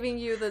saving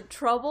you the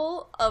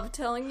trouble of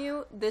telling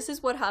you this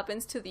is what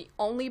happens to the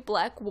only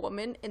black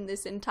woman in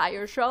this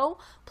entire show.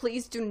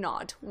 Please do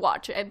not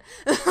watch it.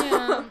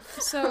 Yeah.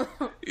 So.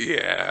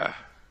 Yeah.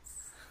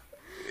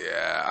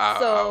 Yeah, I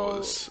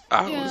was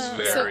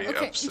very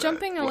upset.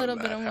 Jumping a little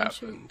when bit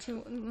that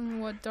on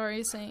what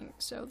Dari is saying.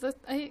 So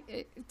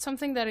it's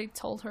something that I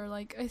told her.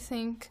 Like, I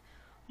think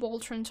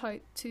Voltron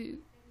tried to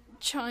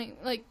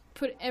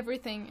put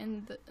everything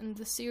in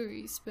the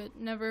series, but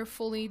never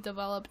fully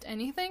developed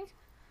anything.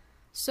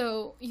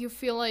 So you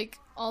feel like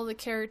all the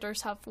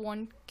characters have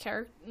one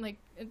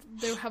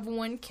they have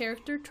one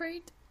character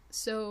trait.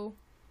 So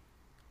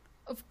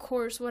of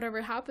course,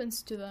 whatever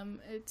happens to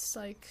them, it's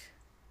like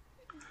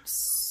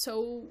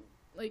so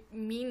like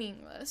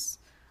meaningless,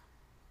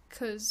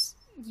 because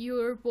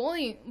you're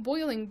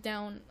boiling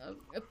down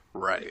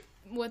right.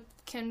 what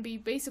can be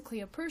basically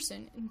a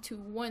person into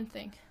one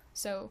thing.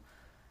 So,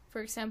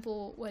 for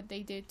example, what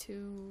they did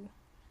to,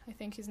 I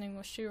think his name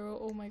was Shiro.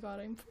 Oh my god,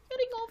 I'm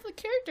forgetting all the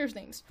characters'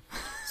 names.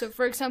 So,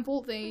 for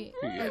example,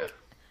 like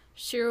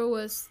Shiro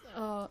was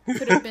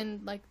could have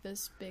been like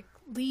this big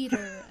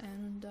leader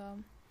and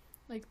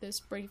like this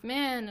brave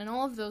man and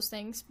all of those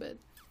things, but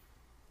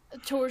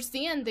towards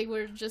the end they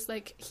were just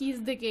like,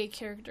 he's the gay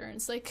character, and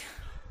it's like,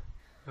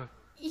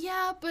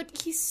 yeah,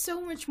 but he's so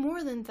much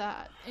more than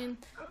that. And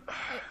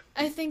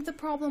I think the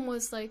problem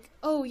was like,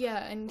 oh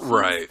yeah, and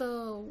he's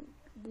the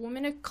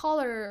woman of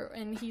color,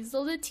 and he's the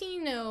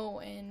Latino,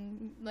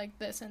 and like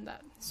this and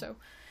that. So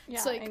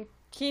it's like, and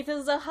Keith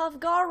is a half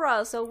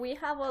Gara, so we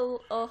have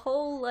a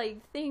whole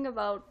like thing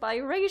about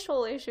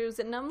biracial issues,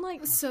 and I'm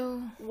like,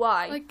 so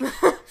why? Like,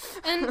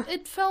 and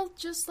it felt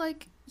just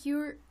like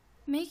you're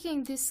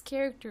making these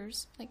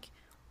characters like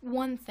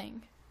one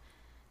thing.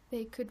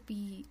 They could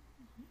be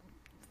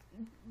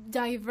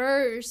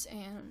diverse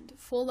and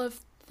full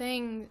of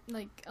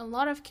like a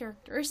lot of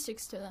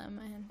characteristics to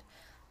them, and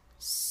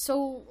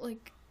so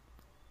like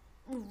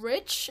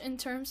rich in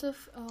terms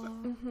of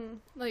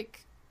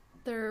like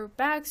their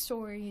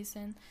backstories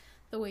and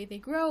the way they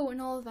grow and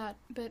all of that,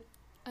 but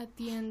at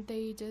the end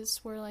they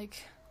just were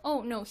like,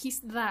 oh no, he's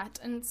that,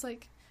 and it's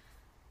like,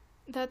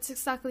 that's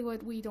exactly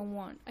what we don't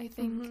want. I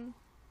think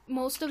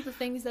most of the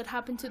things that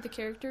happen to the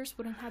characters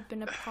wouldn't have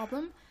been a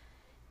problem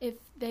if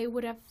they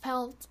would have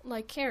felt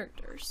like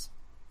characters.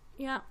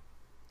 Yeah.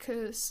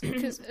 Because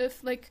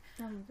if, like,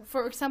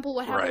 for example,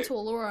 what happened to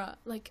Allura,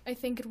 like, I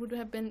think it would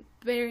have been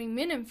very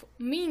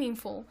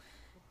meaningful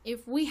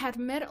if we had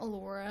met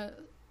Allura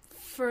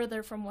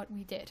further from what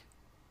we did.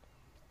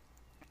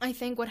 I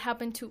think what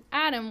happened to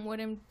Adam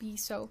wouldn't be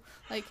so,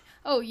 like,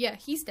 oh yeah,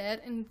 he's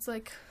dead, and it's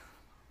like,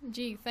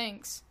 gee,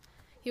 thanks.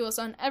 He was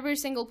on every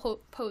single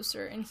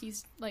poster, and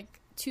he's,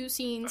 like, 2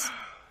 scenes,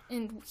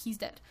 and he's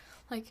dead.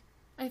 Like,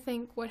 I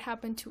think what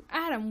happened to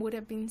Adam would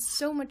have been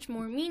so much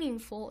more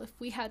meaningful if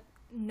we had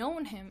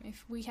known him,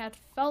 if we had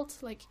felt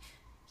like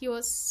he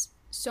was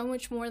so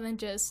much more than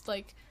just,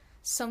 like,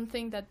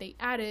 something that they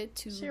added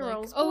to,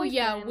 Cyril's like, oh boyfriend.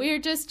 yeah, we're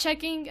just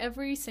checking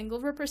every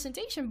single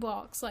representation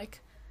box.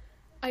 Like,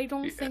 I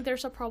don't think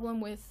there's a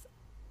problem with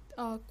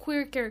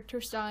queer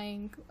characters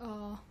dying,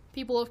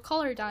 people of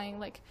color dying,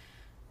 like,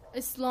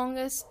 as long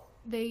as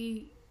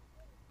they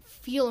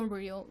feel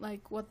real,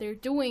 like, what they're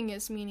doing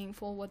is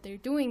meaningful, what they're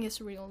doing is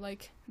real,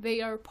 like,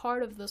 they are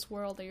part of this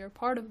world, they are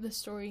part of the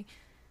story,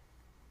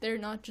 they're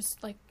not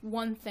just, like,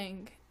 one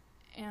thing,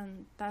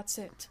 and that's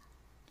it.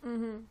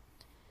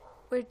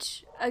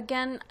 Which,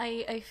 again,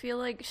 I feel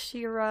like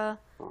She-Ra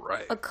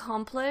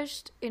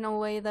accomplished in a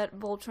way that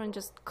Voltron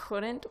just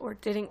couldn't or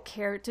didn't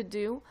care to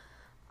do.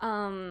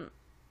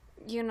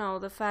 You know,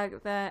 the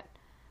fact that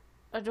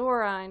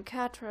Adora and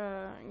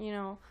Catra, you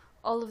know,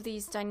 all of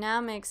these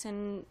dynamics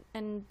and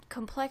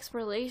complex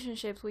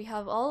relationships, we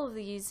have all of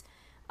these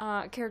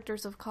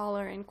characters of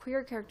color and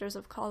queer characters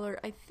of color.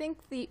 I think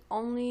the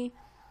only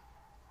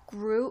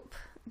group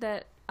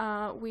that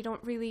we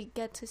don't really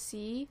get to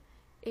see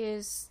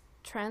is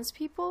trans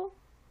people.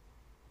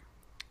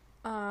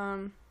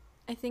 I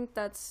think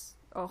that's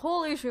a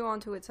whole issue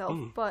unto itself,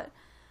 but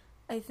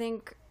I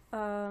think,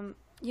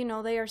 you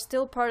know, they are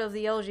still part of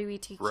the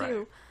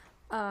LGBTQ,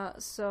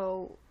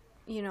 so,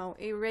 you know,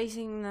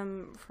 erasing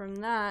them from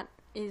that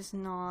is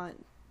not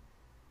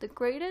the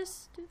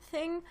greatest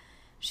thing.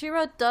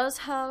 She-Ra does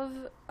have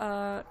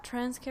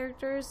trans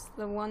characters.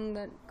 The one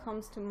that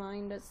comes to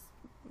mind as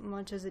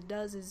much as it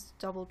does is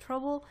Double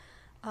Trouble,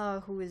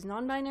 who is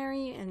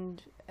non-binary,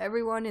 and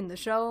everyone in the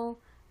show,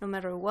 no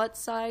matter what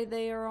side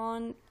they are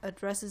on,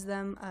 addresses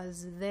them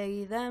as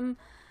they, them,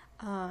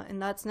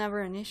 and that's never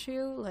an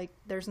issue. Like,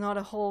 there's not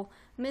a whole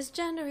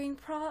misgendering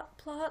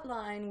plot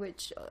line,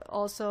 which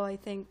also I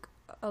think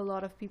a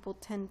lot of people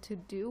tend to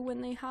do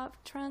when they have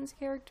trans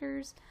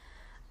characters.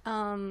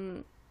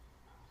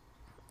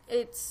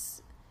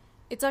 It's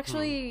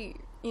actually,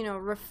 you know,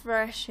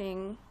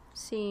 refreshing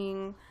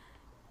seeing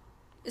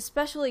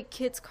especially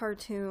kids'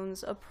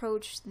 cartoons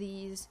approach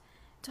these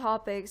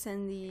topics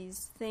and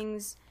these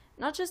things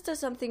not just as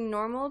something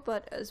normal,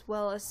 but as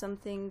well as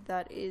something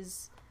that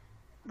is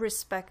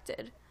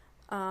respected.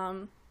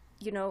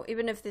 You know,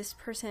 even if this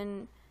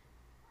person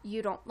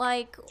you don't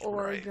like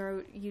or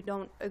you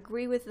don't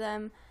agree with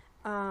them,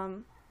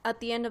 at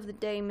the end of the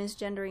day,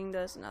 misgendering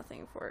does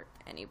nothing for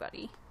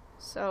anybody.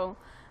 So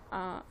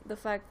the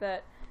fact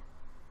that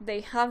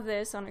they have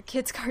this on a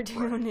kid's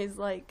cartoon is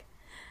like,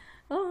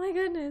 oh my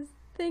goodness,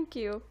 thank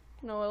you,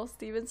 Noel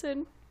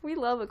Stevenson. We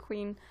love a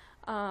queen.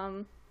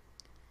 And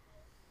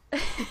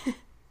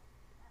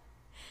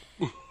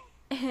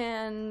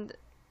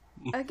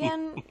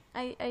again,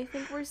 I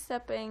think we're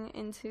stepping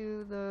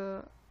into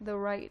the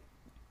right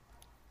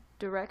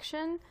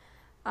direction.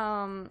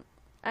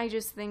 I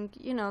just think,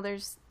 you know,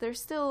 there's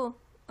still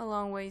a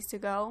long ways to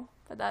go,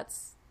 but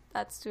that's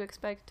to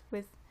expect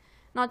with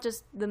not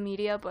just the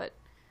media, but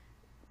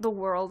the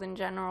world in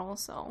general.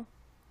 So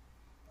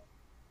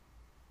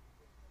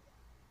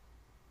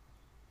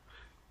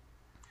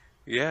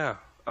yeah,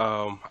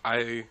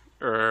 I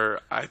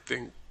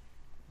think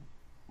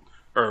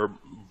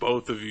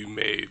both of you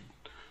made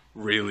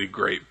really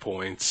great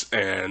points,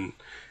 and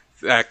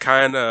that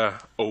kind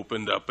of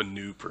opened up a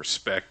new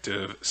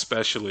perspective,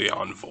 especially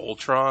on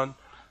Voltron,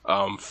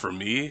 for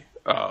me,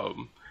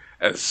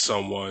 as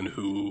someone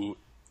who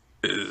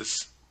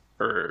is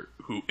or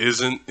who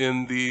isn't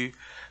in the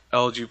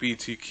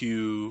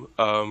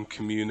LGBTQ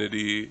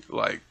community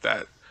like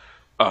that.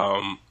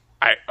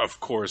 I of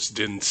course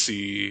didn't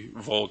see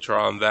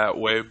Voltron that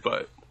way,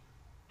 but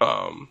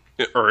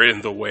or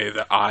in the way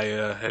that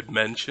Aya had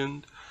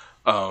mentioned.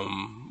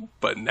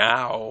 But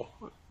now,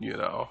 you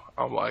know,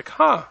 I'm like,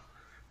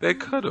 they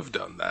could have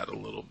done that a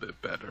little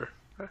bit better,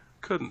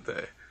 couldn't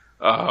they?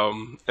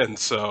 And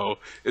so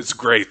it's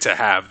great to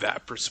have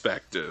that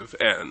perspective,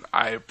 and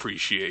I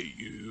appreciate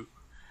you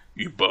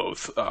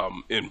both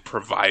in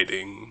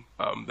providing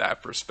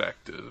that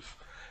perspective.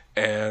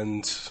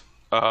 And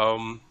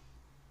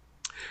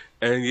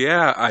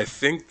yeah, I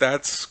think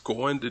that's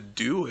going to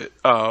do it.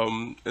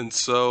 And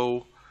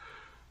so,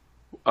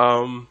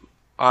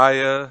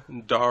 Aya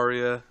and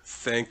Daria,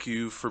 thank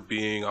you for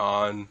being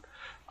on.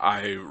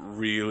 I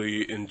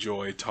really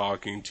enjoyed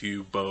talking to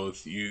you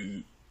both.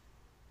 You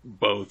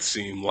both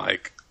seem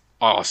like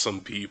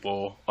awesome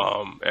people,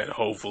 and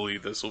hopefully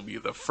this will be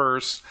the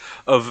first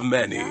of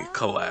many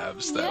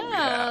collabs that we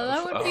have.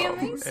 That would be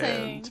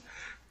amazing.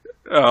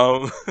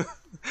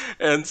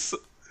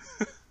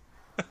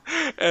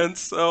 And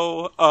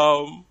so,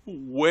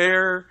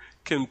 where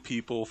can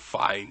people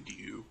find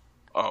you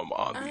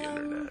on the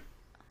internet?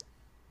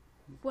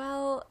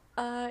 Well,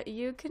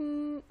 you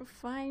can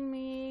find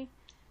me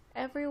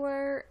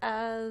everywhere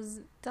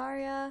as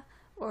Daria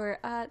or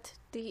at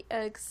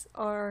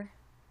DXRIIA.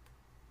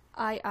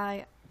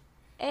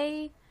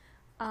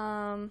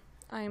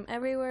 I'm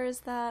everywhere as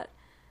that.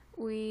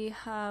 We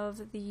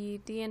have the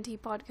D&T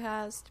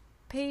Podcast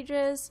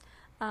pages.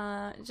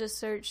 Just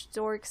search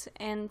Dorks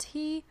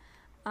NT.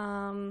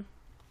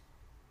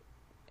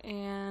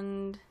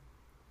 And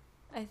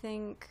I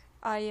think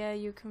Aya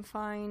you can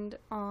find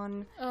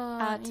on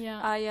at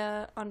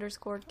Aya_Kitsune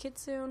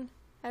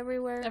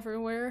everywhere.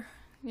 Everywhere.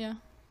 Yeah.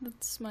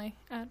 That's my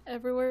at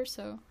everywhere,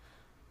 so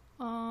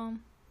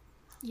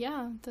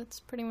yeah, that's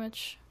pretty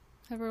much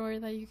everywhere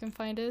that you can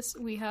find us.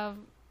 We have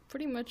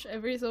pretty much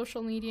every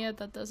social media.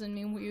 That doesn't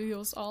mean we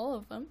use all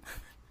of them.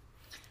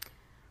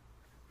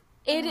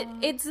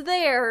 It's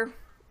there.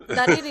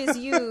 That it is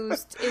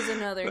used is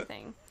another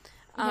thing.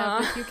 Yeah,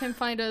 but you can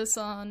find us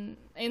on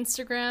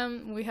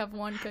Instagram. We have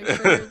one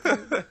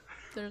picture.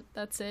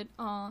 That's it.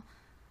 Well,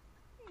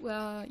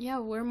 yeah,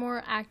 we're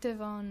more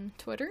active on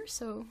Twitter,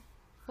 so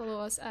follow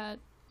us at,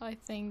 I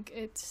think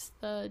it's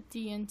the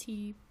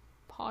D&T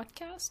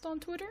Podcast on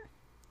Twitter.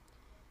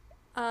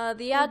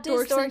 The ad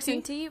is Dorks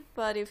NT,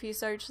 but if you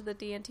search the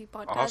D&T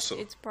Podcast,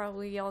 It's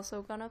probably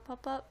also gonna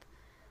pop up.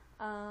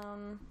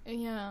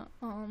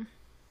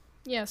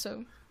 Yeah,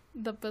 so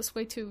the best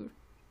way to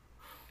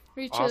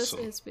reach us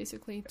is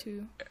basically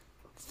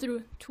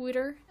through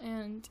Twitter,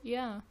 and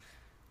yeah,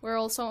 we're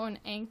also on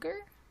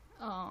Anchor,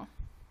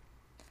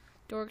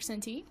 Dorks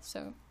NT,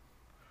 so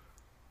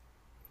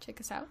check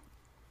us out.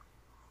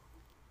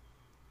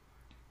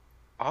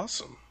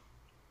 Awesome.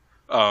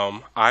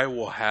 I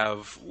will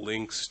have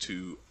links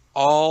to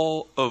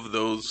all of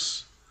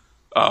those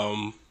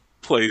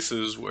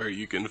places where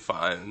you can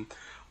find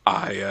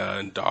Aya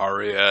and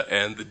Daria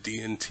and the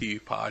D&T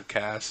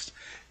Podcast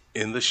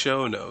in the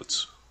show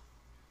notes.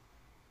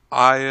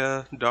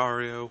 Aya,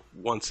 Daria,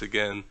 once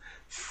again,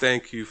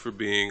 thank you for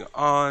being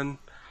on.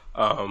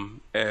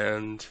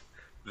 And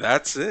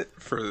that's it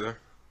for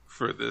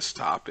this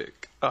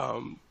topic.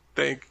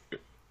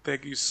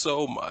 Thank you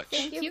so much.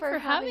 Thank you for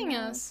having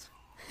us.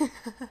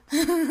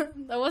 That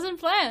wasn't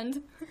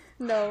planned.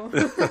 No.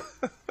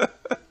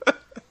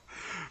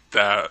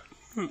 That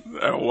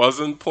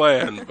wasn't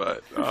planned,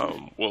 but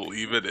we'll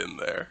leave it in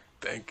there.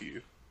 Thank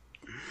you.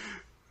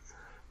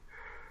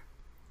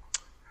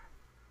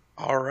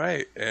 All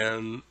right,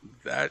 and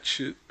that's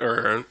it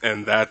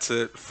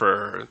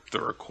for the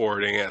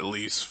recording, at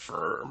least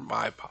for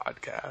my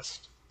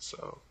podcast.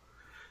 So,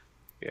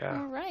 yeah.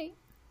 All right.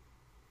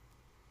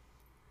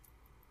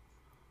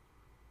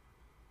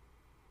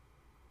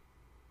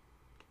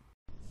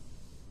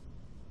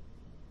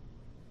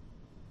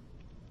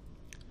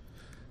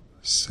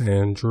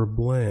 Sandra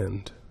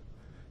Bland,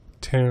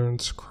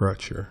 Terrence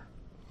Crutcher,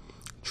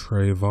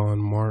 Trayvon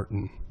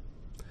Martin,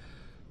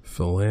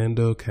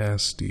 Philando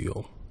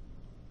Castile,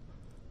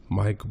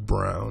 Mike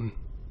Brown,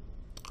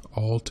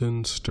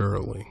 Alton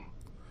Sterling,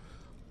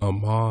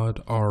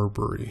 Ahmaud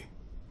Arbery,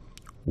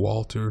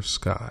 Walter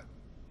Scott,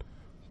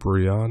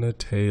 Breonna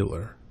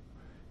Taylor,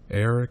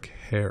 Eric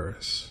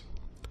Harris,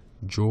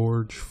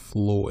 George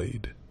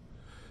Floyd,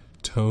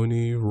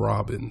 Tony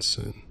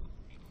Robinson,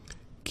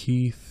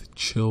 Keith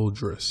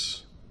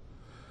Childress,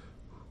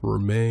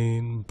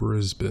 Romaine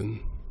Brisbane,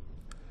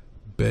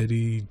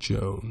 Betty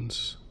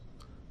Jones,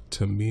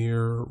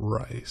 Tamir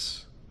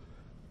Rice,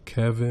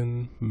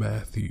 Kevin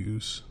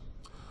Matthews,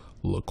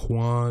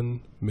 Laquan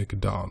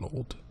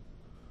McDonald,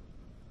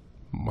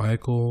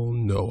 Michael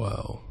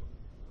Noel,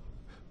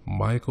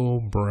 Michael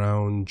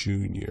Brown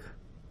Jr.,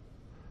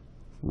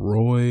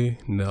 Roy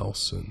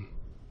Nelson,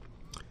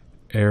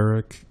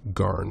 Eric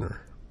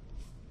Garner.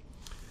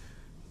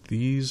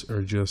 These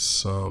are just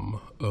some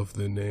of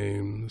the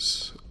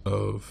names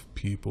of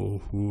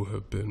people who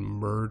have been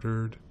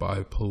murdered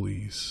by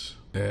police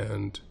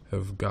and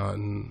have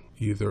gotten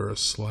either a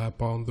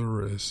slap on the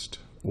wrist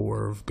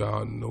or have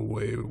gotten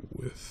away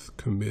with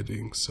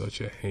committing such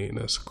a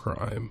heinous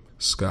crime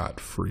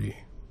scot-free.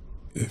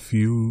 If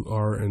you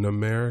are an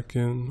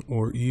American,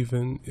 or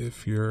even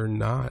if you're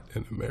not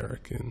an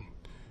American,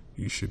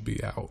 you should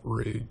be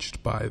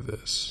outraged by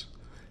this,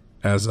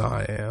 as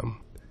I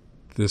am.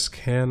 This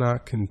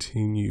cannot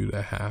continue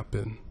to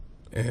happen,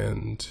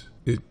 and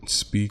it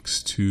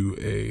speaks to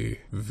a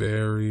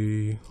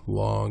very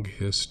long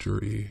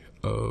history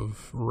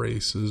of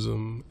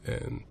racism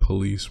and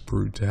police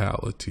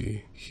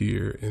brutality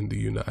here in the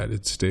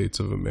United States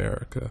of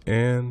America,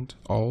 and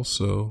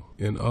also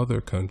in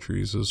other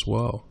countries as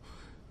well.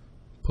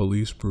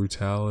 Police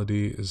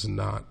brutality is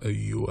not a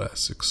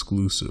U.S.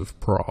 exclusive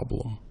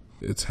problem.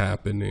 It's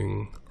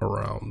happening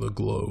around the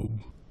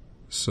globe.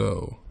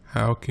 So,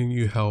 how can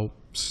you help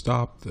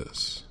stop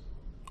this?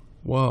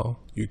 Well,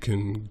 you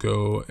can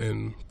go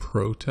and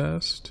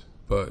protest,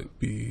 but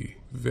be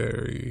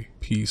very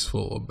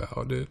peaceful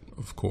about it,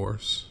 of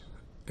course.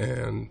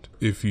 And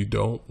if you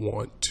don't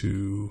want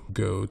to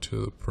go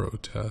to the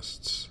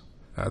protests,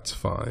 that's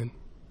fine.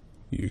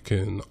 You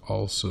can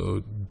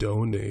also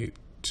donate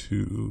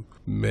to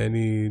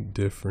many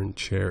different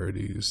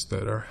charities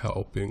that are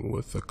helping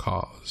with the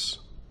cause.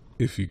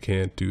 If you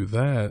can't do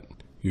that,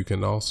 you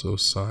can also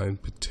sign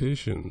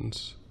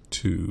petitions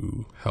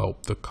to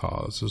help the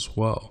cause as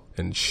well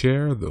and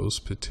share those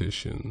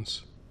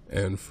petitions.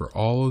 And for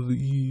all of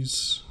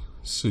these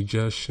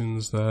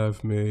suggestions that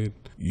I've made,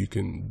 you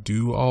can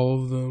do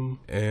all of them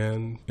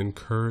and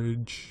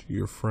encourage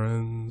your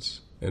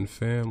friends and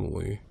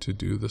family to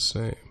do the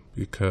same,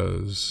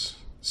 because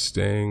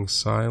staying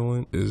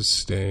silent is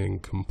staying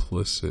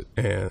complicit,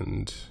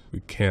 and we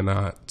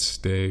cannot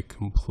stay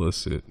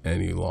complicit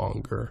any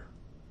longer.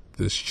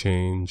 This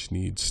change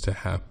needs to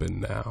happen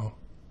now.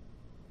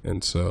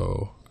 And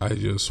so I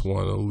just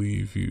want to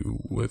leave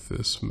you with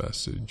this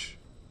message.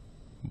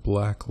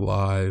 Black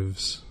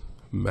lives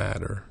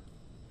matter,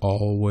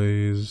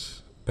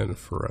 always and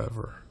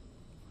forever.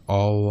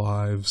 All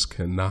lives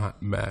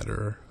cannot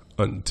matter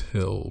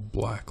until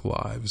Black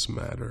lives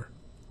matter.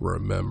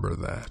 Remember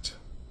that.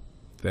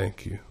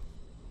 Thank you.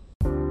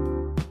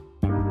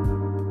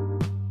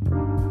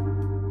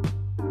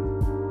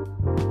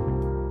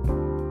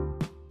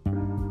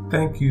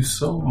 Thank you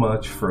so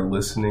much for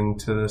listening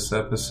to this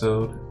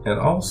episode, and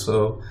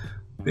also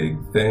big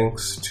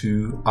thanks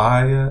to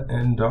Aya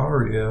and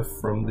Daria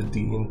from the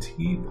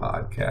D&T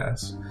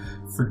Podcast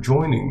for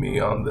joining me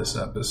on this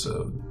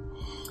episode.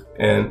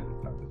 And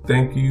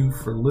thank you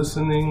for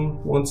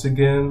listening once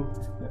again.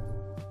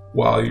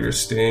 While you're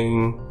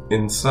staying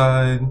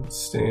inside,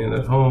 staying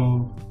at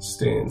home,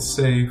 staying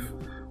safe,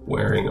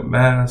 wearing a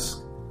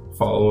mask,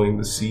 following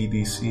the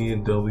CDC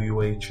and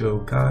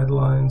WHO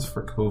guidelines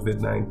for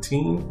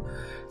COVID-19.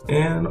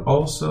 And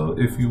also,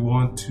 if you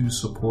want to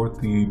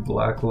support the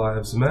Black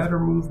Lives Matter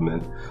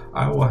movement,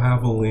 I will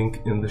have a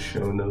link in the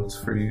show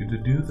notes for you to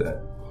do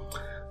that.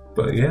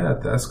 But yeah,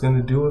 that's going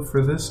to do it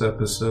for this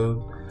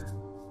episode.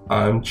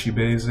 I'm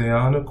Chibeze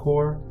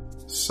Anakor,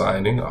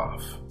 signing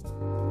off.